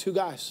along 2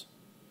 guys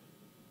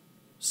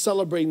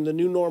celebrating the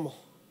new normal,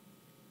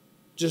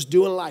 just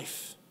doing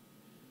life.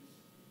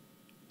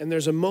 And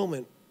there's a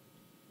moment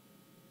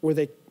where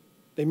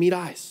they meet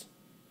eyes.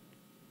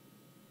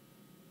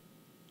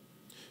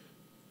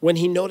 When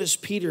he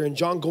noticed Peter and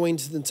John going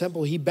to the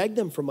temple, he begged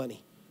them for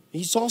money.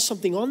 He saw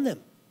something on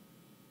them.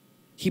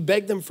 He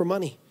begged them for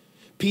money.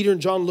 Peter and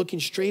John,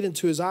 looking straight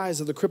into his eyes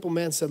of the crippled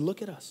man, said,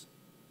 "Look at us."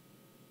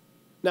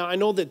 Now, I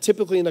know that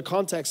typically in the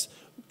context,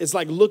 it's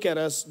like, "Look at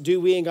us,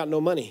 dude, we ain't got no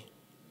money."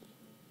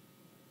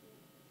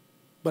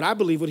 But I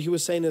believe what he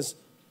was saying is,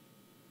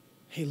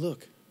 "Hey,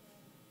 look,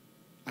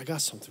 I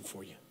got something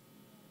for you."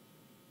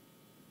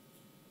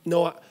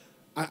 No,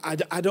 I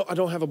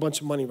don't have a bunch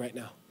of money right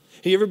now.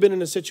 Have you ever been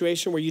in a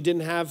situation where you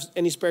didn't have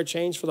any spare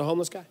change for the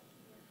homeless guy?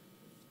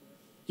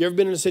 You ever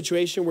been in a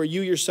situation where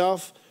you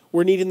yourself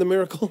were needing the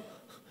miracle,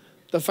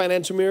 the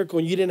financial miracle,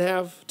 and you didn't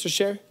have to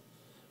share?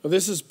 Well,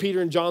 this is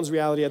Peter and John's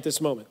reality at this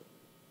moment.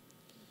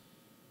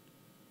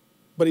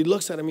 But he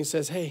looks at him and he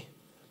says, "Hey,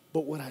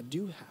 but what I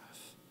do have,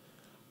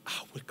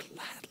 I would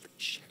gladly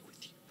share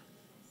with you.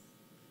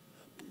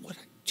 But what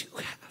I do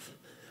have,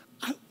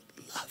 I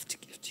would love to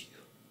give to you.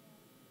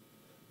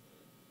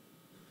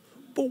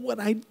 But what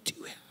I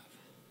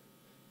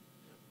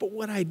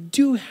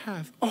do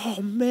have,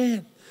 oh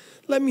man,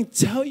 let me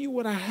tell you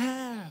what I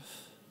have.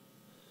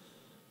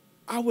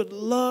 I would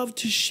love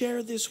to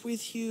share this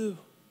with you.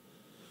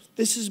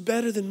 This is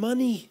better than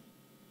money.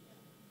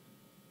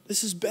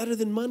 This is better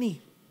than money."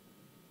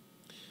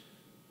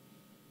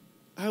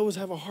 I always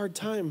have a hard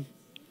time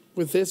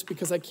with this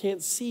because I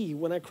can't see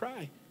when I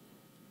cry.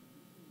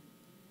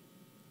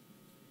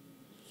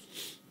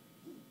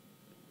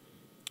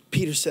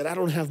 Peter said, "I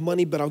don't have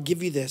money, but I'll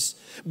give you this.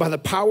 By the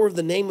power of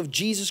the name of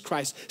Jesus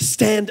Christ,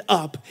 stand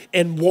up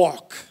and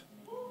walk."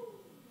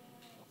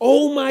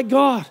 Oh my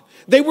God.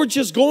 They were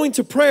just going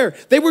to prayer.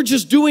 They were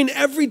just doing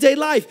everyday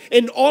life.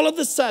 And all of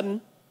a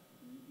sudden,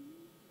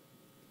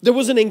 there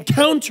was an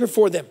encounter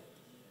for them.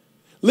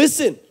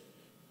 Listen,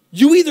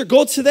 you either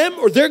go to them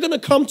or they're going to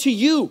come to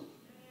you.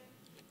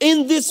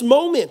 In this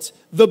moment,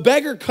 the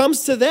beggar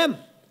comes to them.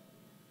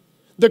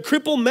 The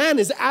crippled man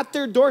is at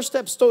their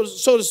doorstep, so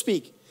to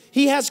speak.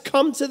 He has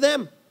come to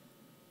them.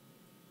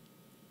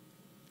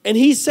 And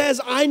he says,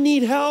 "I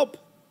need help."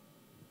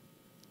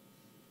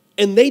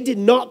 And they did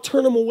not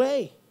turn him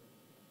away.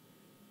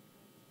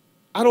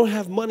 "I don't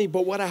have money,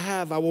 but what I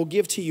have, I will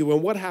give to you."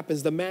 And what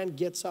happens? The man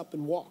gets up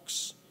and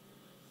walks.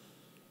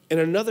 In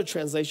another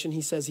translation,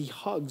 he says he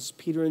hugs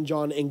Peter and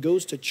John and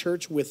goes to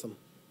church with them.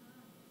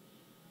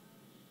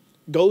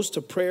 Goes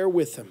to prayer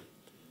with them.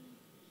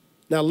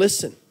 Now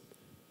listen,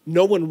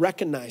 no one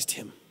recognized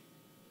him.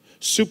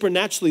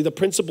 Supernaturally, the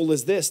principle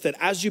is this, that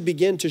as you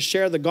begin to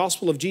share the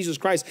gospel of Jesus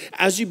Christ,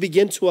 as you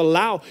begin to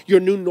allow your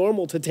new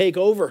normal to take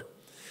over,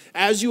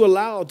 as you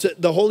allow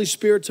the Holy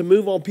Spirit to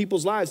move on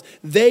people's lives,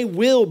 they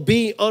will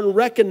be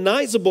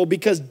unrecognizable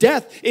because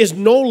death is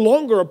no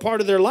longer a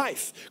part of their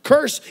life.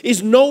 Curse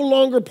is no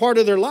longer part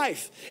of their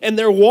life. And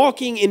they're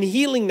walking in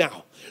healing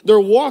now.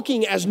 They're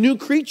walking as new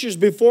creatures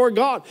before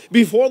God,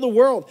 before the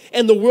world,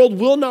 and the world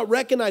will not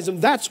recognize them.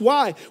 That's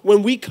why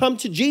when we come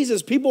to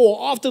Jesus, people will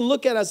often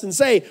look at us and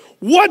say,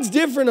 "What's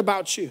different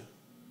about you?"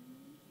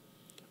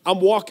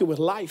 I'm walking with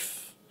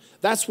life.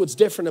 That's what's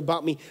different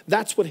about me.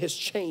 That's what has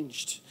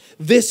changed.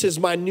 This is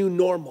my new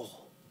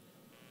normal.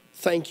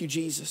 Thank you,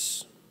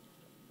 Jesus.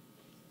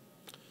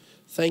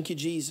 Thank you,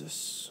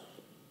 Jesus.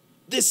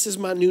 This is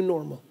my new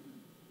normal.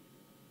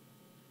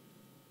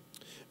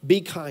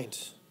 Be kind.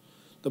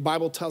 The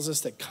Bible tells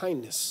us that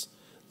kindness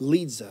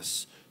leads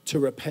us to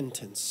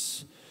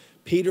repentance.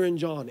 Peter and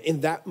John,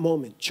 in that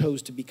moment,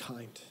 chose to be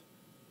kind.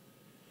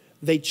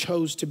 They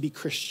chose to be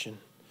Christian.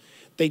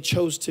 They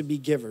chose to be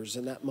givers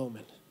in that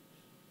moment.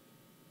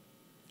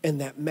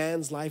 And that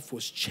man's life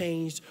was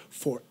changed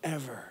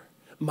forever.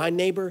 My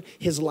neighbor,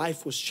 his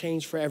life was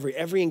changed forever.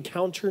 Every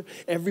encounter,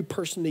 every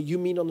person that you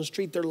meet on the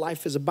street, their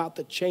life is about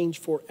to change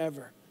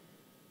forever.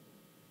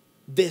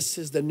 This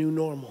is the new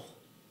normal.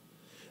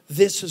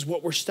 This is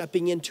what we're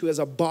stepping into as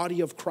a body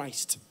of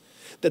Christ.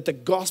 That the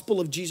gospel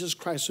of Jesus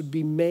Christ would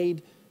be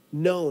made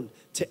known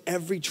to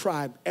every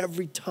tribe,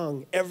 every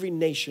tongue, every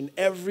nation,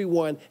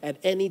 everyone at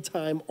any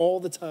time, all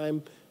the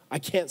time. I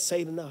can't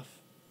say it enough.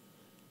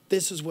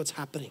 This is what's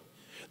happening.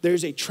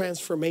 There's a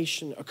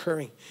transformation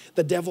occurring.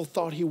 The devil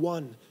thought he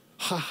won.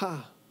 Ha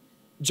ha.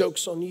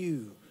 Joke's on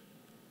you.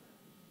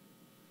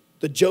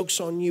 The joke's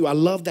on you. I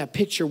love that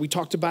picture. We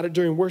talked about it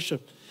during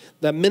worship.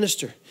 That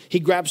minister, he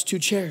grabs 2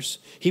 chairs.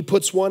 He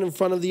puts one in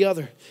front of the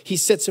other. He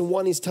sits in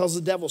one. He tells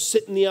the devil,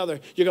 sit in the other.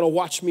 You're going to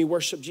watch me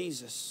worship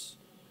Jesus.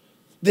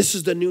 This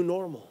is the new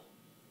normal.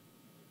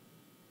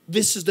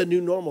 This is the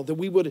new normal, that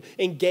we would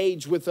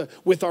engage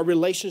with our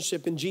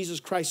relationship in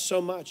Jesus Christ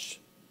so much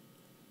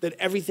that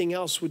everything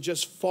else would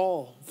just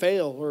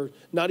fail, or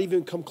not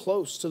even come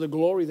close to the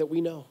glory that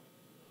we know.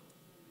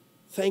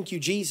 Thank you,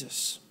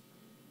 Jesus.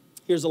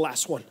 Here's the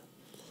last one.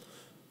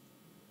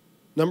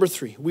 Number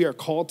 3, we are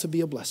called to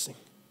be a blessing.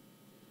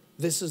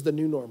 This is the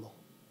new normal.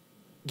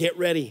 Get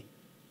ready.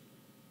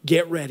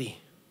 Get ready.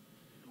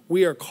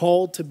 We are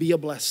called to be a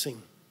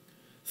blessing.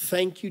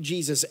 Thank you,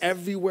 Jesus.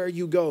 Everywhere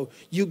you go,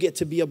 you get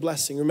to be a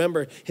blessing.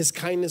 Remember, his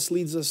kindness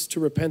leads us to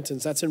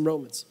repentance. That's in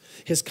Romans.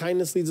 His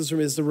kindness leads us to,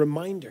 is the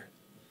reminder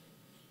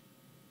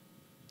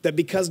that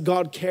because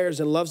God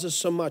cares and loves us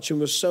so much and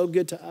was so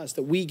good to us,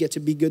 that we get to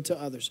be good to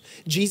others.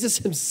 Jesus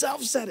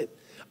himself said it.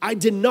 I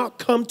did not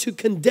come to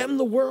condemn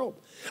the world.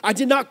 I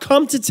did not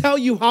come to tell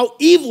you how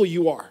evil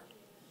you are.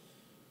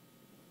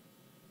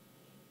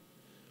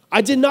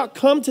 I did not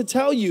come to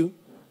tell you,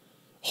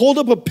 hold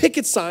up a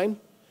picket sign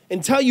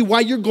and tell you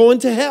why you're going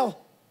to hell.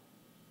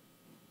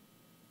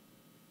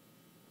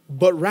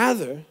 But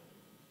rather,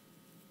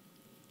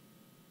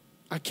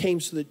 I came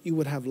so that you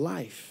would have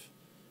life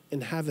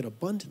and have it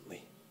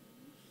abundantly.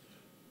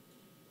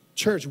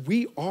 Church,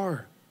 we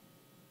are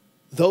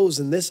those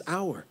in this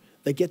hour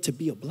that get to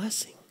be a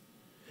blessing.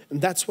 And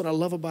that's what I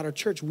love about our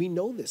church. We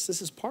know this.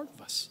 This is part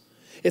of us.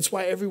 It's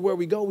why everywhere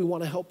we go, we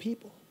want to help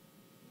people.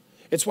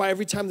 It's why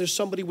every time there's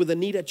somebody with a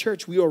need at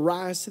church, we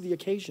arise to the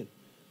occasion.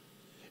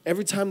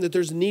 Every time that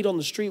there's a need on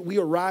the street, we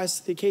arise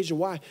to the occasion.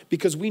 Why?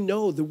 Because we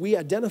know that we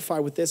identify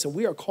with this and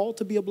we are called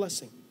to be a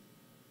blessing.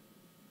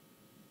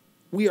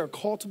 We are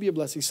called to be a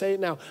blessing. Say it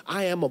now.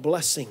 I am a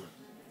blessing.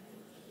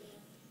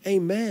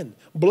 Amen.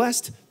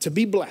 Blessed to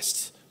be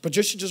blessed.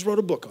 Patricia just wrote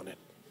a book on it.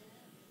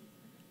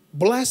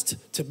 Blessed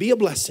to be a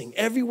blessing.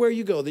 Everywhere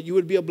you go, that you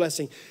would be a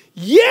blessing.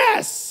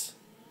 Yes!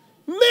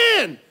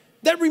 Man,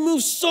 that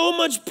removes so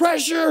much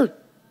pressure.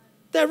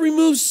 That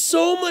removes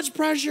so much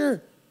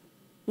pressure.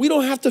 We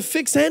don't have to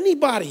fix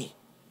anybody.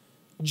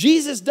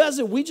 Jesus does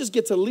it. We just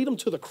get to lead them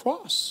to the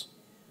cross.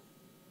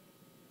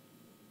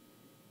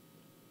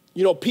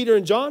 You know, Peter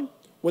and John,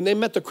 when they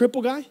met the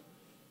crippled guy,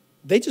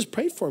 they just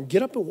prayed for him.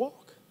 Get up and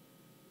walk.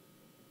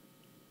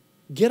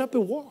 Get up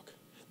and walk.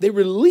 They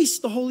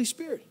released the Holy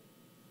Spirit.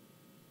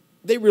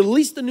 They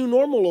released the new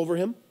normal over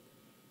him,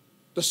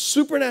 the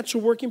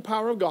supernatural working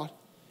power of God,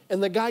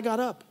 and the guy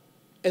got up.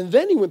 And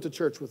then he went to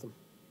church with them.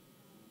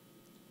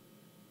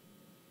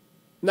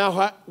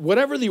 Now,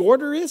 whatever the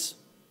order is,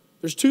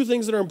 there's 2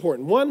 things that are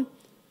important. 1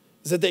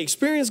 is that they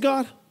experience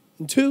God,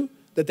 and 2,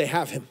 that they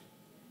have him.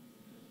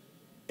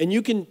 And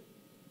you can,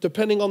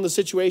 depending on the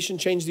situation,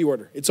 change the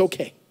order. It's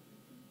okay.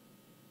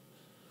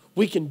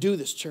 We can do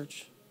this,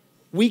 church.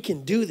 We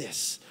can do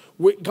this.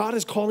 God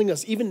is calling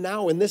us, even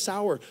now in this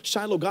hour,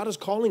 Shiloh, God is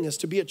calling us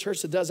to be a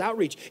church that does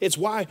outreach. It's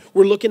why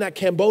we're looking at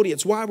Cambodia.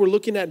 It's why we're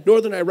looking at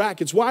northern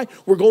Iraq. It's why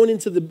we're going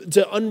into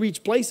to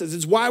unreached places.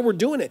 It's why we're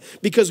doing it,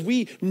 because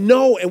we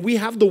know and we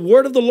have the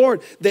word of the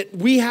Lord that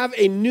we have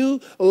a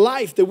new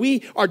life, that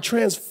we are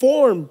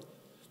transformed,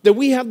 that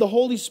we have the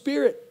Holy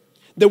Spirit,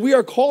 that we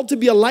are called to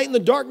be a light in the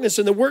darkness,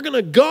 and that we're going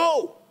to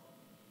go.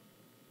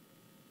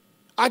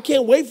 I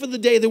can't wait for the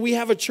day that we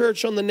have a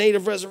church on the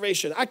Native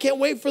reservation. I can't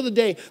wait for the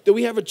day that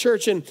we have a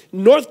church in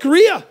North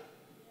Korea.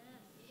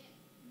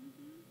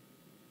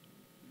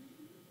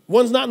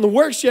 One's not in the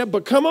works yet,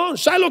 but come on,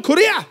 Shiloh,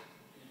 Korea.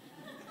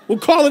 We'll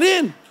call it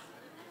in.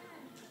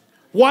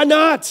 Why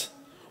not?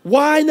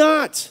 Why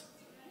not?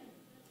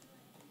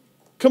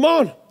 Come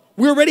on.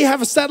 We already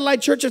have a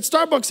satellite church at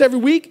Starbucks every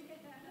week.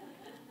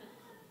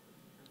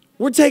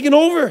 We're taking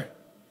over.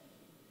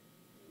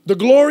 The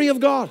glory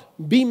of God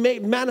be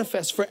made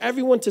manifest for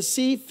everyone to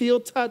see, feel,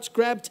 touch,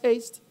 grab,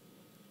 taste.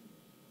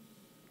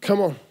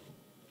 Come on.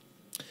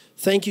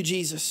 Thank you,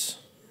 Jesus.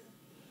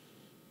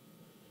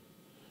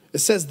 It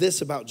says this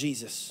about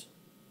Jesus.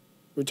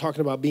 We're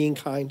talking about being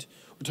kind.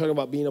 We're talking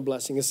about being a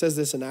blessing. It says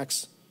this in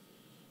Acts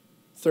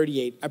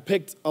 38. I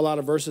picked a lot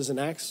of verses in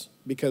Acts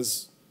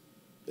because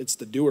it's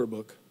the doer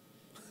book.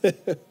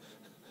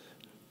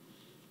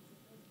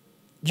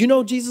 You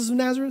know Jesus of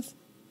Nazareth?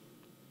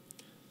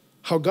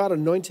 How God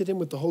anointed him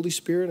with the Holy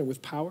Spirit and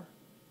with power.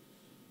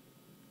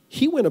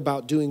 He went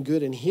about doing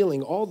good and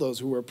healing all those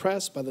who were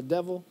oppressed by the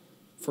devil,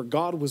 for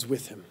God was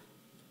with him.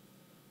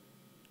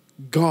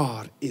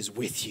 God is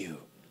with you.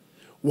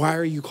 Why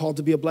are you called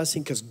to be a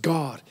blessing? Because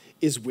God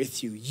is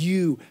with you.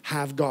 You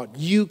have God.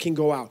 You can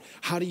go out.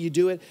 How do you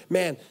do it?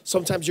 Man,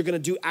 sometimes you're going to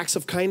do acts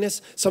of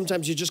kindness.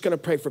 Sometimes you're just going to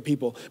pray for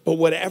people. But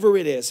whatever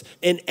it is,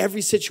 in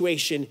every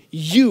situation,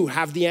 you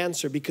have the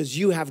answer because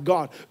you have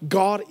God.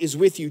 God is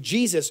with you.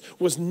 Jesus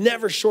was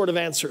never short of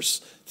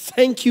answers.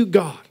 Thank you,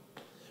 God.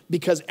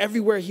 Because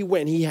everywhere he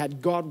went, he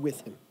had God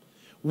with him.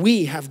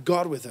 We have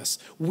God with us.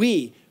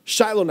 We,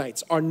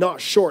 Shilohites, are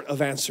not short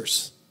of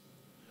answers.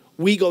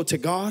 We go to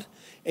God,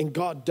 and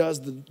God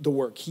does the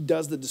work. He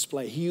does the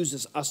display. He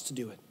uses us to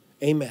do it.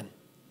 Amen.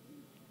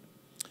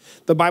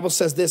 The Bible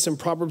says this in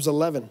Proverbs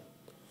 11,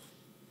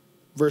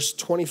 verse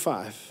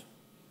 25.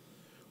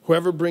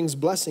 Whoever brings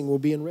blessing will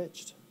be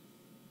enriched.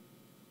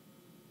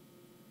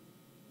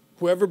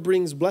 Whoever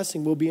brings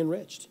blessing will be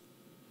enriched.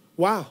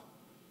 Wow.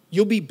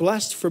 You'll be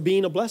blessed for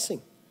being a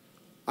blessing.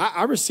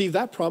 I received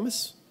that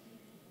promise.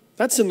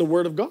 That's in the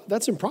Word of God.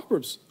 That's in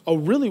Proverbs. A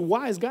really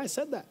wise guy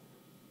said that.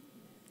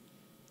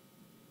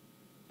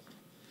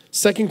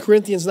 2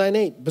 Corinthians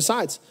 9:8.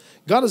 Besides,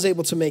 God is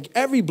able to make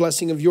every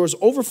blessing of yours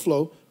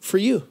overflow for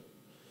you,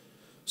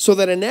 so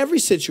that in every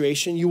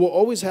situation you will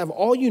always have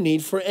all you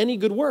need for any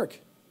good work.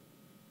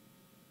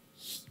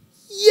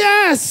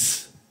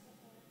 Yes!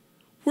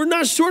 We're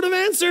not short of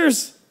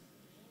answers.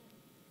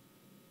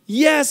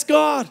 Yes,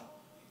 God.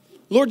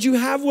 Lord, you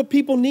have what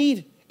people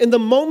need in the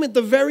moment,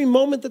 the very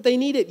moment that they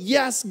need it.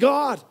 Yes,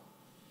 God.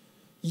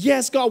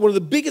 Yes, God. One of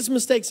the biggest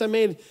mistakes I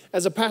made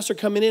as a pastor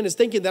coming in is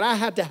thinking that I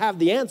had to have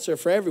the answer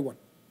for everyone.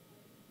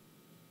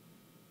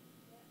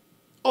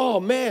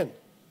 Oh, man.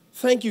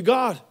 Thank you,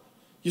 God.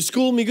 You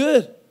schooled me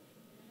good.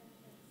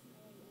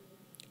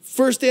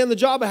 First day on the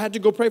job, I had to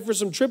go pray for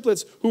some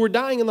triplets who were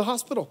dying in the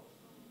hospital.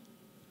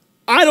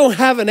 I don't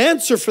have an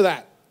answer for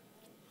that,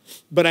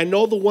 but I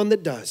know the one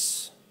that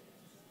does.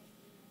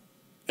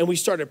 And we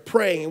started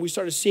praying, and we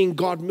started seeing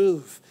God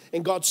move,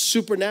 and God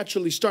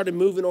supernaturally started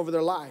moving over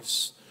their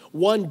lives.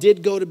 One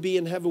did go to be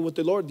in heaven with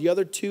the Lord. The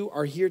other two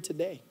are here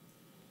today.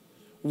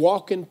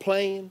 Walking,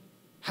 playing,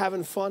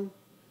 having fun,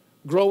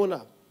 growing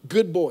up.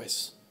 Good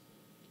boys,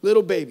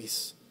 little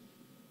babies.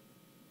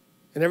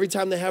 And every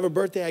time they have a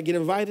birthday, I get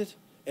invited,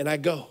 and I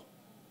go.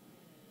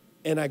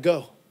 And I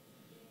go.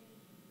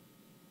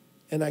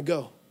 And I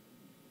go.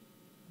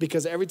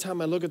 Because every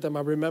time I look at them,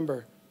 I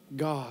remember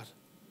God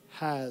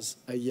has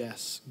a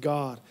yes.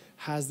 God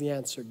has the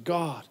answer.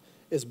 God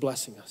is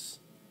blessing us.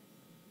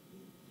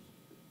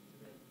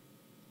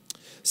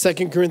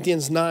 2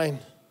 Corinthians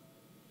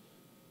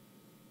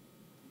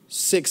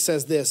 9:6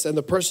 says this, and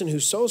the person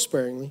who sows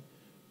sparingly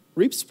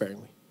reaps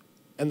sparingly,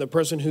 and the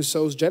person who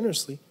sows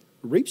generously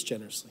reaps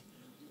generously.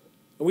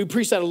 And we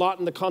preach that a lot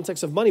in the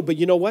context of money, but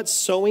you know what?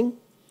 Sowing,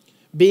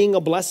 being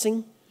a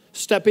blessing,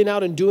 stepping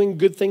out and doing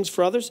good things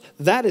for others,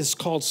 that is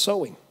called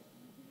sowing.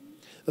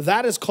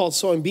 That is called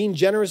sowing. Being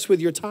generous with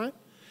your time,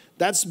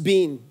 that's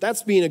being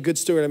a good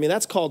steward. I mean,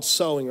 that's called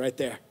sowing right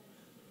there.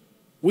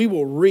 We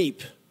will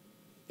reap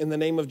in the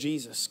name of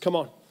Jesus. Come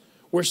on.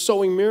 We're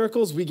sowing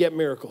miracles, we get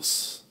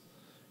miracles.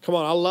 Come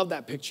on, I love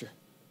that picture.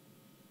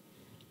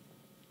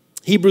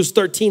 Hebrews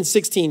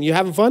 13:16. You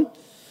having fun?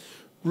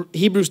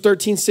 Hebrews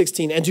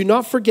 13:16. And do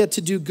not forget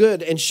to do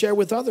good and share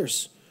with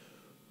others,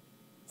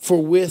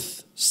 for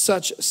with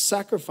such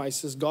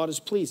sacrifices God is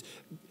pleased.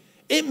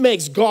 It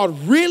makes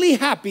God really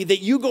happy that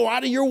you go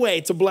out of your way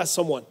to bless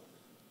someone.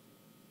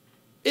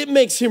 It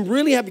makes him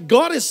really happy.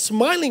 God is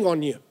smiling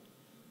on you.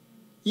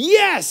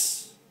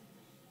 Yes.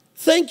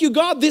 Thank you,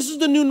 God. This is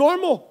the new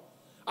normal.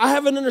 I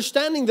have an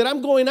understanding that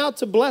I'm going out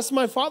to bless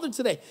my Father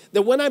today.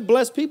 That when I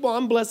bless people,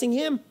 I'm blessing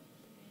him.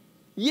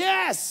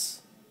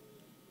 Yes.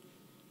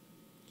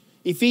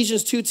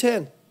 Ephesians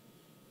 2:10.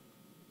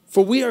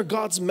 For we are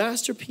God's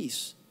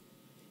masterpiece.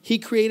 He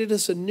created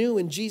us anew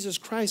in Jesus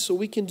Christ so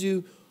we can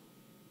do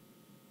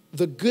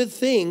the good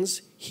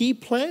things he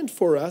planned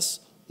for us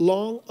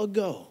long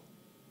ago.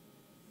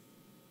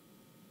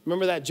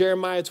 Remember that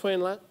Jeremiah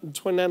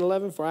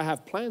 29:11? For I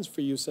have plans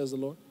for you, says the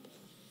Lord.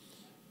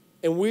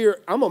 And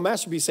I'm a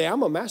masterpiece. Say,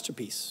 I'm a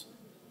masterpiece.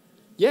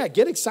 Yeah,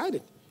 get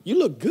excited. You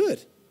look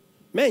good.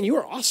 Man, you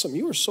are awesome.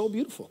 You are so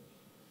beautiful.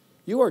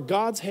 You are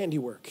God's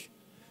handiwork.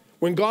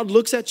 When God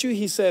looks at you,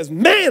 he says,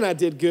 man, I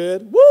did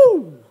good.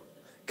 Woo!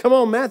 Come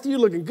on, Matthew, you're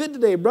looking good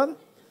today, brother.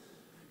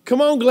 Come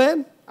on,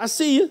 Glenn. I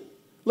see you.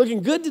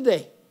 Looking good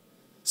today.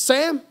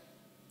 Sam?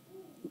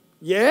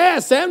 Yeah,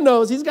 Sam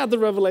knows. He's got the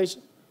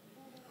revelation.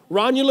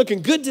 Ron, you're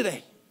looking good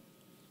today.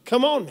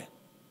 Come on, man.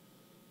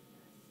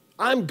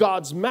 I'm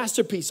God's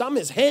masterpiece. I'm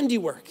his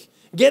handiwork.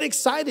 Get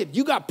excited.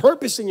 You got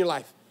purpose in your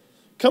life.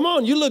 Come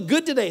on, you look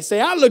good today. Say,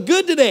 I look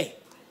good today.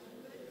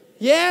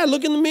 Yeah,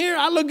 look in the mirror.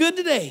 I look good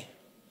today.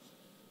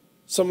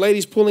 Some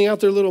ladies pulling out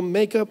their little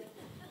makeup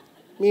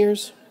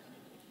mirrors.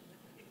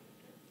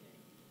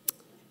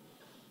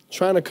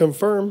 Trying to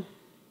confirm.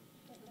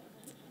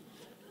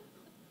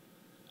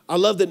 I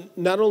love that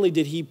not only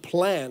did he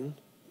plan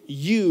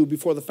you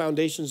before the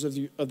foundations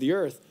of the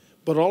earth,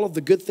 but all of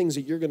the good things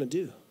that you're going to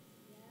do.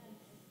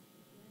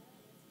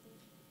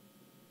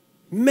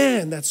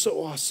 Man, that's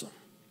so awesome.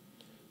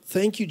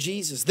 Thank you,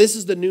 Jesus. This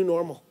is the new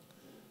normal.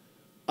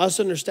 Us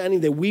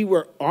understanding that we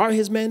are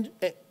his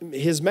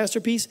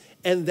masterpiece,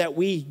 and that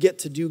we get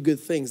to do good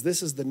things.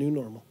 This is the new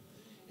normal.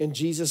 In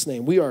Jesus'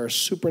 name, we are a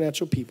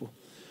supernatural people.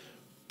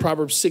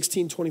 Proverbs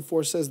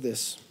 16:24 says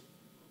this.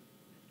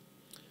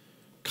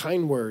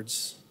 Kind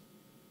words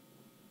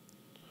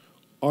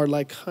are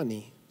like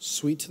honey,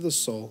 sweet to the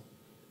soul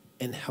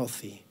and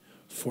healthy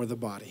for the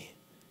body.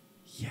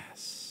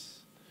 Yes.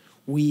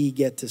 We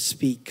get to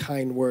speak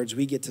kind words.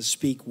 We get to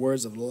speak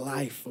words of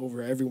life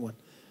over everyone.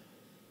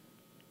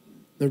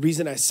 The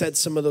reason I said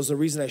some of those, the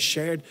reason I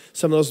shared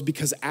some of those,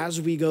 because as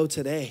we go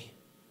today,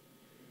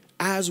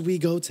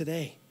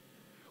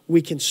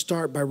 we can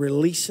start by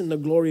releasing the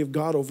glory of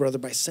God over others,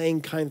 by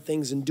saying kind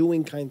things and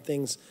doing kind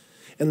things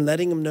and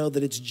letting them know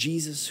that it's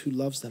Jesus who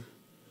loves them,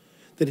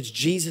 that it's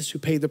Jesus who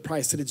paid the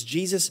price, that it's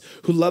Jesus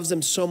who loves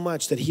them so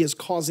much that he is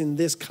causing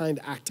this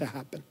kind act to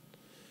happen,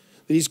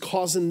 that he's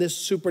causing this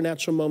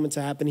supernatural moment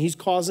to happen. He's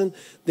causing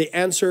the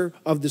answer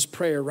of this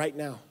prayer right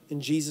now in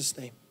Jesus'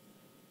 name.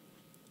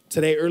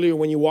 Today, earlier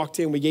when you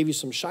walked in, we gave you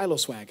some Shiloh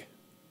swag.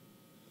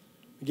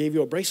 We gave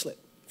you a bracelet.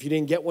 If you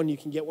didn't get one, you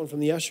can get one from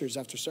the ushers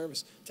after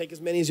service. Take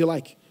as many as you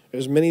like.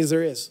 As many as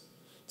there is.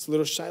 It's a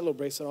little Shiloh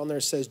bracelet on there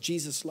that says,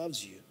 Jesus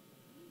loves you.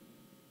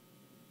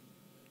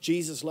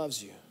 Jesus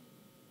loves you.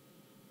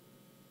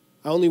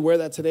 I only wear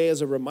that today as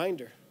a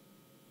reminder.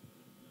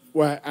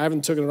 Well, I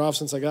haven't taken it off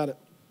since I got it.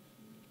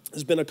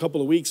 It's been a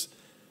couple of weeks,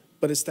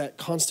 but it's that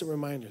constant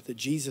reminder that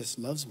Jesus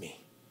loves me.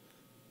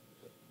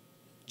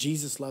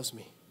 Jesus loves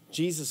me.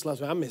 Jesus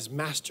loves me. I'm his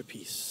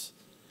masterpiece.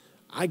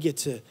 I get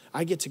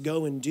to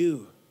go and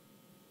do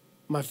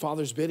my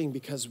Father's bidding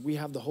because we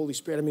have the Holy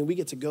Spirit. I mean, we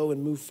get to go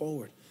and move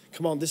forward.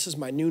 Come on, this is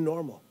my new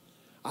normal.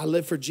 I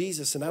live for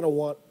Jesus, and I don't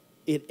want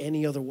it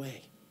any other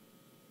way.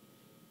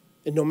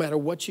 And no matter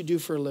what you do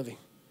for a living,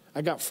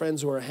 I got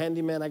friends who are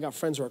handymen. I got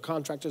friends who are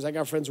contractors. I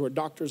got friends who are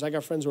doctors. I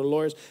got friends who are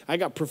lawyers. I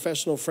got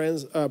professional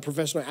friends,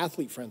 professional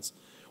athlete friends.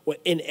 Well,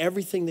 in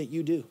everything that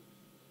you do,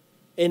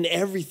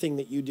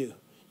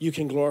 you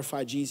can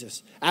glorify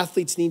Jesus.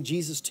 Athletes need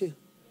Jesus too.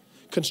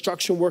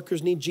 Construction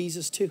workers need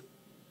Jesus too.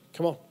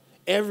 Come on.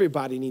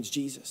 Everybody needs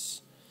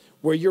Jesus.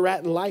 Where you're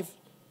at in life,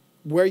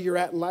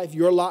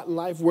 your lot in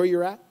life, where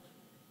you're at,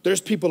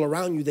 there's people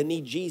around you that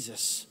need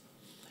Jesus.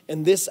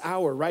 And this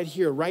hour, right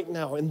here, right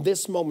now, in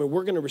this moment,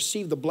 we're going to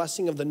receive the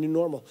blessing of the new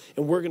normal,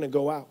 and we're going to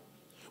go out.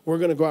 We're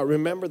going to go out.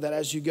 Remember that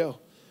as you go,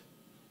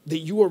 that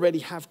you already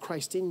have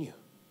Christ in you.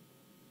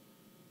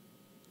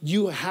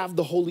 You have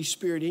the Holy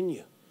Spirit in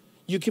you.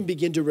 You can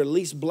begin to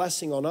release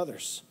blessing on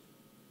others.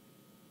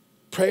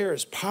 Prayer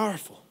is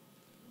powerful.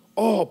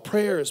 Oh,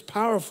 prayer is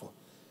powerful.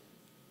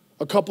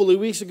 A couple of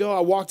weeks ago, I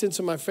walked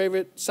into my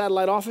favorite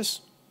satellite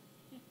office.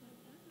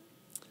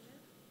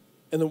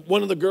 And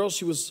one of the girls,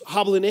 she was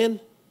hobbling in.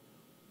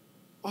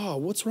 Oh,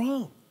 what's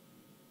wrong?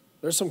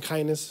 There's some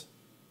kindness.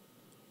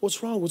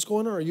 What's wrong? What's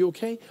going on? Are you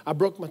okay? I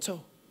broke my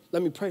toe.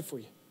 Let me pray for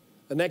you.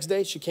 The next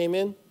day, she came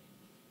in,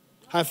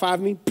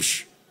 high-fived me.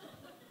 Psh.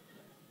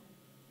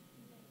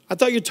 I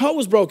thought your toe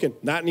was broken.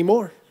 Not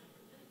anymore.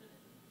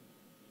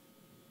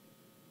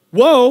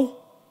 Whoa.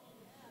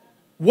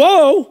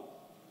 Whoa.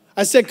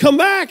 I said, come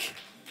back.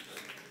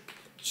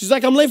 She's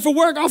like, I'm late for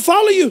work. I'll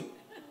follow you.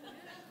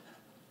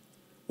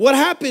 What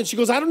happened? She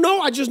goes, I don't know.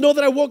 I just know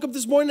that I woke up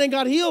this morning and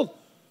got healed.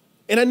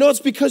 And I know it's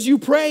because you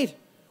prayed.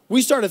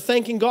 We started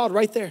thanking God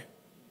right there.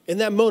 In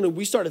that moment,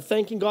 we started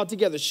thanking God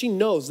together. She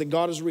knows that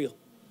God is real.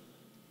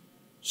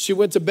 She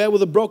went to bed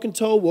with a broken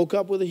toe, woke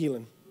up with a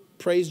healing.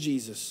 Praise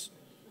Jesus.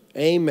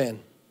 Amen.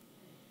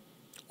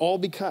 All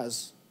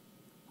because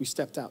we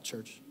stepped out,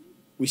 church.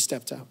 We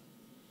stepped out.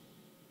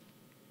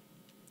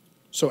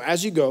 So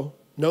as you go,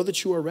 know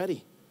that you are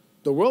ready.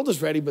 The world is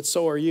ready, but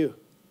so are you.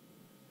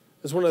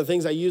 That's one of the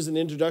things I used in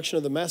the introduction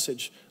of the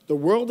message. The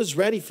world is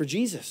ready for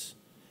Jesus,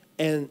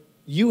 and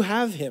you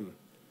have him,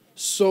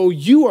 so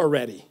you are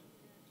ready.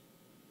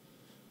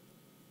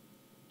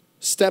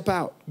 Step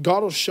out.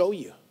 God will show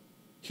you.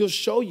 He'll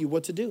show you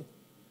what to do.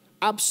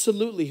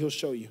 Absolutely, he'll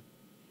show you.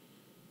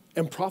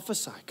 And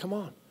prophesy. Come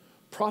on.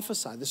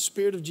 Prophesy. The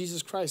Spirit of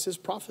Jesus Christ is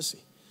prophecy.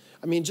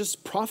 I mean,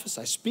 just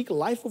prophesy. Speak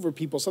life over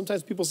people.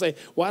 Sometimes people say,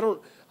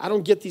 well, I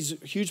don't get these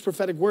huge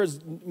prophetic words.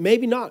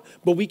 Maybe not.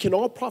 But we can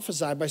all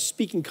prophesy by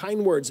speaking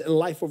kind words and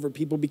life over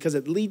people because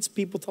it leads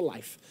people to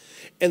life.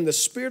 And the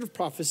spirit of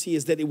prophecy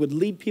is that it would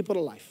lead people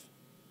to life.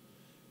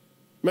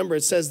 Remember,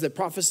 it says that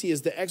prophecy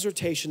is the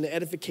exhortation, the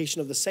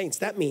edification of the saints.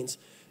 That means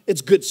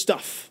it's good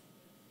stuff.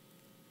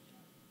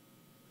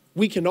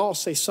 We can all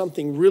say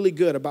something really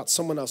good about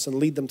someone else and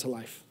lead them to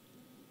life.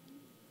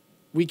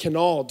 We can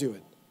all do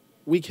it.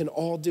 We can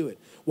all do it.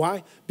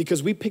 Why?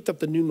 Because we picked up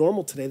the new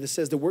normal today that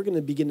says that we're going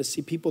to begin to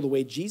see people the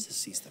way Jesus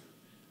sees them.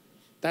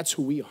 That's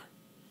who we are.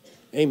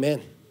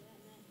 Amen.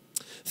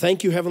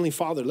 Thank you, Heavenly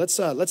Father. Let's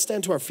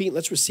stand to our feet.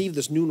 Let's receive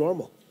this new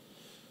normal.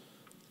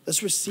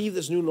 Let's receive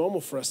this new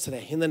normal for us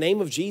today. In the name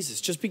of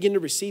Jesus, just begin to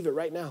receive it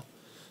right now.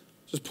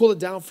 Just pull it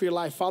down for your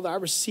life. Father, I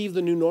receive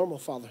the new normal,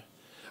 Father.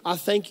 I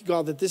thank you,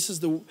 God, that this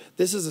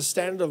is a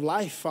standard of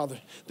life, Father,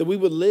 that we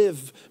would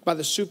live by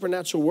the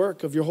supernatural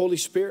work of your Holy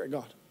Spirit,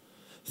 God.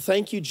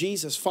 Thank you,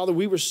 Jesus. Father,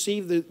 we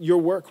receive your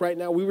work right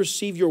now. We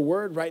receive your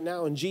word right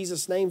now in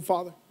Jesus' name,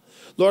 Father.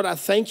 Lord, I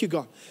thank you,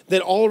 God,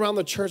 that all around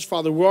the church,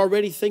 Father, we're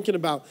already thinking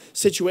about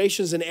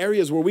situations and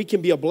areas where we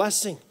can be a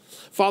blessing.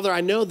 Father,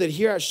 I know that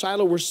here at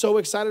Shiloh, we're so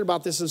excited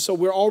about this. And so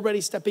we're already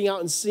stepping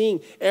out and seeing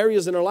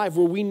areas in our life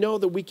where we know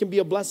that we can be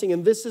a blessing.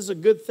 And this is a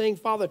good thing,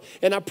 Father.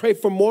 And I pray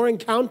for more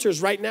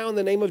encounters right now in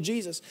the name of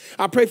Jesus.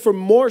 I pray for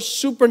more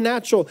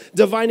supernatural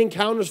divine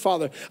encounters,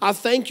 Father. I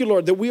thank you,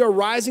 Lord, that we are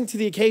rising to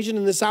the occasion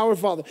in this hour,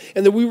 Father.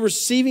 And that we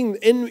receiving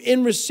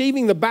in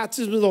receiving the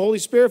baptism of the Holy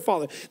Spirit,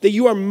 Father. That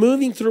you are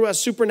moving through us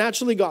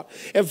supernaturally, God.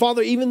 And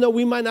Father, even though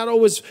we might not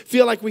always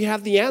feel like we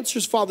have the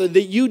answers, Father,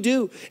 that you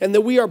do. And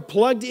that we are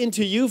plugged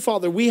into you,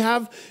 Father. We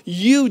have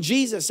you,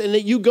 Jesus, and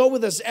that you go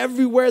with us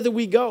everywhere that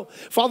we go.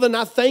 Father, and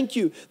I thank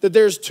you that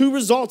there's two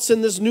results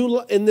in this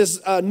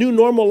new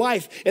normal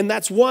life. And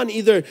that's one,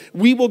 either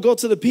we will go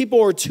to the people,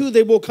 or two,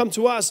 they will come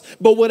to us.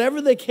 But whatever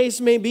the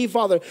case may be,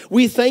 Father,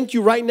 we thank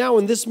you right now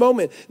in this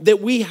moment that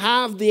we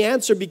have the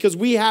answer because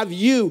we have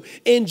you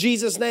in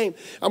Jesus' name.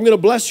 I'm going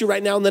to bless you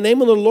right now. In the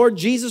name of the Lord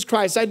Jesus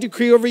Christ, I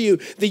decree over you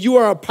that you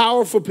are a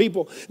powerful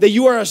people, that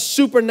you are a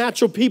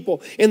supernatural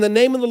people. In the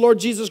name of the Lord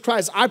Jesus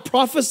Christ, I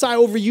prophesy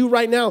over you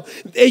right now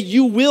that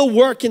you will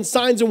work in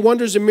signs and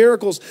wonders and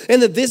miracles,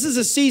 and that this is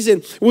a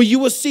season where you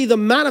will see the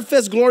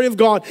manifest glory of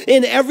God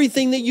in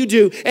everything that you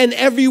do and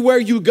everywhere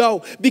you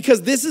go,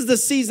 because this is the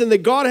season that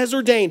God has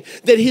ordained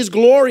that his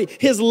glory,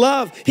 his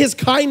love, his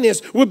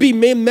kindness would be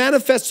made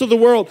manifest to the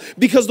world,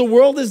 because the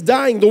world is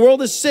dying, the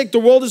world is sick, the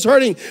world is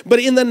hurting. But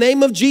in the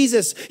name of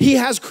Jesus, he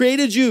has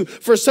created you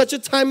for such a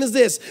time as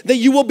this, that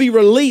you will be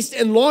released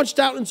and launched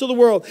out into the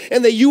world,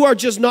 and that you are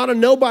just not a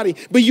nobody,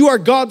 but you are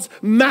God's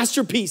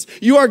masterpiece.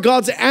 You are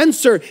God's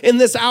answer in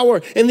this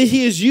hour, and that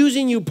he is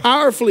using you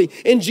powerfully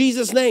in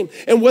Jesus' name.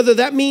 And whether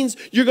that means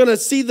you're going to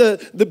see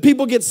the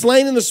people get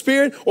slain in the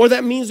spirit, or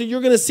that means that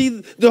you're going to see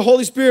the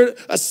Holy Spirit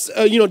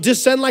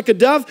descend like a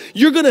dove,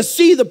 you're going to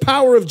see the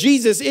power of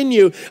Jesus in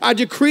you. I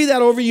decree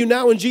that over you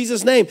now in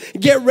Jesus' name.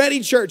 Get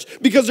ready, church,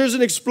 because there's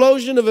an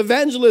explosion of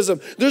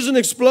evangelism. There's an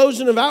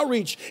explosion of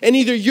outreach, and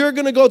either you're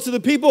going to go to the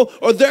people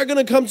or they're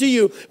going to come to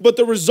you. But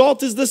the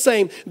result is the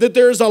same, that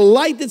there is a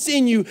light that's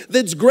in you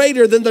that's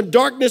greater than the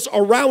darkness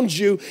around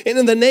you. And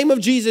in the name of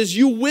Jesus,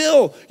 you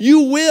will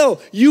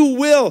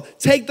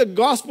take the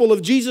gospel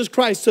of Jesus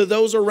Christ to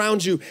those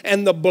around you,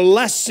 and the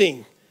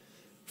blessing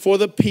for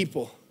the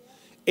people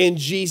in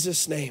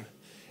Jesus' name.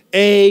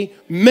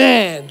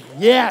 Amen.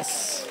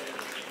 Yes.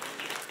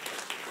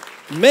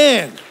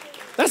 Man,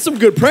 that's some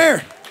good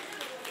prayer.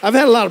 I've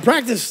had a lot of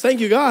practice. Thank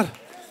you, God.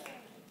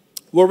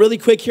 Well, really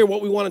quick here,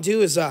 what we want to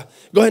do is go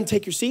ahead and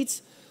take your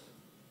seats.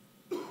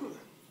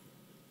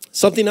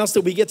 Something else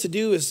that we get to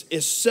do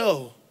is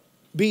sow.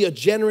 Be a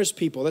generous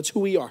people. That's who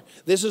we are.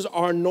 This is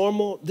our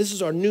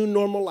new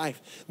normal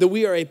life, that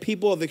we are a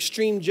people of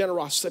extreme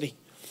generosity.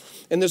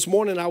 And this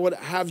morning, I would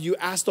have you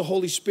ask the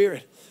Holy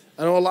Spirit.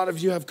 I know a lot of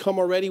you have come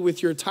already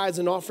with your tithes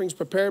and offerings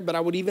prepared, but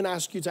I would even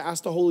ask you to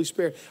ask the Holy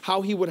Spirit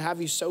how he would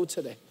have you sow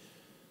today.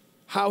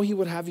 How he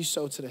would have you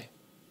sow today.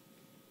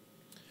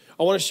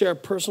 I want to share a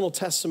personal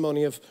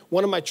testimony of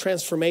one of my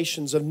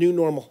transformations of new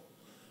normal,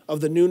 of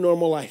the new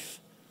normal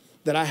life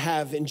that I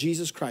have in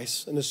Jesus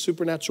Christ and the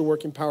supernatural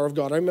working power of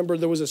God. I remember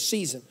there was a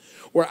season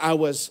where I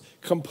was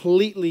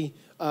completely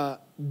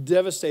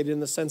devastated in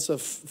the sense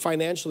of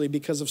financially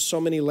because of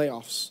so many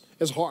layoffs.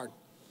 It's hard.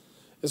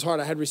 It's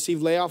hard. I had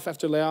received layoff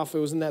after layoff. It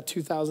was in that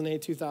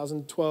 2008,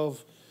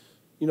 2012,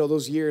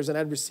 those years. And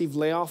I'd received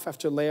layoff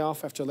after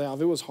layoff after layoff.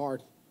 It was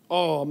hard.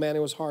 Oh, man, it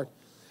was hard.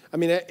 I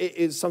mean,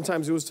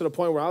 sometimes it was to the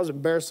point where I was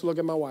embarrassed to look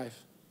at my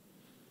wife.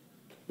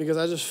 Because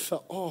I just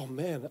felt, oh,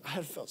 man, I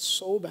had felt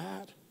so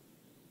bad.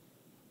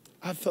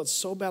 I felt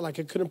so bad, like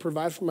I couldn't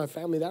provide for my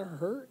family. That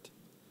hurt.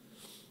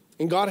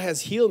 And God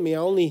has healed me. I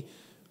only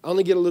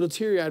get a little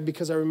teary-eyed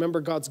because I remember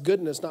God's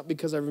goodness, not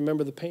because I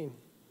remember the pain.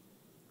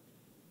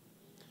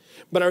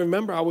 But I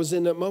remember I was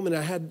in that moment.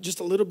 I had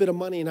just a little bit of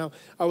money, and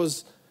I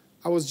was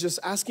just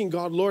asking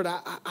God, Lord,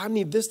 I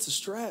need this to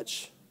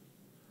stretch.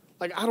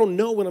 Like, I don't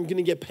know when I'm going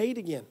to get paid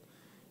again.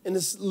 And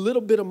this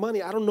little bit of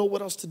money, I don't know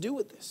what else to do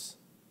with this.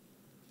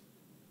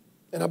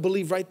 And I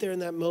believe right there in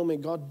that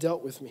moment, God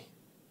dealt with me.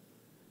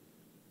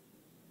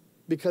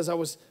 Because I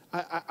was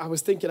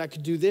thinking I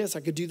could do this,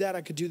 I could do that,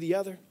 I could do the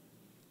other.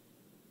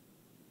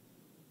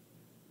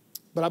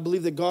 But I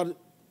believe that God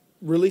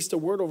released a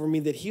word over me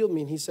that healed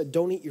me, and he said,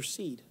 don't eat your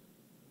seed.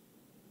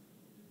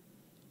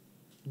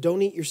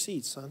 Don't eat your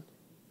seed, son.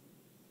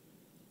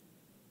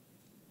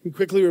 He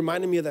quickly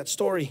reminded me of that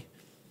story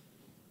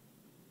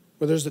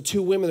where there's the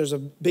two women, there's a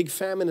big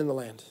famine in the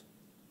land.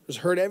 There's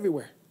hurt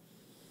everywhere.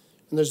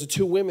 And there's the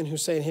two women who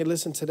saying, hey,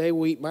 listen, today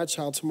we'll eat my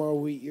child, tomorrow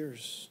we'll eat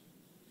yours.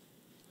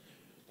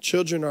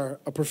 Children are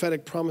a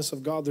prophetic promise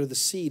of God. They're the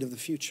seed of the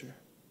future.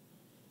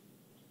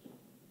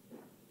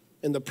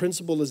 And the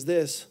principle is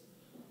this: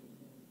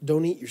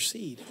 don't eat your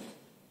seed.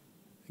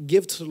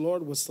 Give to the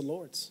Lord what's the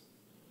Lord's.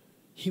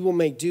 He will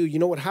make do. You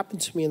know what happened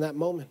to me in that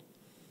moment?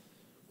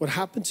 What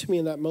happened to me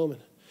in that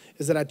moment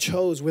is that I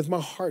chose with my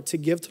heart to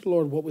give to the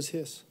Lord what was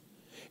his.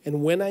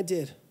 And when I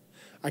did,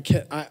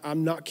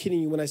 I'm not kidding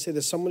you when I say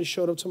that somebody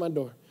showed up to my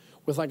door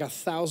with like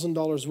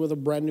 $1,000 worth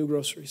of brand new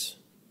groceries.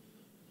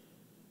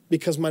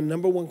 Because my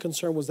number one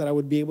concern was that I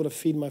would be able to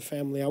feed my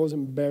family. I was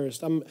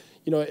embarrassed. That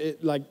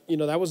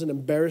was an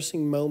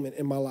embarrassing moment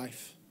in my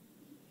life.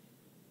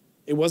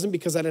 It wasn't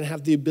because I didn't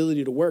have the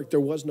ability to work. There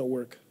was no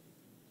work.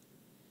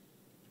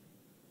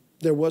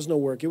 There was no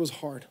work. It was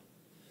hard.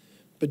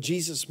 But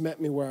Jesus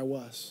met me where I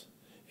was,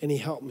 and he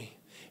helped me.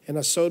 And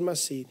I sowed my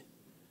seed,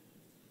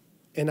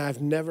 and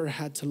I've never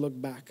had to look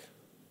back.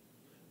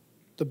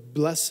 The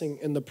blessing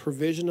and the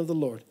provision of the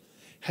Lord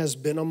has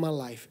been on my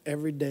life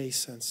every day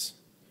since,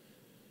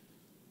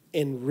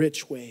 in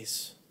rich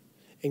ways.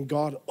 And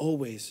God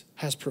always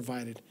has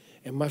provided,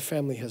 and my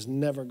family has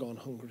never gone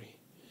hungry.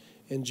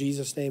 In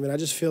Jesus' name. And I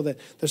just feel that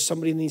there's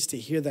somebody who needs to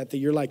hear that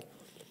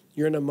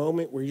you're in a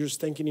moment where you're just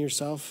thinking to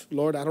yourself,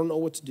 Lord, I don't know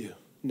what to do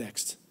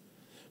next.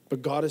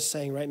 But God is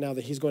saying right now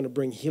that he's going to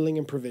bring healing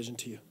and provision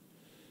to you.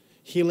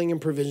 Healing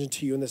and provision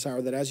to you in this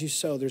hour, that as you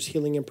sow, there's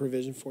healing and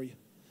provision for you.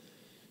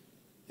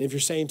 And if you're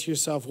saying to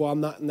yourself, well,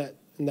 I'm not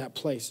in that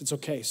place, it's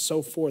okay.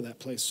 Sow for that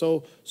place.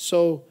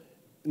 Sow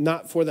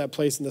not for that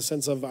place in the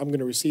sense of I'm going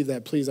to receive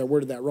that. Please, I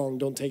worded that wrong.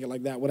 Don't take it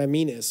like that. What I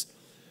mean is,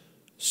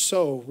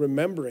 sow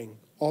remembering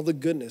all the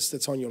goodness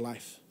that's on your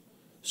life.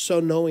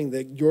 So knowing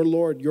that your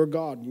Lord, your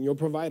God, and your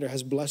provider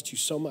has blessed you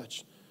so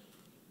much,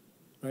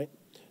 right?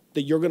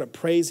 That you're going to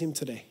praise him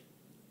today.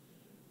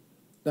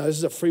 Now, this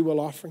is a free will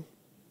offering,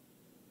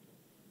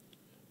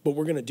 but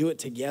we're going to do it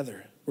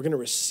together. We're going to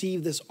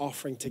receive this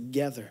offering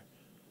together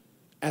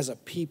as a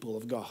people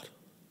of God.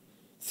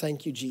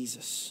 Thank you,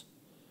 Jesus.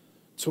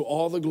 To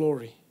all the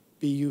glory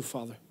be you,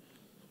 Father.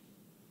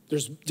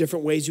 There's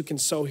different ways you can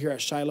sow here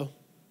at Shiloh.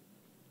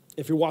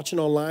 If you're watching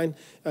online,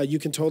 you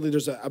can totally,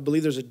 I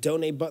believe there's a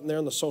donate button there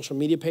on the social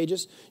media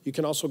pages. You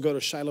can also go to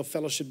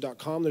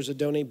shilohfellowship.com. There's a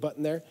donate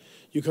button there.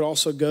 You could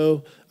also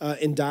go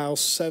and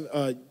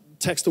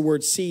text the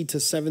word seed to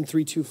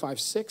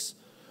 73256.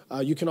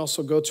 You can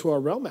also go to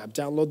our Realm app,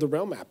 download the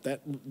Realm app.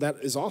 That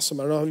is awesome.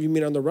 I don't know if you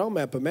mean on the Realm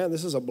app, but man,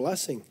 this is a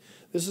blessing.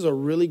 This is a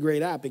really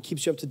great app. It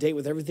keeps you up to date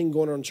with everything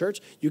going on in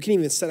church. You can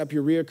even set up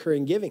your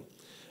reoccurring giving.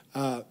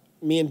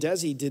 Me and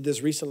Desi did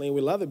this recently, and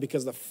we love it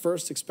because the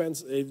first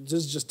expense, this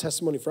is just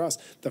testimony for us,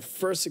 the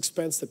first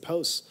expense that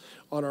posts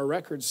on our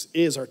records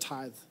is our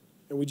tithe.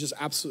 And we just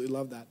absolutely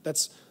love that.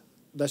 That's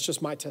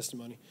just my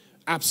testimony.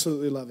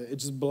 Absolutely love it. It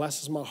just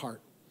blesses my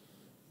heart.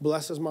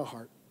 Blesses my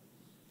heart.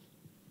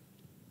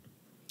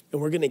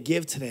 And we're going to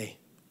give today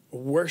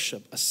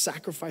a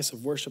sacrifice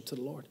of worship to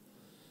the Lord.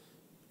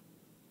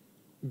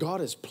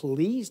 God is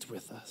pleased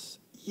with us.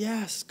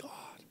 Yes, God.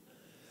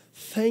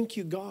 Thank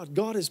you, God.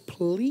 God is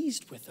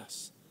pleased with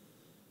us.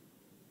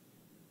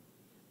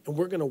 And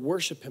we're going to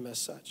worship him as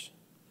such.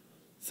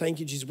 Thank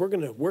you, Jesus. We're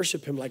going to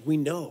worship him like we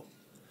know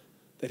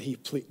that he's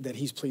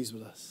pleased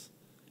with us.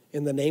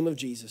 In the name of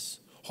Jesus,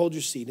 hold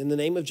your seat. In the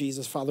name of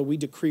Jesus, Father, we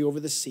decree over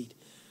this seed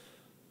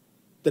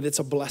that it's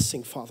a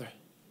blessing, Father,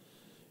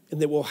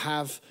 and that we'll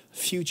have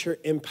future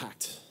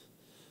impact,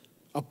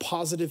 a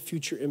positive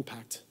future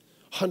impact,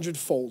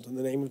 100-fold in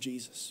the name of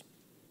Jesus.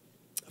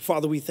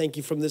 Father, we thank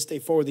you from this day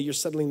forward that you're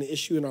settling the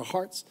issue in our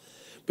hearts,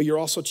 but you're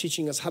also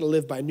teaching us how to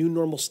live by a new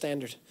normal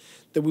standard,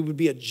 that we would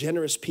be a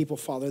generous people,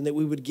 Father, and that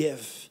we would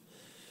give.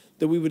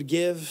 That we would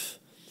give,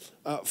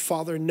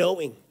 Father,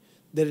 knowing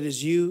that it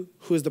is you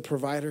who is the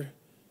provider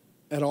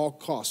at all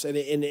costs and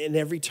in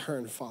every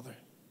turn, Father.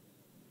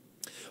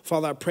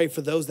 Father, I pray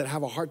for those that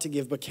have a heart to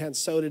give but can't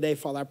sow today,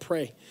 Father. I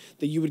pray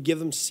that you would give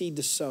them seed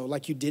to sow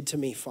like you did to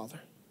me,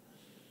 Father.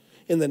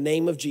 In the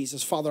name of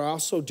Jesus. Father, I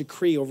also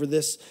decree over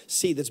this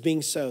seed that's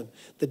being sown,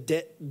 the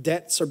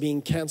debts are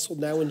being canceled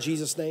now in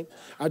Jesus' name.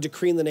 I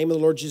decree in the name of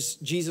the Lord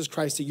Jesus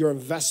Christ that your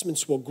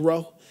investments will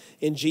grow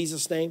in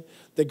Jesus' name,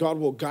 that God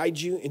will guide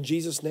you in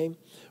Jesus' name.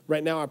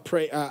 Right now, I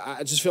pray,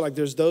 I just feel like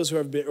there's those who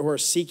are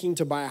seeking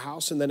to buy a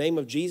house. In the name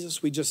of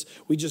Jesus, we just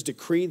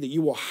decree that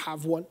you will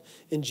have one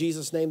in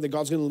Jesus' name, that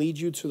God's going to lead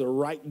you to the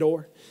right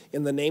door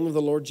in the name of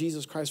the Lord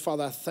Jesus Christ.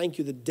 Father, I thank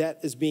you. The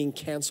debt is being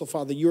canceled,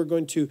 Father. You are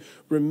going to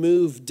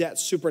remove debt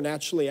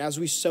supernaturally as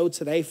we sow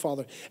today,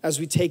 Father, as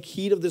we take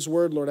heed of this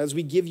word, Lord, as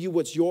we give you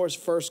what's yours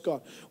first,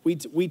 God.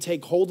 We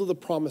take hold of the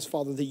promise,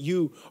 Father, that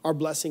you are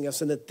blessing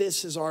us and that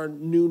this is our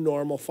new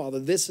normal, Father.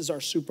 This is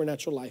our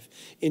supernatural life.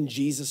 In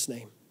Jesus'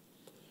 name.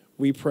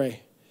 We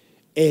pray.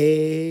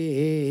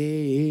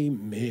 Amen.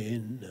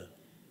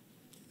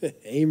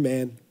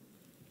 Amen.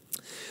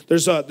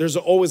 There's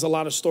always a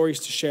lot of stories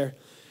to share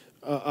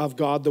of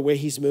God, the way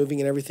he's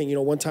moving and everything. You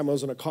know, one time I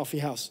was in a coffee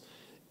house,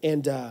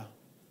 and I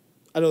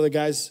know the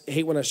guys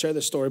hate when I share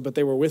this story, but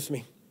they were with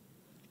me.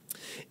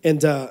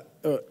 And I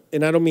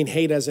don't mean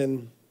hate as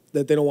in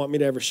that they don't want me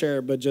to ever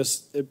share, but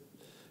just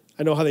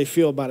I know how they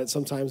feel about it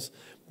sometimes.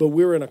 But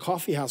we were in a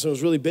coffee house, and it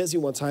was really busy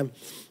one time.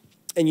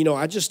 And, you know,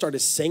 I just started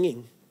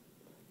singing.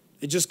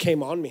 It just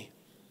came on me.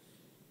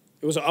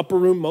 It was an upper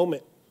room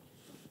moment.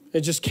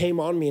 It just came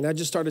on me, and I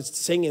just started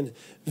singing,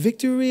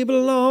 victory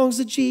belongs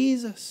to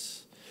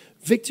Jesus.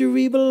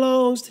 Victory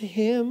belongs to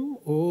him.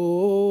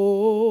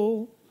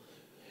 Oh.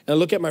 And I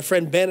look at my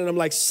friend Ben, and I'm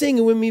like, sing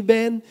it with me,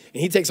 Ben.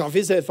 And he takes off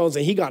his headphones,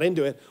 and he got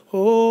into it.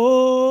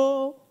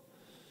 Oh.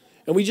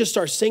 And we just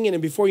start singing.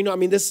 And before you know, I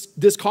mean,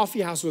 this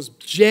coffee house was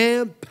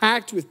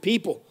jam-packed with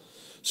people.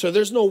 So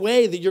there's no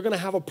way that you're going to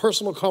have a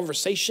personal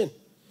conversation.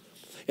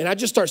 And I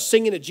just start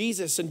singing to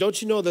Jesus. And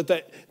don't you know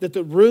that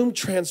the room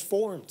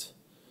transformed?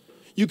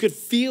 You could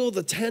feel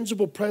the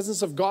tangible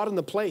presence of God in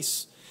the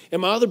place.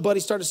 And my other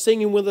buddy started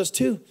singing with us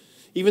too,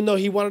 even though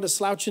he wanted to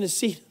slouch in his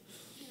seat.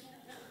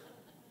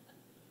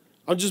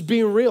 I'm just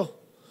being real.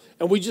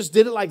 And we just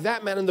did it like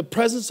that, man. And the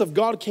presence of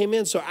God came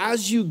in. So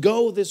as you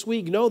go this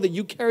week, know that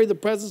you carry the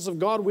presence of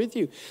God with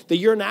you, that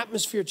you're an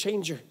atmosphere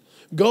changer.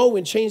 Go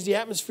and change the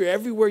atmosphere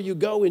everywhere you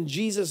go in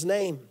Jesus'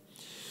 name.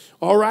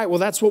 All right, well,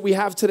 that's what we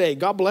have today.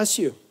 God bless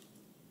you.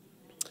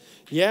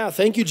 Yeah,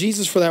 thank you,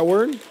 Jesus, for that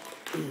word.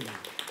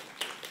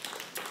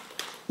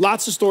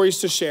 Lots of stories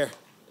to share.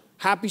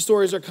 Happy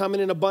stories are coming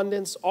in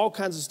abundance. All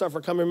kinds of stuff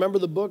are coming. Remember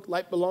the book,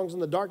 Light Belongs in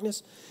the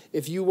Darkness?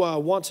 If you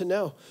want to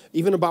know,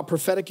 even about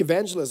prophetic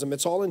evangelism,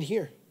 it's all in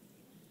here.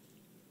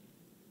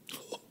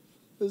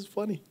 This is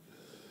funny.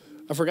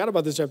 I forgot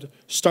about this chapter.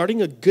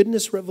 Starting a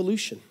goodness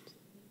revolution.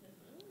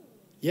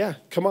 Yeah,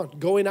 come on.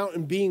 Going out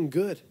and being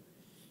good.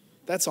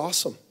 That's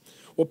awesome.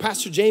 Well,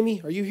 Pastor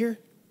Jamie, are you here?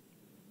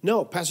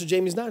 No, Pastor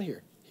Jamie's not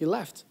here. He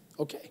left.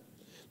 Okay.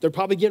 They're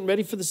probably getting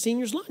ready for the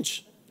seniors'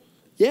 lunch.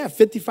 Yeah,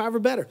 55 or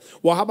better.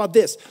 Well, how about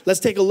this?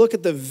 Let's take a look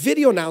at the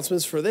video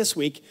announcements for this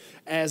week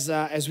as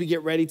we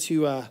get ready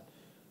to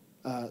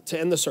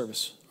end the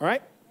service. All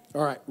right?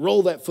 All right.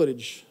 Roll that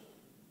footage.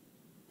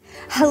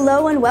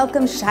 Hello and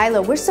welcome,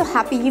 Shiloh. We're so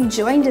happy you've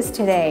joined us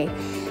today.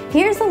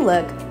 Here's a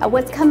look at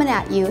what's coming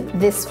at you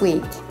this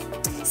week.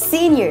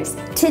 Seniors,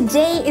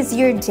 today is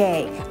your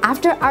day.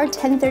 After our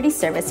 10:30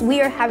 service,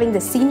 we are having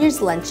the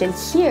seniors luncheon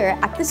here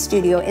at the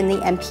studio in the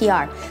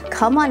NPR.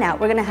 Come on out.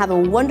 We're going to have a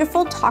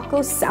wonderful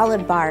taco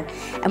salad bar,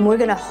 and we're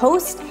going to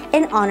host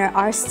and honor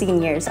our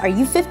seniors. Are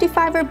you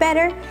 55 or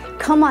better?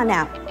 Come on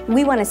out.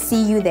 We want to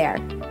see you there.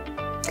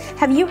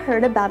 Have you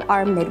heard about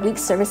our midweek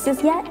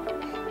services yet?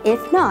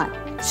 If not,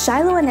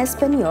 Shiloh en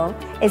Español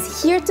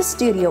is here at the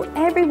studio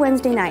every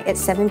Wednesday night at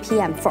 7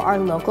 p.m. for our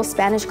local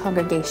Spanish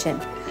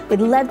congregation. We'd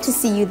love to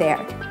see you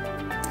there.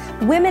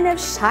 Women of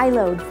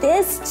Shiloh,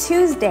 this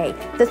Tuesday,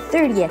 the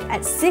 30th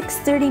at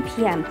 6:30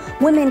 p.m.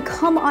 Women,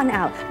 come on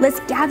out. Let's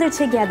gather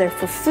together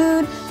for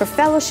food, for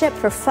fellowship,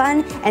 for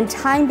fun, and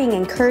time being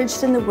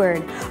encouraged in the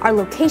Word. Our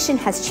location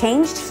has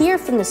changed here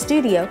from the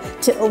studio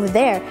to over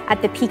there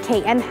at the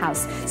PKM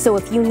house. So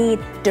if you need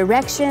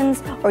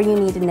directions or you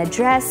need an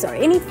address or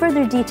any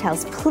further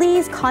details,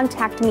 please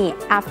contact me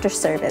after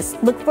service.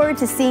 Look forward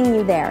to seeing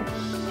you there.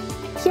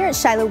 Here at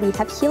Shiloh, we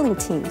have healing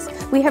teams.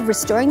 We have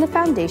Restoring the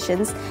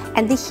Foundations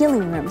and the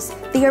Healing Rooms.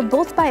 They are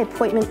both by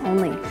appointment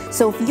only.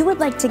 So if you would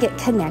like to get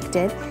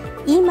connected,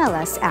 email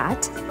us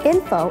at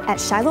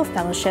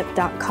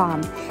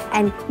info@shilohfellowship.com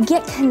and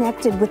get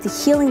connected with the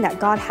healing that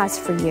God has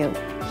for you.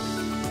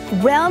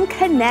 Realm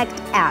Connect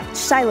app.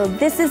 Shiloh,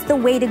 this is the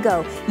way to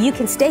go. You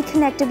can stay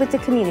connected with the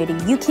community.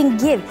 You can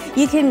give.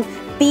 You can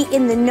be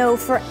in the know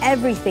for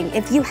everything.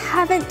 If you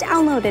haven't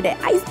downloaded it,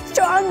 I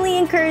strongly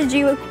encourage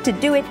you to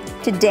do it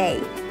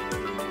today.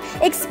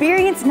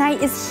 Experience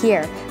Night is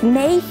here,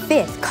 May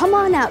 5th. Come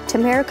on out to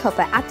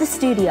Maricopa at the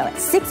studio at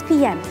 6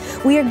 p.m.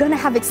 We are going to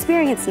have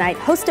Experience Night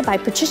hosted by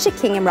Patricia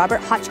King and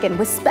Robert Hodgkin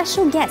with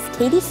special guests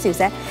Katie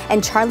Souza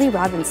and Charlie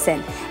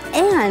Robinson.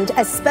 And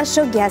a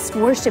special guest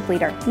worship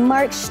leader,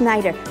 Mark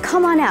Schneider.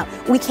 Come on out.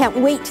 We can't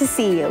wait to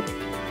see you.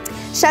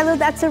 Shiloh,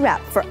 that's a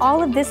wrap for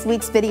all of this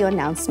week's video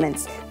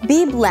announcements.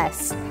 Be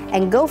blessed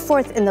and go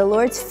forth in the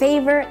Lord's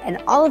favor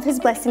and all of His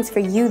blessings for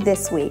you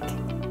this week.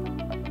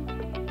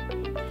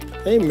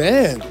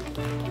 Amen.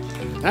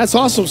 That's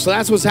awesome. So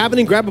that's what's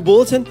happening. Grab a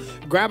bulletin,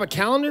 grab a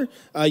calendar.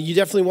 You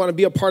definitely want to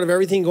be a part of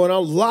everything going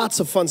on.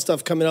 Lots of fun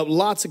stuff coming up.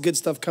 Lots of good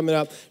stuff coming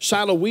up.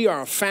 Shiloh, we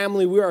are a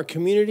family. We are a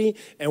community,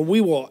 and we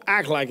will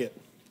act like it.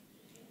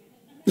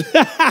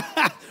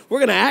 We're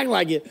going to act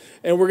like it,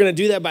 and we're going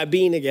to do that by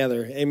being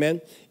together.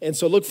 Amen. And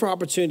so look for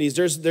opportunities.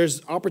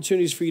 There's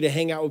opportunities for you to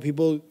hang out with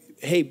people.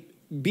 Hey,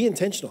 be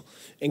intentional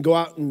and go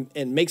out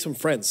and make some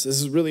friends. This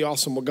is really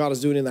awesome what God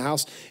is doing in the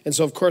house. And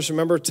so, of course,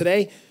 remember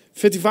today,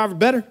 55 or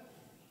better.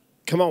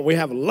 Come on, we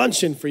have a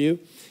luncheon for you,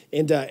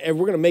 and we're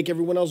going to make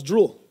everyone else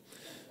drool.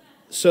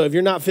 So if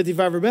you're not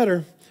 55 or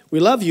better, we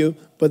love you,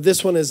 but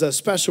this one is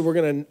special. We're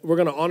gonna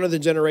honor the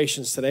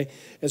generations today,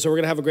 and so we're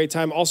gonna have a great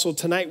time. Also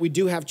tonight we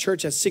do have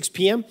church at 6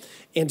 p.m.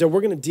 and we're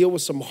gonna deal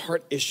with some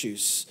heart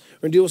issues.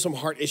 We're gonna deal with some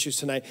heart issues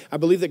tonight. I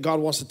believe that God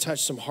wants to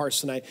touch some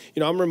hearts tonight. You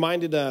know, I'm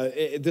reminded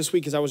this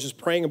week as I was just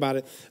praying about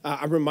it.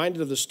 I'm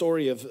reminded of the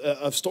story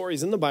of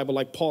stories in the Bible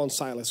like Paul and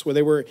Silas, where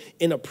they were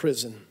in a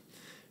prison.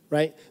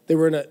 Right? They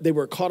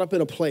were caught up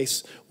in a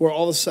place where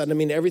all of a sudden, I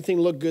mean, everything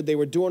looked good. They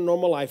were doing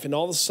normal life, and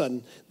all of a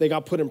sudden, they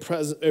got put in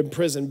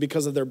prison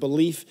because of their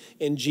belief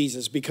in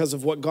Jesus, because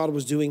of what God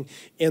was doing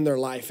in their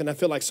life. And I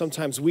feel like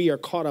sometimes we are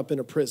caught up in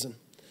a prison.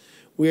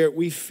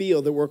 We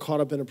feel that we're caught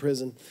up in a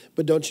prison,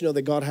 but don't you know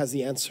that God has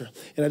the answer?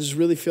 And I just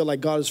really feel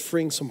like God is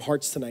freeing some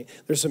hearts tonight.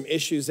 There's some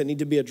issues that need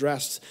to be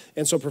addressed.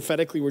 And so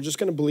prophetically, we're just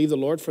going to believe the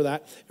Lord for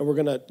that. And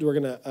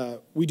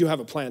we do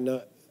have a plan.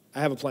 No, I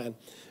have a plan.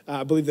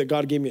 I believe that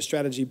God gave me a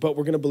strategy, but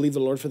we're going to believe the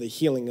Lord for the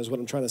healing is what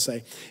I'm trying to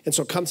say. And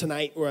so come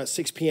tonight, we're at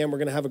 6 p.m. We're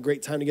going to have a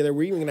great time together.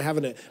 We're even going to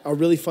have a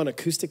really fun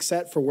acoustic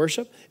set for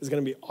worship. It's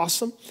going to be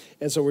awesome.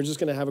 And so we're just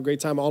going to have a great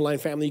time. Online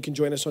family, you can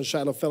join us on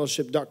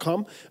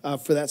shilohfellowship.com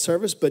for that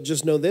service. But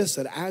just know this,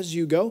 that as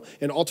you go,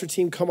 and altar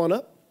team, come on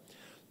up.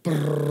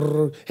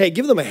 Hey,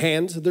 give them a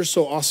hand. They're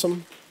so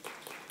awesome.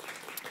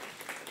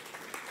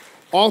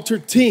 Altar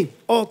team,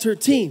 altar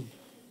team.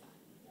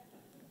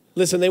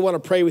 Listen, they want to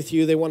pray with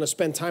you. They want to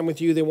spend time with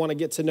you. They want to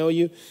get to know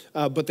you.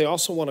 But they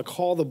also want to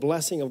call the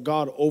blessing of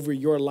God over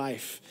your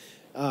life.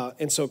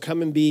 And so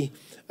come and be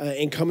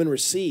and come and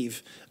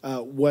receive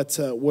what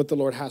the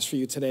Lord has for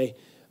you today.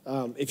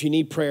 If you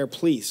need prayer,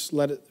 please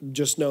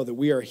just know that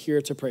we are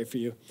here to pray for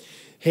you.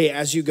 Hey,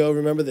 as you go,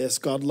 remember this.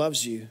 God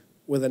loves you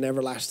with an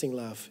everlasting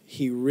love.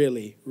 He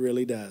really,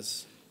 really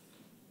does.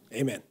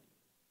 Amen.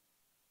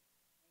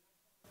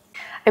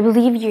 I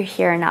believe you're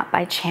here not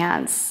by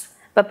chance,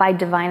 but by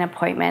divine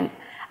appointment.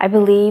 I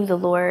believe the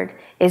Lord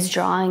is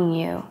drawing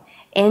you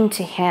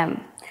into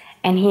Him,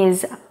 and He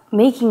is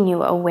making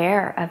you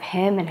aware of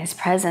Him and His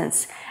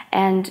presence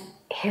and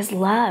His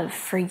love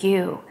for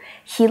you.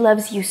 He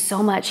loves you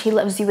so much. He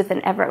loves you with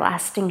an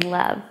everlasting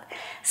love,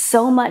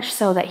 so much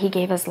so that He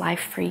gave His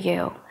life for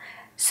you,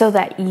 so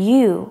that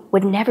you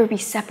would never be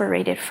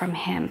separated from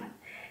Him.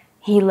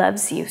 He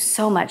loves you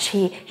so much.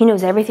 He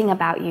knows everything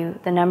about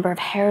you, the number of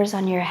hairs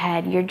on your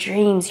head, your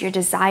dreams, your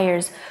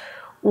desires,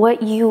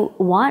 what you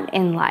want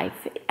in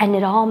life, and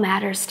it all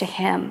matters to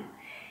Him.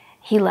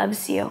 He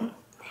loves you.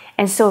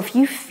 And so if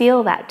you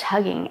feel that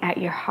tugging at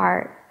your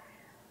heart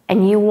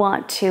and you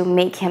want to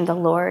make Him the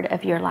Lord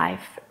of your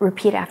life,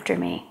 repeat after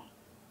me.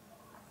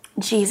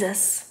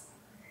 Jesus,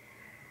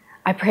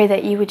 I pray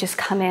that you would just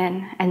come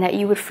in and that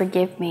you would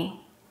forgive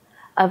me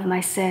of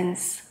my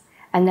sins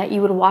and that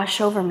you would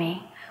wash over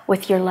me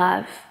with your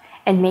love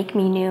and make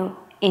me new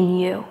in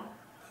you.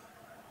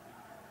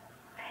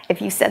 If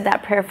you said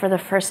that prayer for the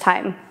first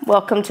time,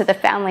 welcome to the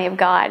family of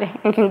God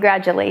and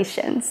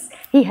congratulations.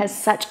 He has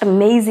such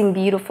amazing,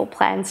 beautiful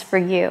plans for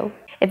you.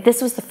 If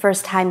this was the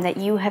first time that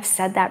you have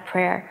said that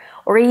prayer,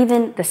 or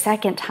even the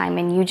second time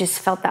and you just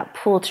felt that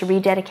pull to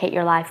rededicate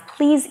your life,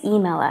 please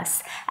email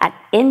us at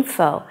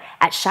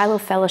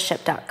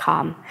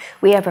info@shilohfellowship.com.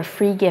 We have a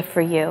free gift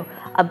for you,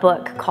 a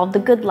book called The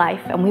Good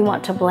Life, and we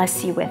want to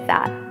bless you with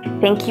that.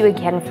 Thank you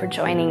again for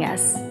joining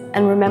us.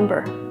 And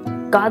remember,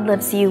 God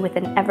loves you with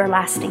an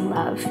everlasting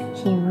love.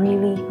 He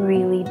really,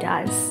 really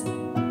does.